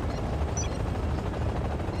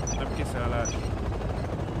 Nem kiszállás.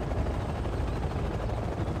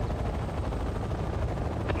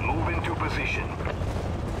 Move into position.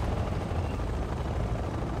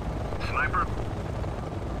 Sniper.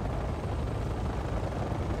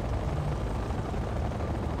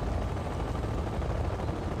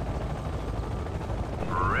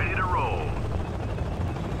 Ready to roll.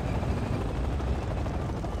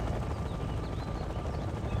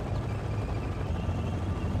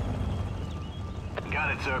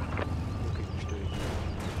 Got it, sir.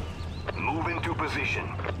 Move into position.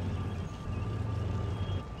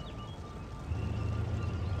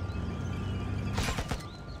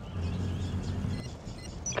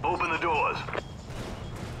 Open the doors.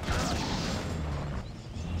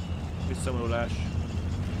 Visszavonulás.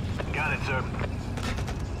 Got it, sir.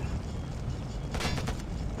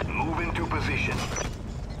 Move into position.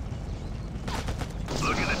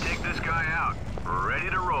 Looking to take this guy out. Ready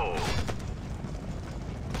to roll.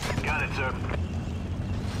 Got it, sir.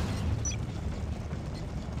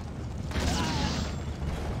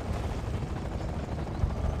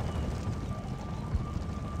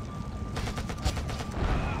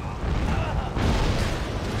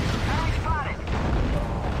 Enemy spotted!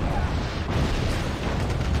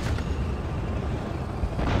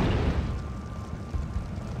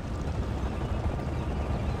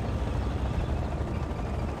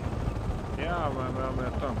 Ja,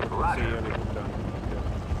 mert tankot széjjelik utána.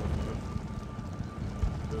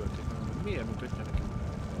 Miért mutatja nekem?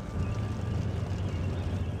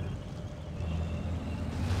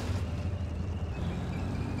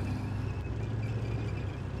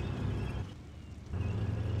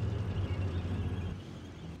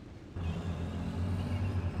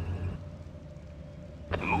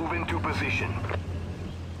 Move into position.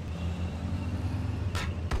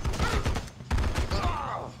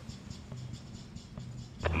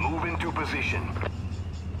 Move into position.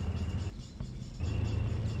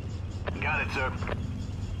 Got it, sir.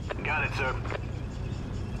 Got it, sir.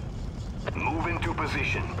 Move into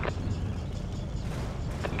position.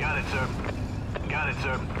 Got it, sir. Got it,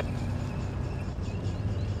 sir.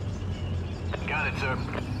 Got it, sir.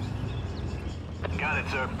 Got it,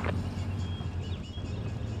 sir.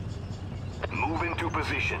 Move into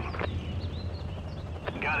position.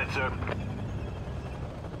 Got it, sir.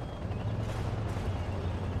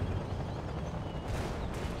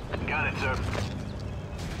 Got it, sir.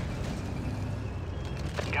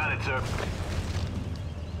 Got it, sir.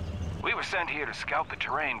 We were sent here to scout the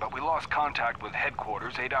terrain, but we lost contact with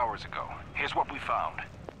headquarters 8 hours ago. Here's what we found.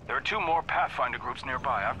 There are 2 more Pathfinder groups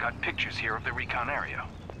nearby. I've got pictures here of the recon area.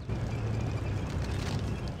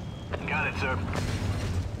 Got it, sir.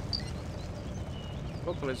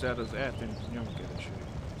 Lokalizál az eltűnt nyomkeresőt.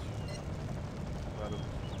 Várok,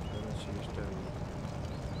 ellenséges terület.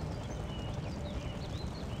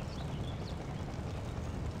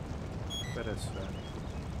 Perez fel.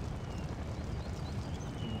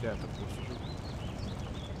 Mindjárt a pusztusuk.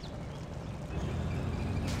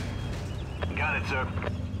 Got it, sir.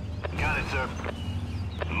 Got it, sir.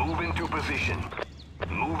 Move into position.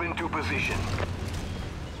 Move into position.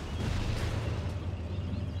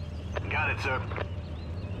 Got it, sir.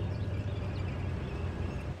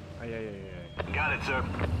 Got it, sir.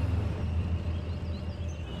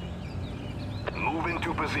 Move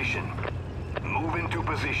into position. Move into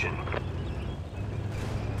position.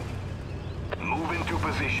 Move into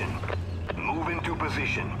position. Move into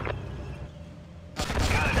position.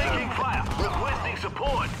 Got it, Taking fire. Requesting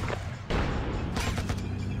support.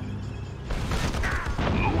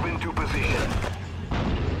 Move into position.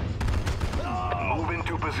 Move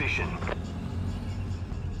into position.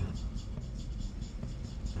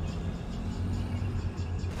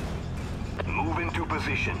 Move into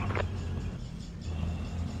position.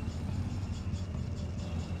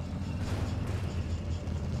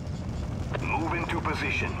 Move into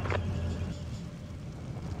position.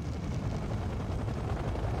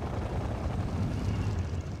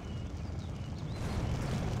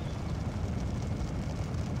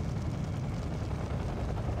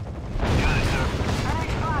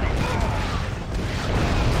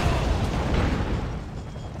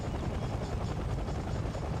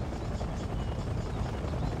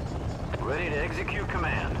 Ready to execute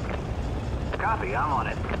command. Copy, I'm on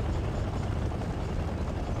it.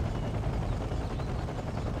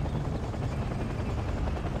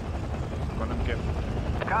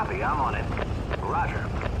 Copy, I'm on it. Roger.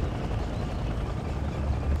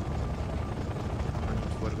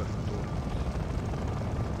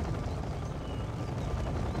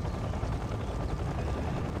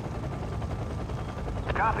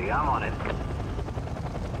 Copy, I'm on it.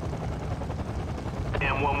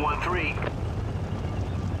 M113.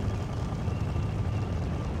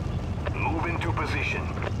 Move into position.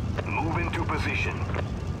 Move into position.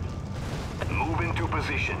 Move into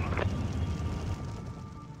position.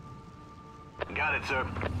 Got it, sir.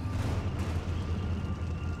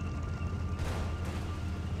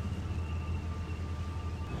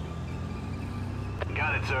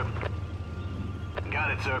 Got it, sir.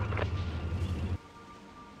 Got it, sir.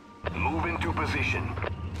 Move into position.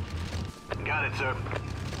 Got it, sir.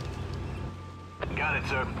 Got it,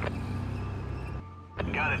 sir.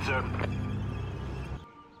 Got it, sir.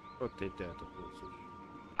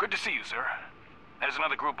 Good to see you, sir. There's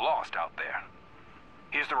another group lost out there.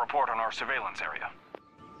 Here's the report on our surveillance area.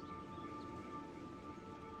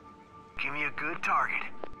 Give me a good target.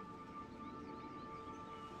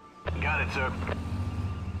 Got it, sir.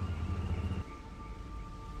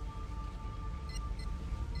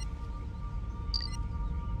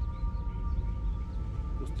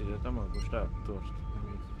 Pusztítettem a most áttort,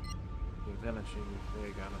 az ellenségű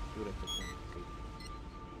végának tűretetlen.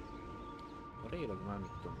 A réleg már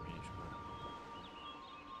mit tudom mi is már.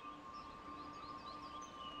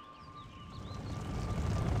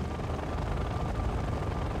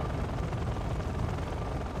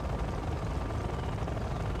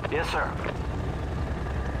 Yes, sir.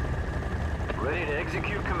 Ready to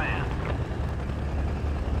execute command.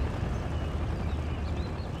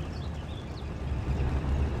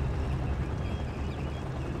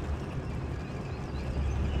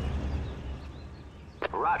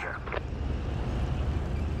 Roger.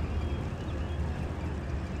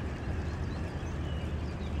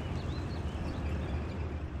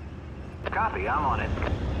 Copy, I'm on it.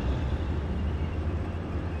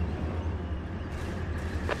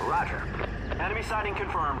 Roger. Enemy sighting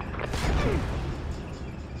confirmed.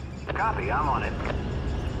 Copy, I'm on it.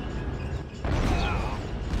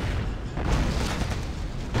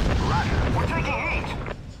 Roger. We're taking heat.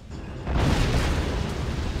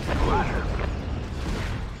 Roger.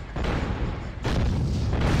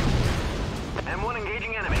 M1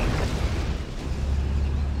 engaging enemy.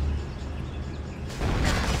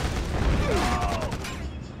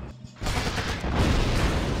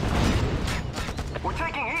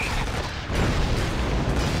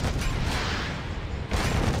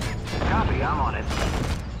 Copy, I'm on it.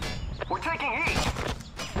 We're taking heat!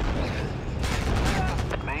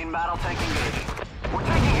 Main battle tank engaging. We're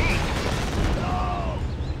taking heat!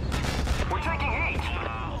 We're taking heat!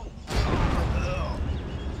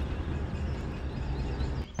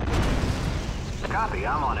 Copy,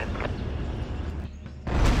 I'm on it.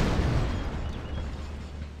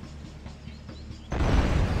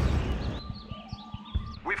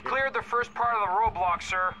 We've cleared the first part of the roadblock,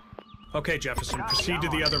 sir. Okay, Jefferson, proceed to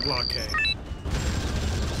the other blockade.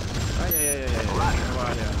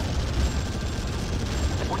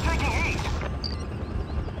 We're taking heat!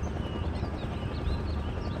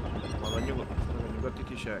 Maradj nyugodti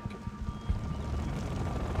kisek.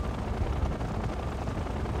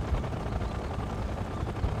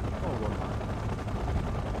 Hol van már?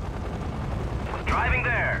 Driving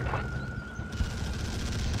there!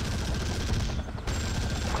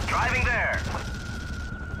 Driving there!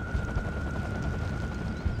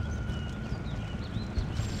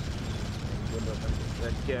 Gondoltam,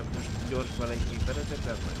 hogy kell most gyorsban egy kiperetet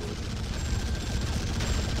megoldani.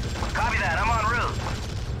 Copy that, I'm en route.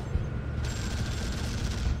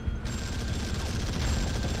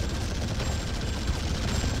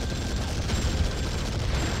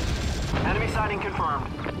 Enemy sighting confirmed.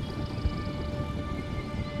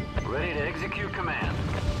 Ready to execute command.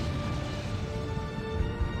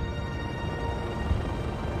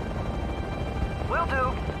 Will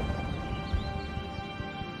do.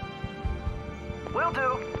 Will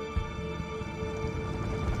do.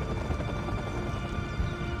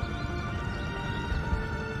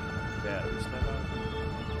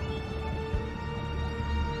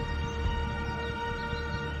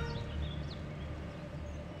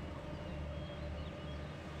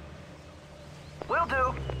 Will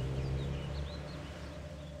do.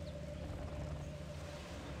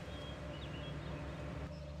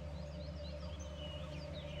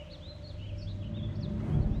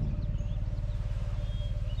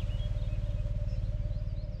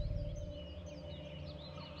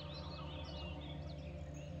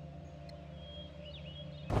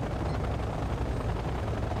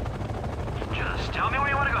 Just tell me where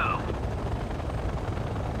you want to go.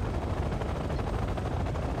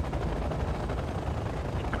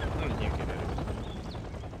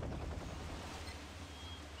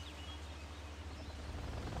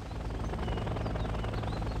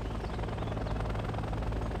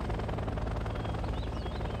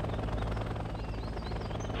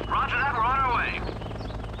 Roger that, we're on our way.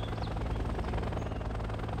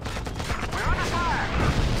 We're under fire.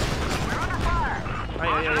 We're under fire.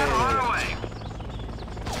 Roger that, we're on our way.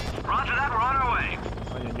 Roger that, we're on our way.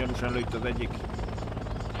 Nagyon gyanúsan lőtt az egyik.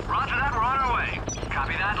 Roger that, we're on our way.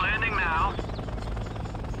 Copy that, landing now.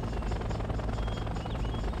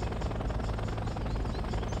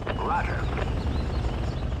 Roger.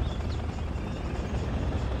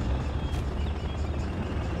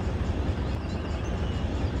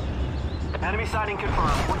 Enemy sighting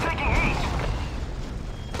confirmed. We're taking heat!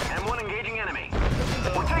 M1 engaging enemy.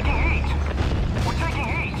 We're taking heat! We're taking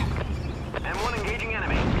heat! M1 engaging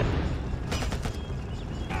enemy.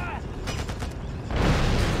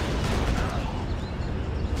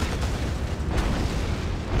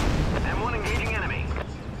 M1 engaging enemy.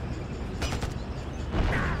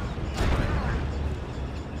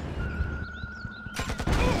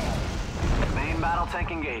 Main battle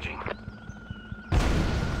tank engaging.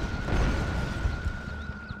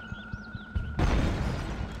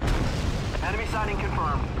 Enemy sighting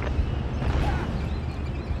confirmed.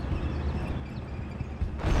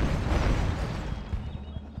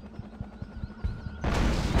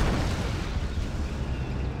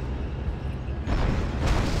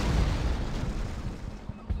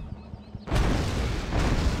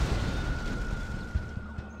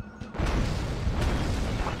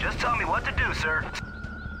 Just tell me what to do, sir.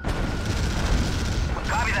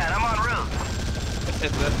 Copy that, I'm en route.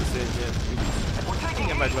 Ez lesz szépen.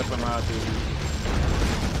 Igen, megvettem hátul.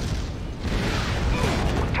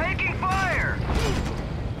 Taking fire!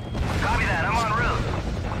 Copy that, I'm en route.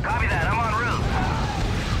 Copy that, I'm en route.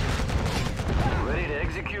 Ready to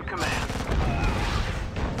execute command.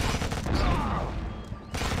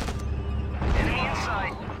 Enemy in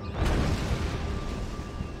sight.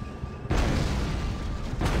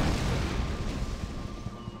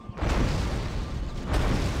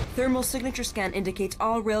 Thermal signature scan indicates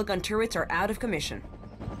all railgun turrets are out of commission.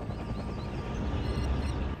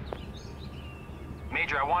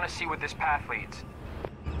 Major, I want to see what this path leads.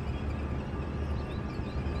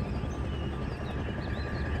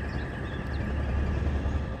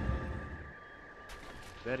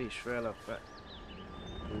 Veríts fel a fe...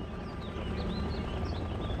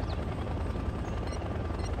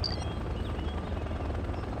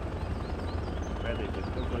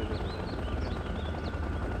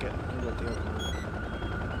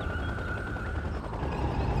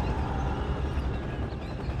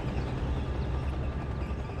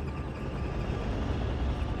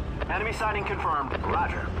 Enemy sighting confirmed.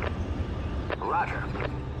 Roger. Roger.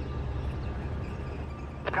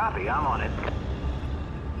 Copy, I'm on it.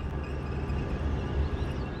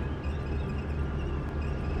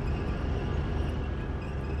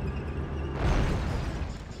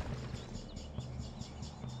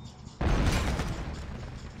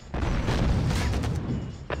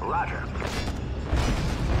 Roger.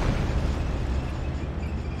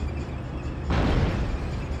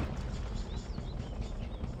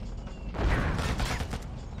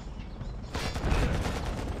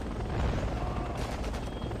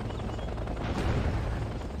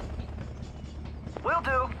 Will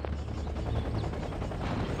do.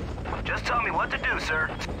 Just tell me what to do, sir.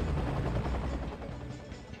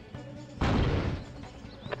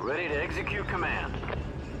 Ready to execute command.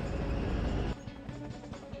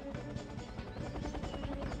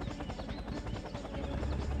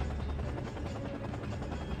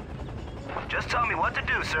 Just tell me what to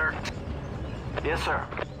do, sir. Yes, sir.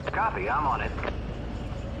 Copy, I'm on it.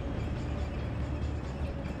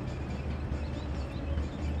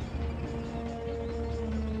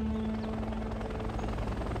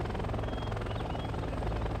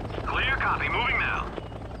 Clear copy, moving now.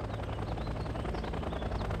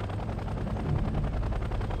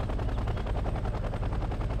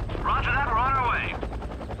 Roger that, we're on our way.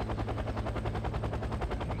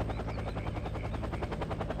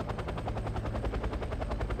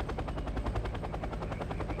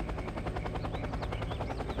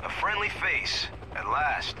 A friendly face, at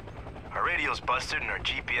last. Our radio's busted and our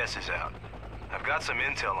GPS is out. I've got some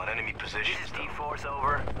intel on enemy positions. This is D-Force,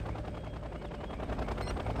 over.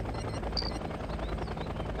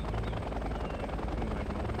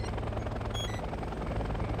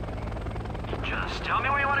 Just tell me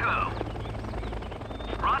where you want to go.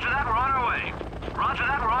 Roger that, we're on our way. Roger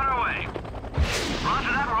that, we're on our way.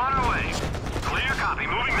 Roger that, we're on our way. Clear copy,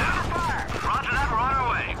 moving now. Roger that, we're on our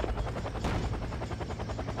way.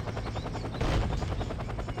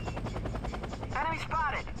 Enemy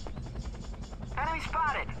spotted. Enemy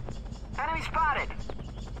spotted. Enemy spotted.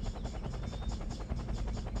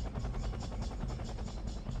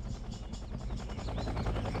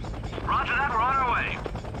 Roger that, we're on our way.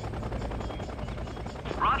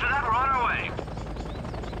 Roger that, we're on our way.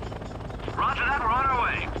 Roger that, we're on our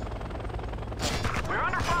way. We're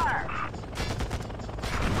under fire.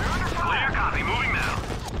 We're under fire. Clear copy, moving now.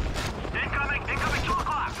 Incoming, 2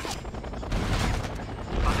 o'clock.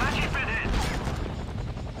 Apache fit in.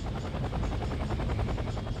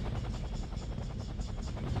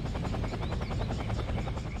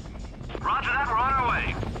 Roger that, we're on our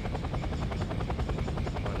way.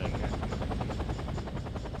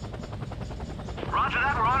 Roger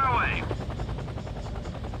that, we're on our way.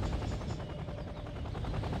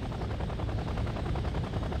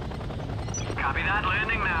 Copy that,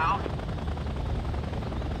 landing now.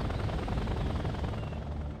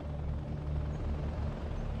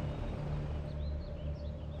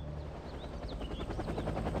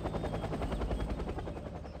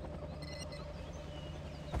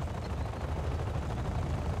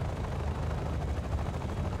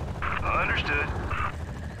 Understood.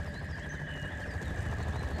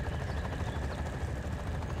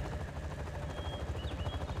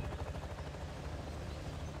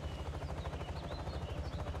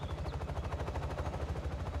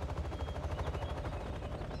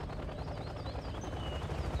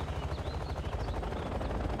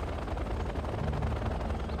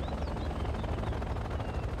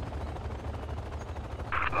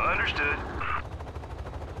 Understood.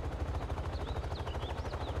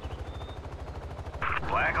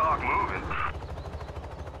 Black Hawk moving.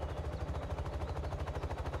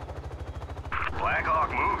 Black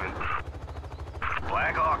Hawk moving.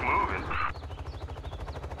 Black Hawk moving.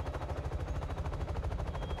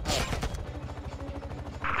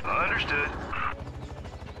 Understood.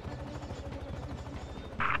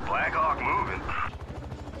 Black Hawk moving.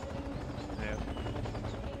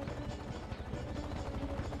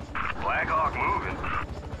 Black Hawk moving.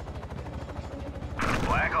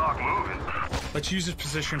 Black Hawk moving. Let's use this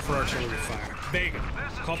position for artillery fire. Vega,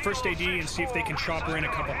 call first AD and see if they can chopper in a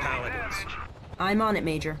couple paladins. I'm on it,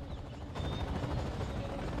 Major.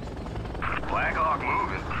 Black Hawk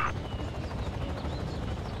moving.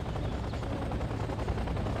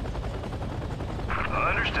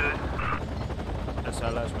 Understood. That's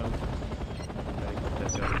our last one.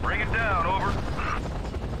 Bring it down, over.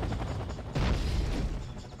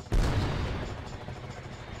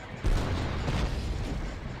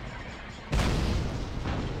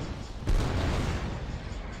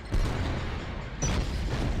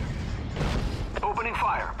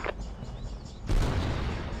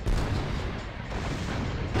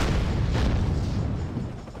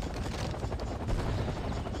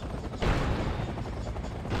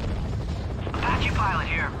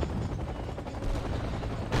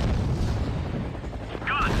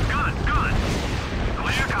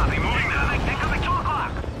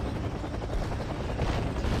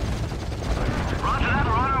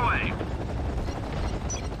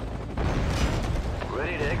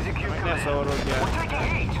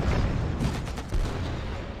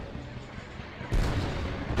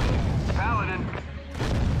 Lieutenant.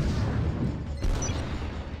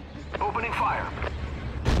 Opening fire.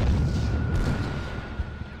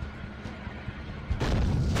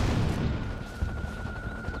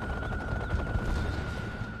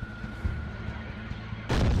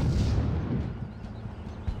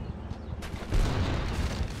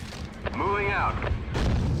 Moving out.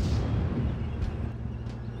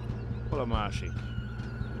 Hol a másik?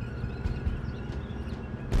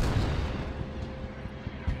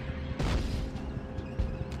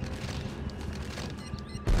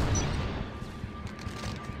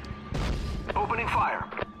 Opening fire.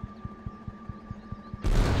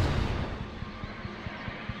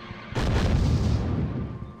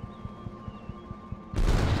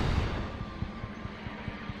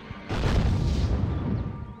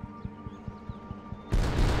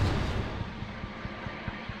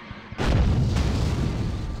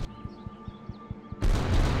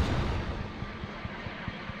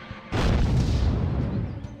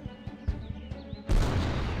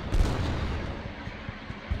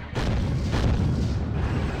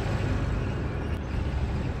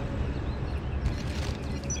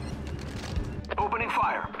 Opening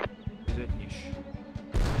fire. Bizonyos.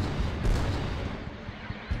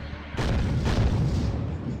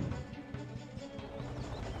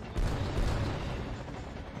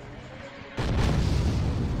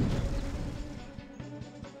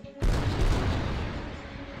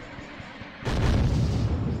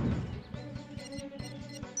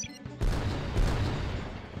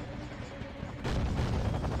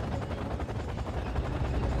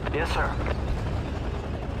 Yes, sir.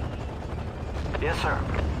 Yes, sir.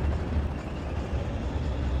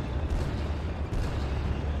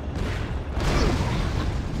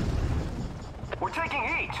 We're taking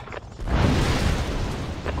heat.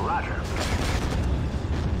 Roger.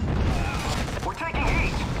 We're taking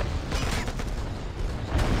heat.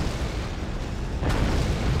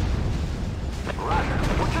 Roger.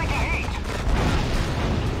 We're taking heat.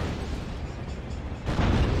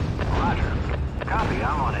 Roger. Copy,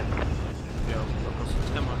 I'm on it. Yo, po prostu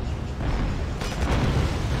temat.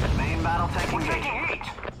 Main battle taking heat.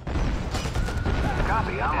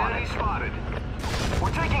 Copy, I'm on it. Spotted.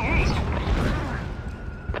 We're taking heat.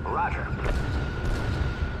 Roger.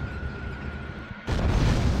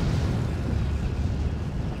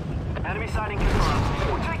 Enemy sighting confirmed.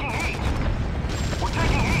 We're taking heat. We're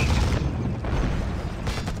taking heat.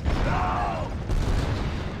 No.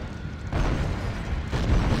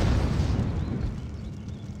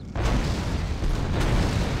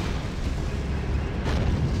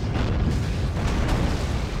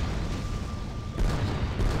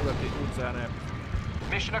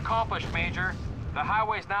 Mission accomplished, Major. The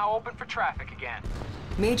highway's now open for traffic again.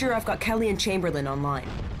 Major, I've got Kelly and Chamberlain online.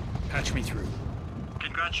 Patch me through.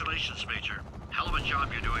 Congratulations, Major. Hell of a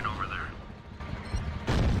job you're doing over there.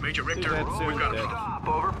 Major Richter, we've got a stop.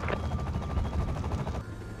 Over.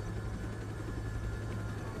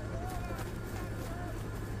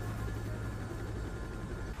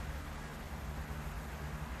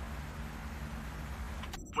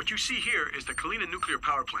 What you see here is the Kalina nuclear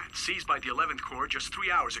power plant, seized by the 11th Corps just 3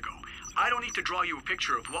 hours ago. I don't need to draw you a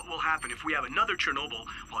picture of what will happen if we have another Chernobyl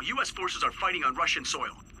while U.S. forces are fighting on Russian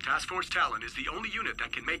soil. Task Force Talon is the only unit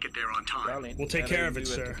that can make it there on time. We'll take care of it,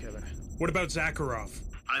 sir. What about Zakharov?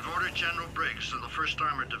 I've ordered General Briggs of the 1st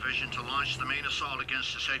Armored Division to launch the main assault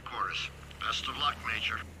against his headquarters. Best of luck,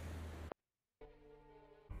 Major.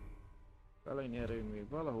 Felényi erőmű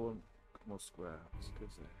valahol Moszkvához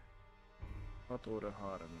közel. 6 óra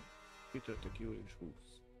 3. Csütörtök július 20.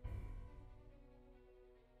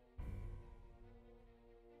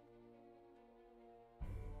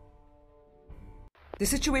 The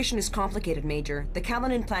situation is complicated, Major. The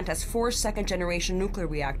Kalinin plant has 4 second-generation nuclear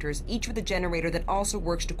reactors, each with a generator that also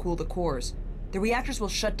works to cool the cores. The reactors will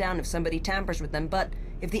shut down if somebody tampers with them, but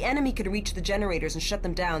if the enemy can reach the generators and shut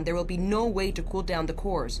them down, there will be no way to cool down the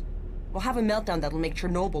cores. We'll have a meltdown that'll make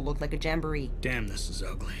Chernobyl look like a jamboree. Damn, this is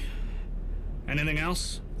ugly. Anything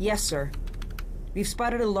else? Yes, sir. We've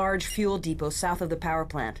spotted a large fuel depot south of the power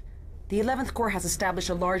plant. The 11th Corps has established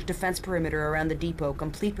a large defense perimeter around the depot,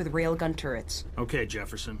 complete with railgun turrets. Okay,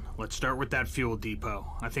 Jefferson. Let's start with that fuel depot.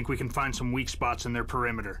 I think we can find some weak spots in their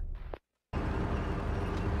perimeter.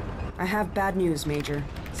 I have bad news, Major.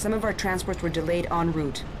 Some of our transports were delayed en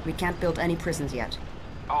route. We can't build any prisons yet.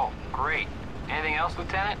 Oh, great. Anything else,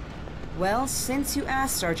 Lieutenant? Well, since you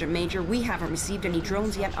asked, Sergeant Major, we haven't received any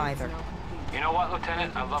drones yet either. You know what,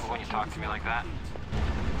 Lieutenant? I love it when you talk to me like that.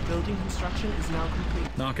 Building construction is now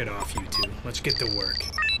complete. Knock it off, you two. Let's get to work.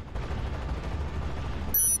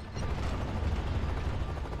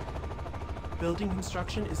 Building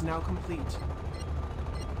construction is now complete.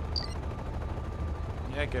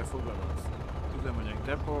 El kell foglalni azt. Üzemanyag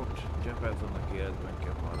depót, Jeffersonnak életben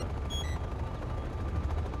kell maradni.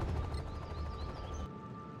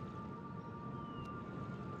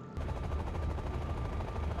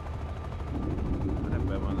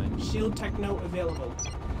 Ebben van egy... Shield techno available.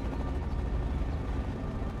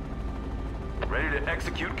 Ready to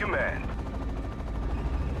execute command.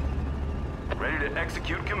 Ready to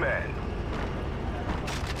execute command.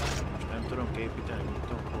 Most nem tudom képíteni, nem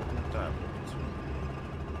tudom fogni a táblát.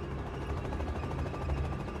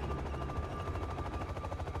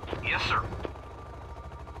 Yes, sir.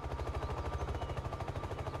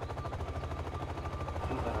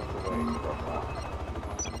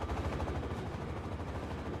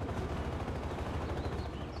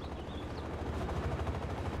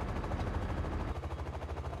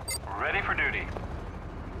 Ready for duty.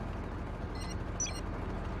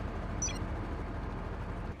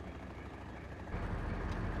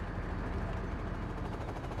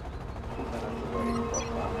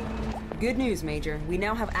 Good news, Major. We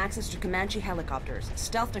now have access to Comanche helicopters.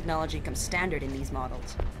 Stealth technology comes standard in these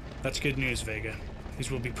models. That's good news, Vega.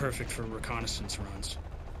 These will be perfect for reconnaissance runs.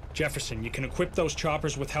 Jefferson, you can equip those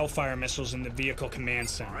choppers with Hellfire missiles in the vehicle command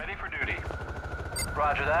center. Ready for duty.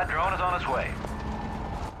 Roger that. Drone is on its way.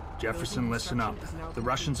 Jefferson, listen up. The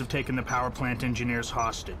Russians have taken the power plant engineers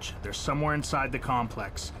hostage. They're somewhere inside the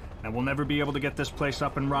complex, and we'll never be able to get this place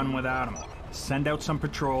up and run without them. Send out some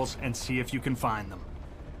patrols and see if you can find them.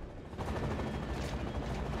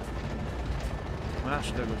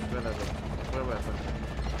 Másodlagos feladat. Próbáltak.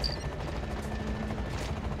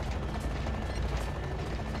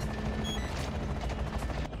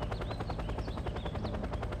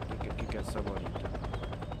 Ki kell szabadítani.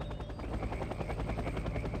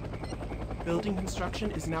 Building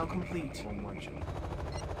construction is now complete.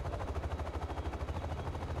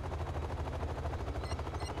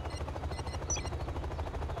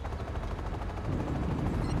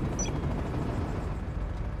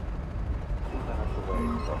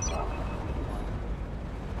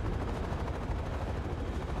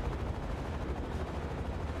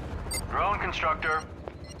 Drone constructor.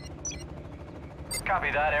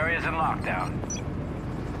 Copy that. Area's in lockdown.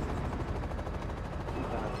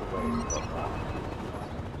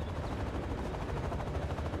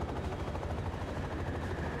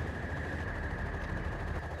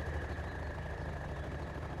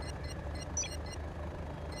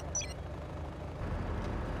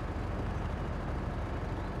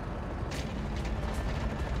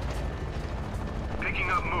 Picking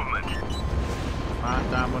up movement.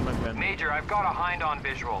 Major, I've got a Hind on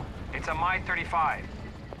visual. It's a Mi-35.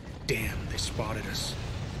 Damn, they spotted us.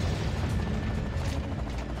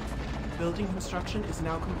 Building construction is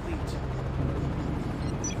now complete.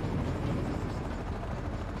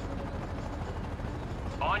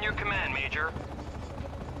 On your command, Major.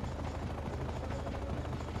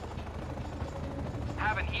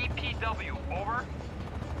 Have an EPW, over.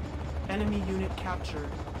 Enemy unit captured.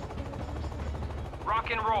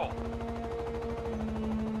 Rock and roll.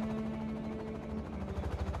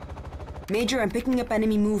 Major, I'm picking up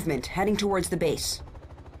enemy movement, heading towards the base.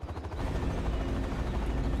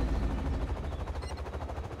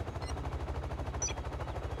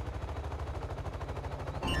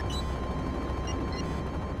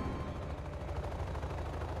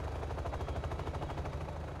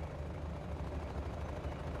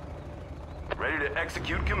 Ready to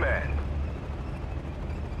execute command.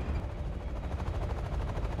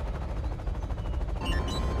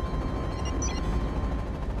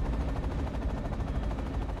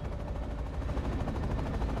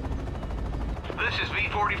 This is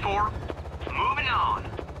V-44. Moving on.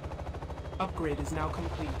 Upgrade is now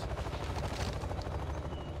complete.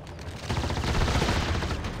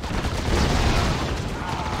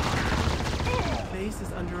 Base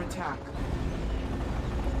is under attack.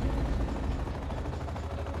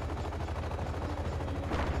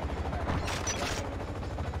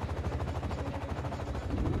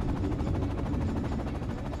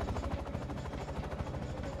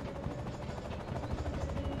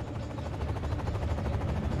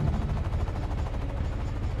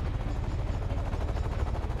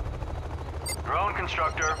 Drone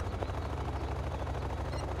constructor.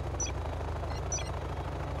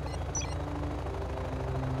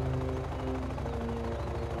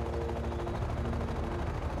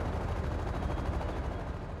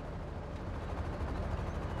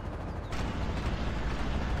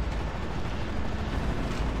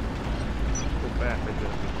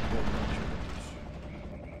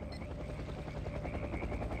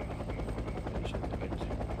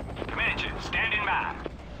 Comanche, standing by.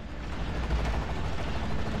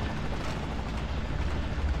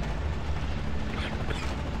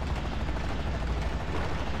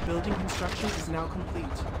 Building construction is now complete.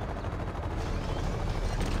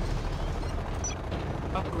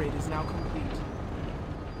 Upgrade is now complete.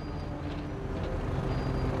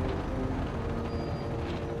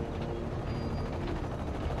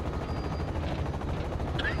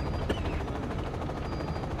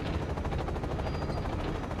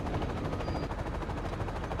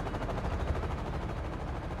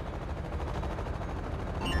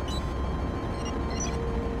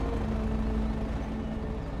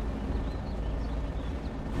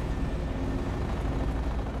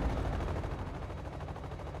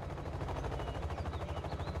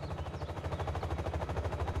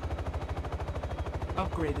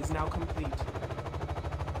 Upgrade is now complete.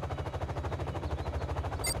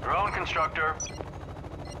 Drone constructor.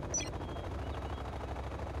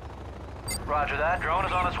 Roger that. Drone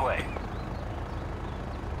is on its way.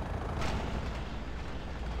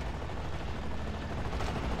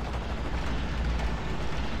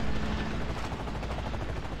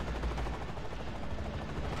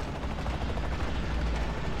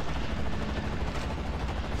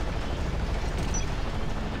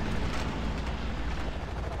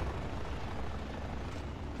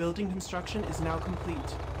 Building construction is now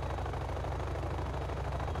complete.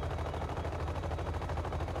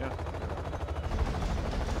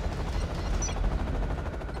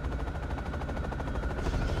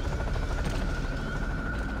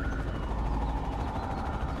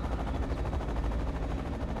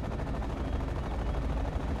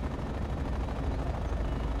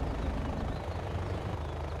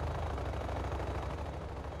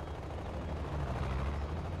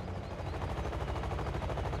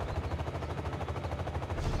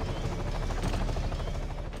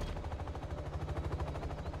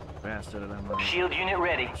 Shield unit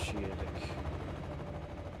ready. Shieldek.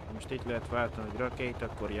 Most itt lehet váltani, hogy rakéta,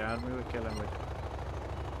 akkor járművek ellen, vagy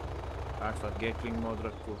átvált Gatling módra,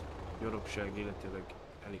 akkor gyalogság, illetőleg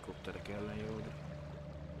helikopterek ellen jó, de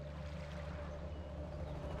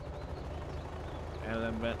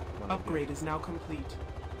ellenben van Upgrade is now complete.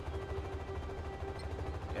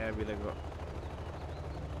 Elvileg a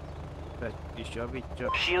Fett is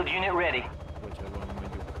javítja. Shield unit ready. Hogyha van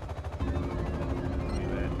mondjuk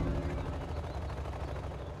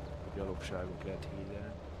gyalogságok lehet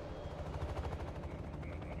hízelni.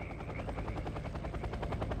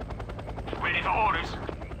 Ready for orders.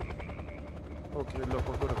 Oké, hogy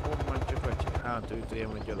lopok, akkor a command csak vagy hátulütőjem,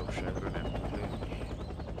 hogy gyalogságra nem tud lépni.